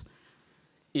this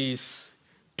is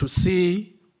to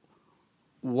see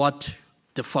what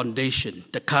the foundation,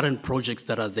 the current projects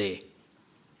that are there.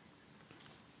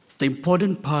 The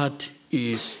important part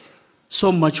is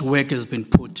so much work has been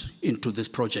put into these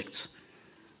projects,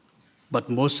 but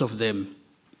most of them,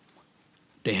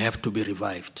 they have to be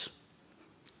revived.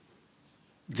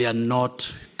 They are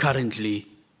not currently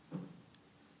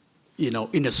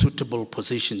in a suitable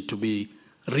position to be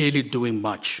really doing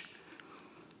much.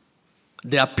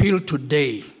 The appeal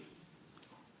today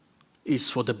is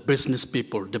for the business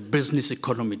people, the business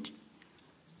economy,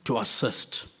 to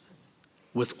assist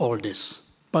with all this.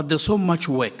 But there's so much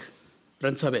work,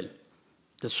 Ransabel,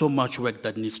 there's so much work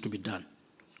that needs to be done.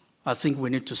 I think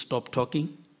we need to stop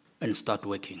talking and start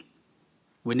working.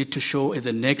 We need to show in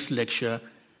the next lecture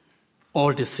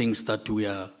all the things that we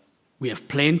have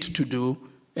planned to do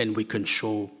and we can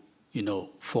show,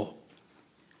 for.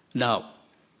 Now,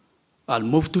 I'll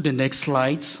move to the next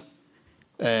slides.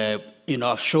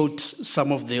 I've showed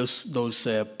some of those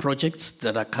projects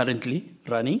that are currently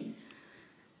running.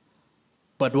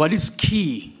 But what is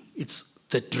key, it's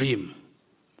the dream.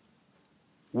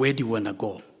 Where do we want to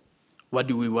go? What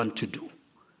do we want to do?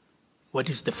 What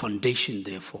is the foundation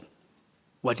there for?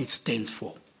 What it stands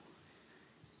for?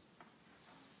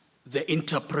 The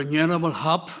entrepreneurial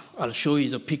hub, I'll show you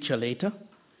the picture later.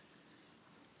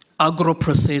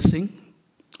 Agro-processing,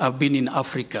 I've been in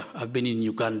Africa, I've been in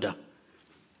Uganda,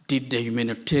 did the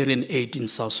humanitarian aid in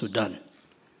South Sudan.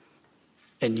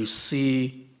 And you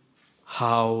see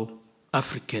how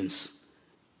Africans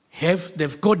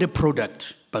they've got a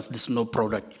product, but there's no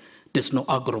product, there's no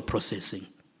agro-processing,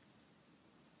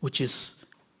 which is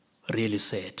really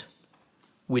sad.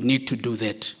 We need to do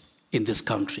that in this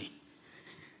country.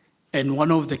 And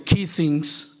one of the key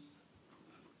things,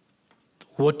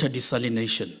 water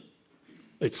desalination,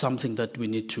 it's something that we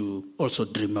need to also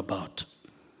dream about.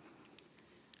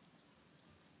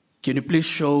 Can you please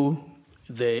show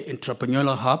the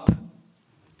entrepreneurial hub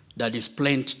that is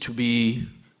planned to be,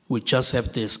 we just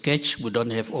have the sketch, we don't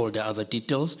have all the other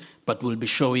details, but we'll be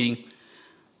showing,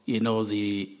 there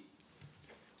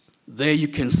you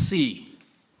can see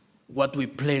what we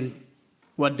plan,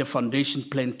 what the foundation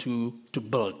planned to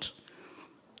build.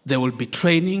 There will be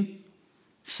training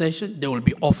session, there will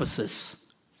be offices.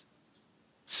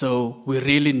 So we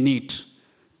really need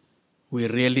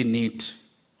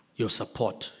your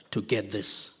support to get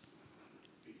this.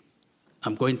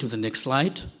 I'm going to the next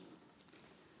slide.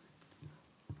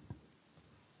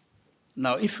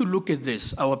 Now, if you look at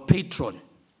this, our patron,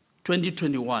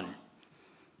 2021,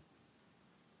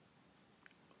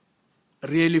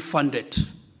 really funded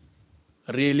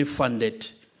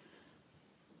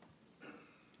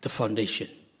the foundation.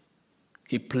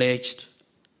 He pledged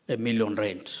R1 million,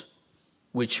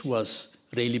 which was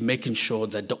really making sure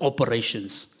that the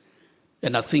operations,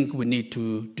 and I think we need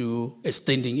to do a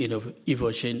standing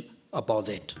evaluation about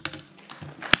that.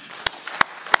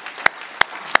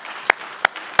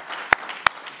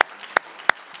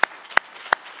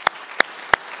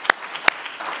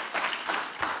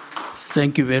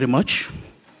 Thank you very much.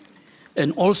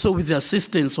 And also with the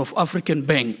assistance of African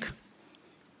Bank.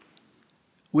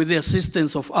 With the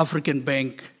assistance of African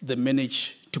Bank, they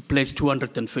managed to place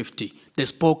 250. They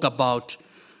spoke about,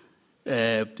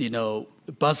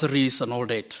 bursaries and all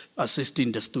that,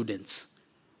 assisting the students.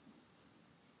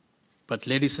 But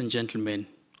ladies and gentlemen,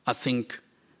 I think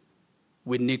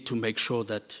we need to make sure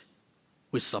that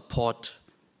we support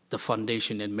the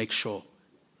foundation and make sure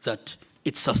that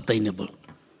it's sustainable.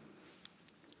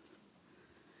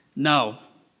 Now,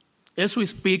 as we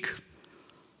speak,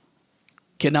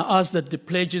 can I ask that the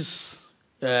pledges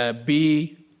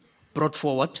be brought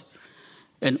forward?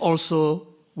 And also,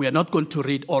 we are not going to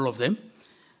read all of them.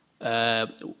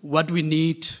 What we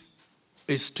need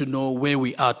is to know where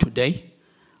we are today.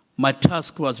 My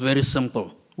task was very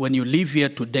simple. When you leave here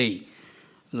today,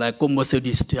 like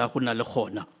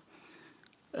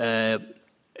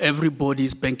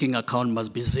everybody's banking account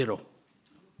must be 0.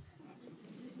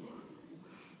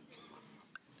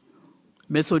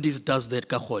 Methodist does that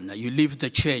kahona. You leave the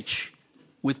church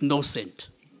with no cent.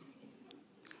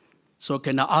 So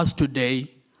can I ask today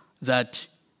that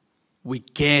we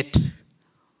get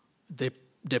the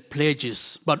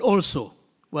pledges, but also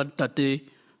what Tate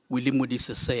Willie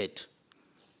Mudisa said,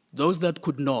 those that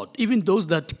could not, even those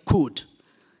that could,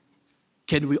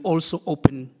 can we also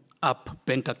open up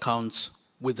bank accounts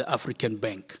with the African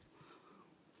Bank?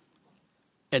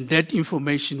 And that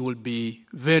information will be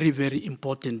very, very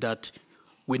important, that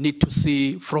we need to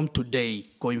see from today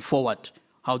going forward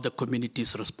how the community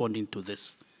is responding to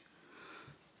this.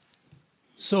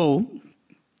 So,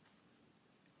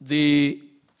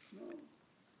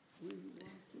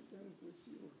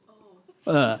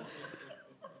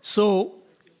 so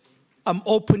I'm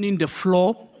opening the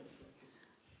floor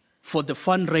for the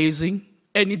fundraising,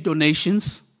 any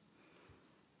donations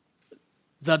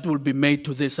that will be made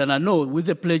to this. And I know with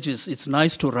the pledges, it's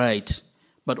nice to write,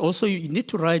 but also you need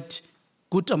to write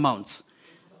good amounts.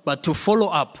 But to follow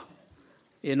up,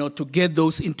 to get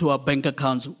those into our bank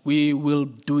accounts, we will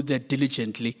do that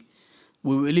diligently.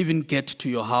 We will even get to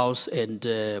your house and,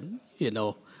 get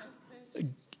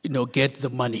the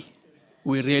money.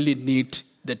 We really need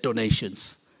the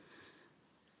donations.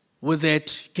 With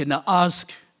that, can I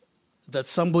ask that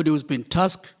somebody who's been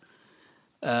tasked,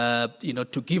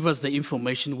 to give us the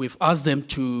information? We've asked them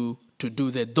to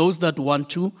do that. Those that want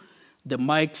to, the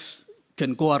mics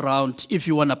can go around. If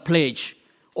you want to pledge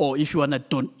or if you want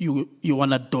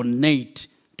to donate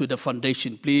to the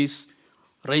foundation, please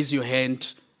raise your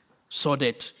hand so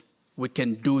that we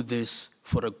can do this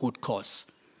for a good cause.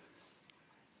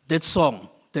 That song,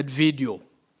 that video,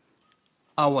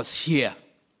 I was here.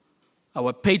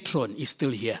 Our patron is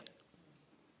still here.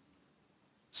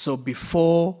 So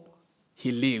before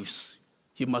he leaves,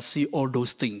 he must see all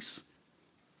those things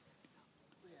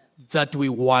that we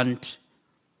want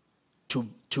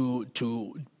to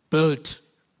build,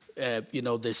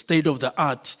 the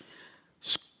state-of-the-art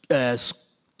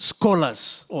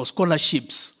scholars or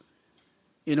scholarships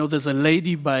You know, there's a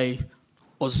lady by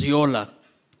Osceola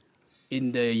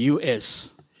in the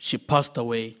US. She passed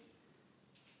away.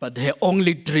 But her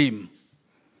only dream,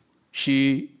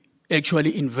 she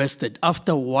actually invested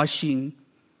after washing,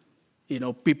 you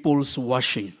know, people's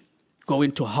washing,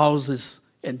 going to houses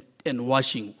and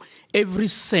washing. Every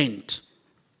cent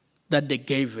that they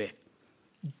gave her,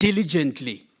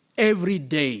 diligently, every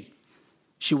day,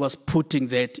 she was putting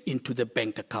that into the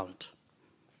bank account,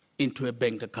 into a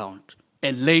bank account.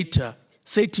 And later,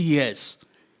 30 years,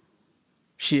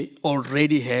 she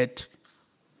already had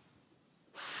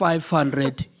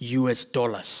 500 US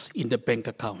dollars in the bank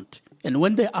account. And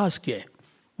when they ask her,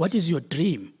 what is your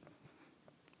dream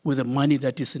with the money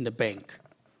that is in the bank?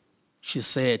 She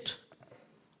said,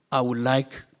 I would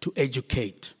like to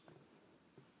educate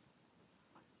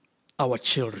our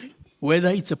children, whether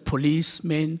it's a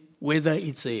policeman, whether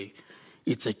it's a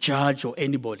judge or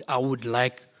anybody, I would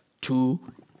like to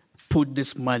put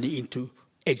this money into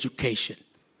education.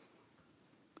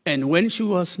 And when she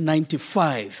was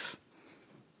 95,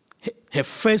 her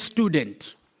first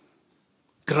student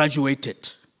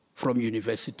graduated from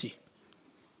university.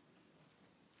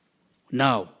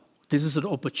 Now, this is an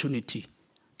opportunity.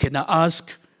 Can I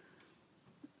ask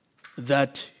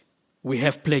that we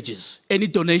have pledges? Any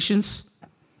donations?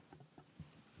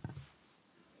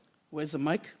 Where's the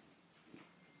mic?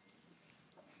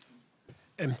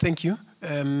 Thank you.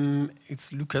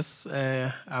 It's Lucas.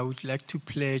 I would like to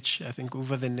pledge, I think,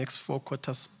 over the next 4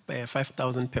 quarters,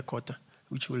 5,000 per quarter,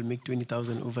 which will make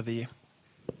 20,000 over the year.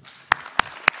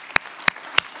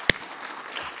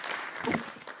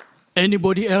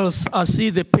 Anybody else? I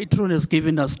see the patron has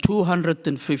given us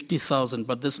 250,000,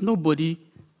 but there's nobody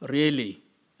really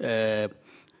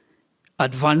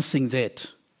advancing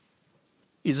that.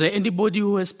 Is there anybody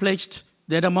who has pledged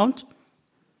that amount?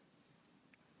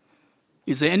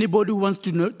 Is there anybody who wants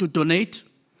to donate?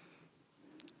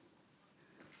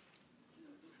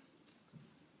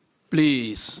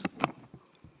 Please.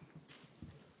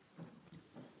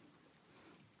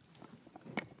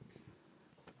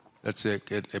 That's a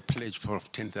pledge for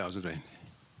 10,000 rand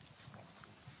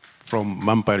from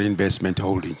Mampari Investment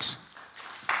Holdings.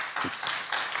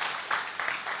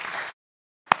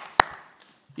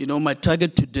 You know, my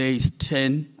target today is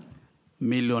 10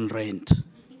 million rand.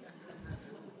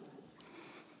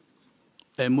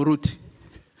 Muruti,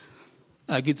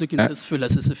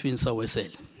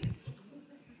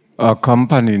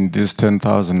 accompanying this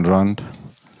 10,000 rand,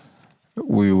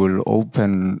 we will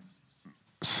open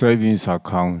savings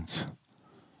accounts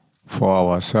for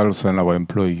ourselves and our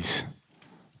employees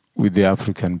with the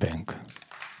African Bank.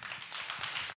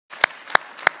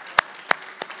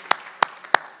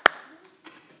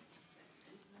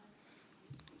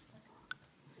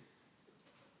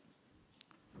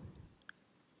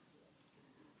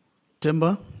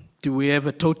 Timber, do we have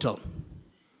a total?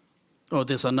 Oh,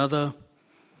 there's another.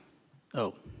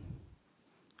 Oh,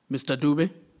 Mr. Dube,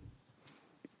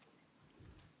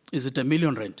 is it 1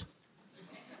 million rand?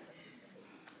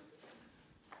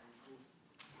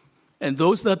 And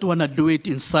those that want to do it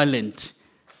in silent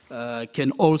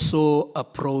can also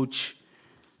approach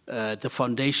the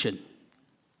foundation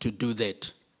to do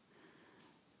that.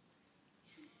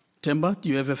 Timber, do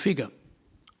you have a figure?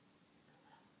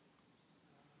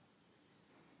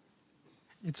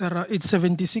 It's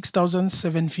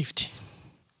 76,750.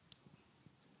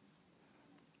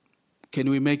 Can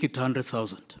we make it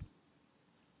 100,000?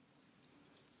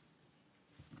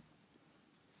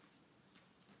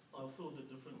 I'll fill the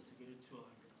difference to get it to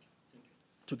 100. Thank you.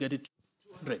 To get it to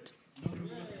 200.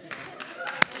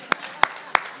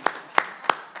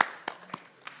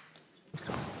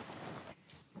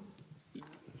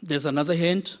 There's another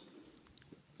hand.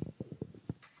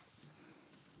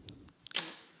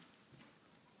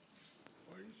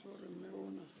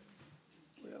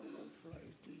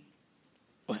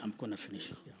 Oh, I'm going to finish.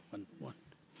 Yeah, one.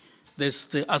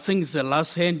 There's I think it's the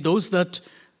last hand. Those that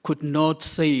could not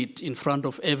say it in front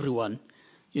of everyone,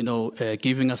 you know,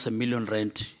 giving us 1 million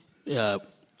rand,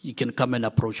 you can come and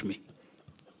approach me.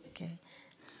 Okay.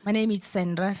 My name is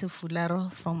Sandra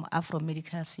Sefularo from Afro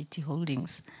Medical City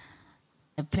Holdings.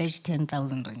 I pledged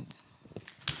 10,000 rand.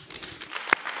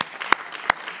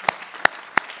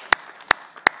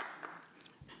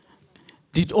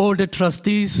 Did all the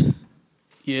trustees?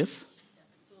 Yes.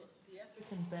 So the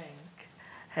African Bank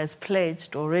has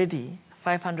pledged already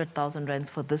 500,000 rands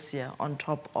for this year on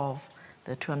top of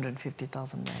the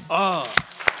 250,000 rand. Ah.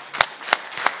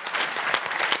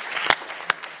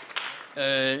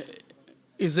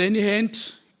 Is there any hand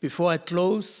before I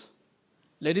close?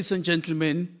 Ladies and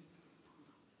gentlemen,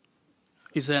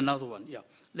 is there another one? Yeah.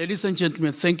 Ladies and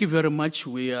gentlemen, thank you very much.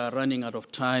 We are running out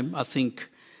of time. I think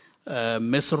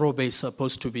Ms. Robe is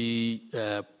supposed to be,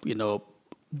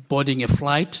 boarding a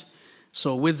flight.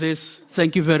 So with this,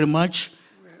 thank you very much.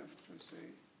 We have to say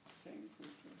thank you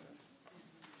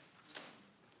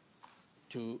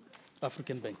to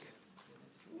African Bank.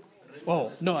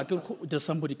 Oh, no, there's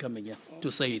somebody coming here to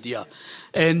say it, yeah.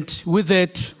 And with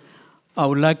that, I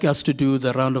would like us to do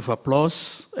the round of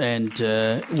applause and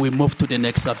we move to the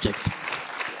next subject.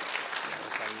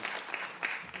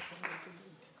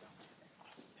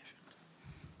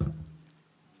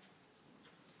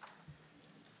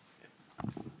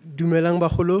 Dumelang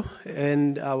Bagolo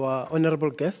and our honorable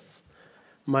guests.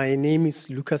 My name is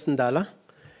Lucas Ndala.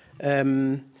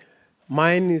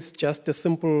 Mine is just a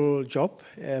simple job,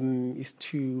 is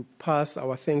to pass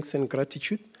our thanks and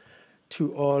gratitude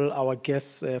to all our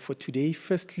guests for today.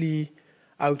 Firstly,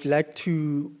 I would like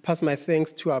to pass my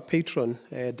thanks to our patron,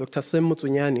 Dr.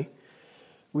 Motsuenyane.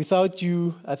 Without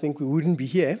you, I think we wouldn't be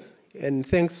here. And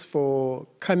thanks for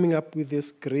coming up with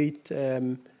this great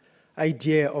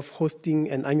idea of hosting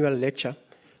an annual lecture.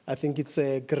 I think it's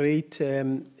a great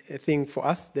thing for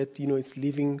us that, it's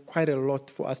leaving quite a lot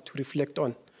for us to reflect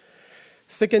on.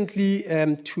 Secondly,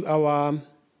 to our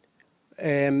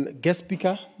guest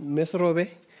speaker, Ms. Robe,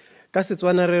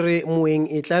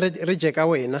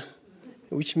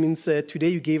 which means today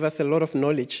you gave us a lot of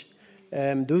knowledge.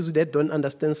 Those that don't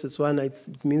understand Setswana,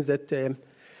 it means that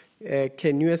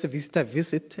can you as a visitor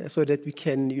visit so that we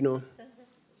can,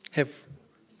 have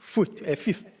food, a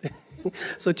feast.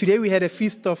 So today we had a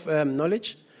feast of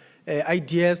knowledge,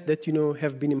 ideas that,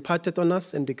 have been imparted on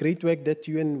us and the great work that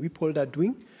you and WIPOLD are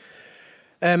doing.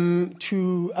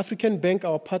 To African Bank,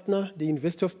 our partner, the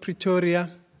University of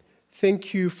Pretoria,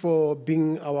 thank you for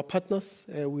being our partners.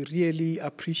 We really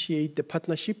appreciate the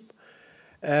partnership.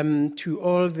 To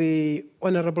all the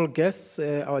honorable guests,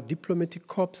 our diplomatic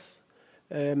corps,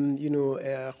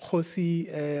 Khosi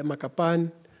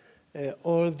Makapan,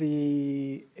 all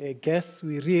the guests,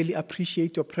 we really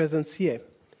appreciate your presence here.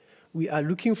 We are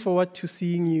looking forward to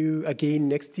seeing you again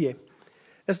next year.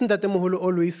 Isn't that Moholo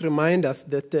always remind us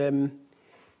that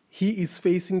he is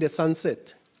facing the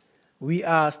sunset. We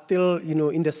are still,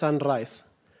 in the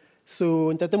sunrise.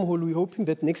 So, Ntate Moholo, we're hoping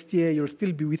that next year you'll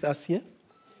still be with us here,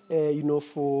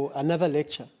 for another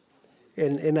lecture.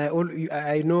 And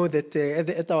I know that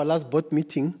at our last board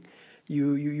meeting,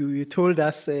 you told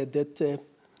us that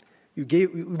you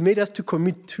made us to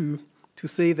commit to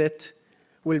say that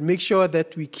we'll make sure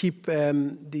that we keep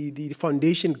the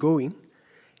foundation going.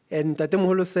 And Ntate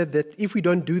Moholo said that if we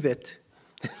don't do that,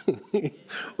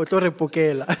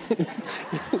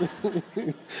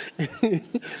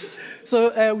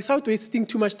 so without wasting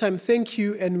too much time, thank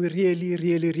you, and we really,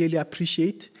 really, really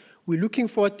appreciate. We're looking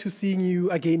forward to seeing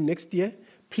you again next year.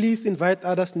 Please invite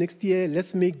others next year.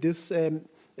 Let's make this a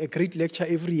great lecture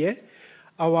every year.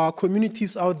 Our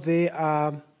communities out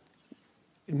there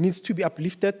needs to be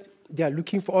uplifted. They are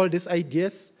looking for all these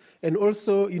ideas, and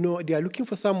also, they are looking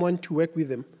for someone to work with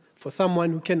them, for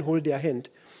someone who can hold their hand.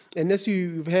 And as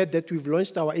you've heard that we've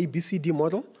launched our ABCD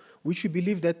model, which we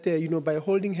believe that, by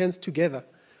holding hands together,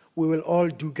 we will all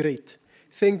do great.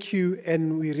 Thank you,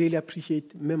 and we really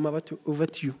appreciate. Ma'am, over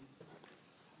to you.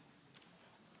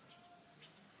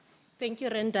 Thank you,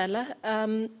 Rendala.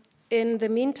 In the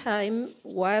meantime,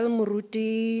 while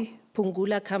Muruti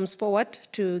Pungula comes forward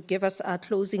to give us our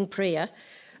closing prayer,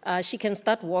 she can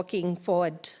start walking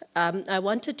forward. I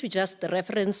wanted to just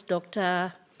reference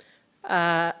Dr.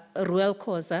 Ruel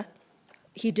Koza.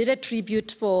 He did a tribute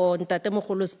for Ntate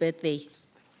Mogolo's birthday.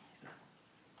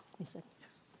 Is that?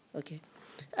 Yes. Okay.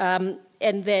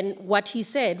 And then what he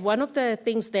said, one of the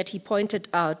things that he pointed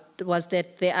out was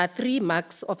that there are 3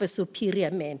 marks of a superior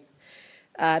man.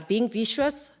 Being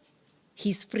vicious,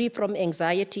 he's free from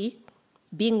anxiety.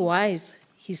 Being wise,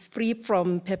 he's free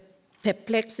from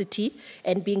perplexity.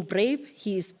 And being brave,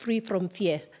 he is free from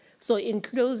fear. So in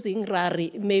closing,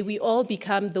 Rari, may we all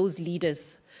become those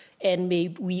leaders, and may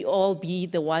we all be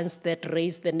the ones that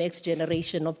raise the next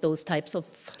generation of those types of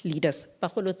leaders.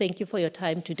 Bagolo, thank you for your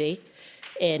time today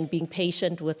and being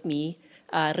patient with me.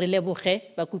 Re leboge,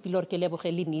 ba kopile ke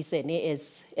leboge le Nisene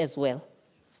as well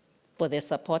for their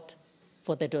support,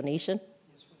 for the donation.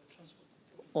 Yes, for the transport.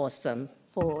 Awesome.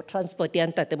 For transport, ya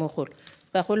Ntate Mogolo.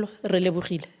 Bagolo, re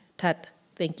lebogile thata.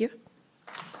 Thank you.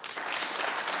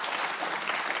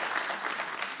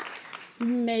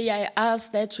 May I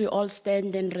ask that we all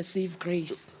stand and receive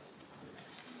grace.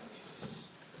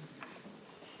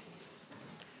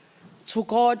 To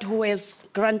God who has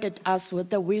granted us with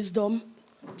the wisdom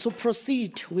to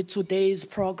proceed with today's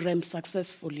program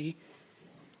successfully,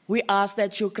 we ask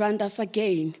that you grant us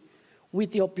again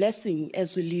with your blessing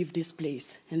as we leave this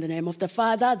place. In the name of the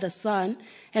Father, the Son,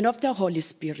 and of the Holy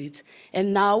Spirit.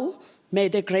 And now, may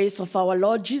the grace of our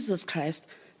Lord Jesus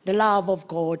Christ, the love of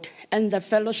God, and the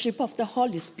fellowship of the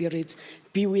Holy Spirit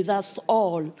be with us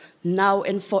all, now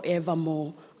and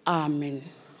forevermore. Amen.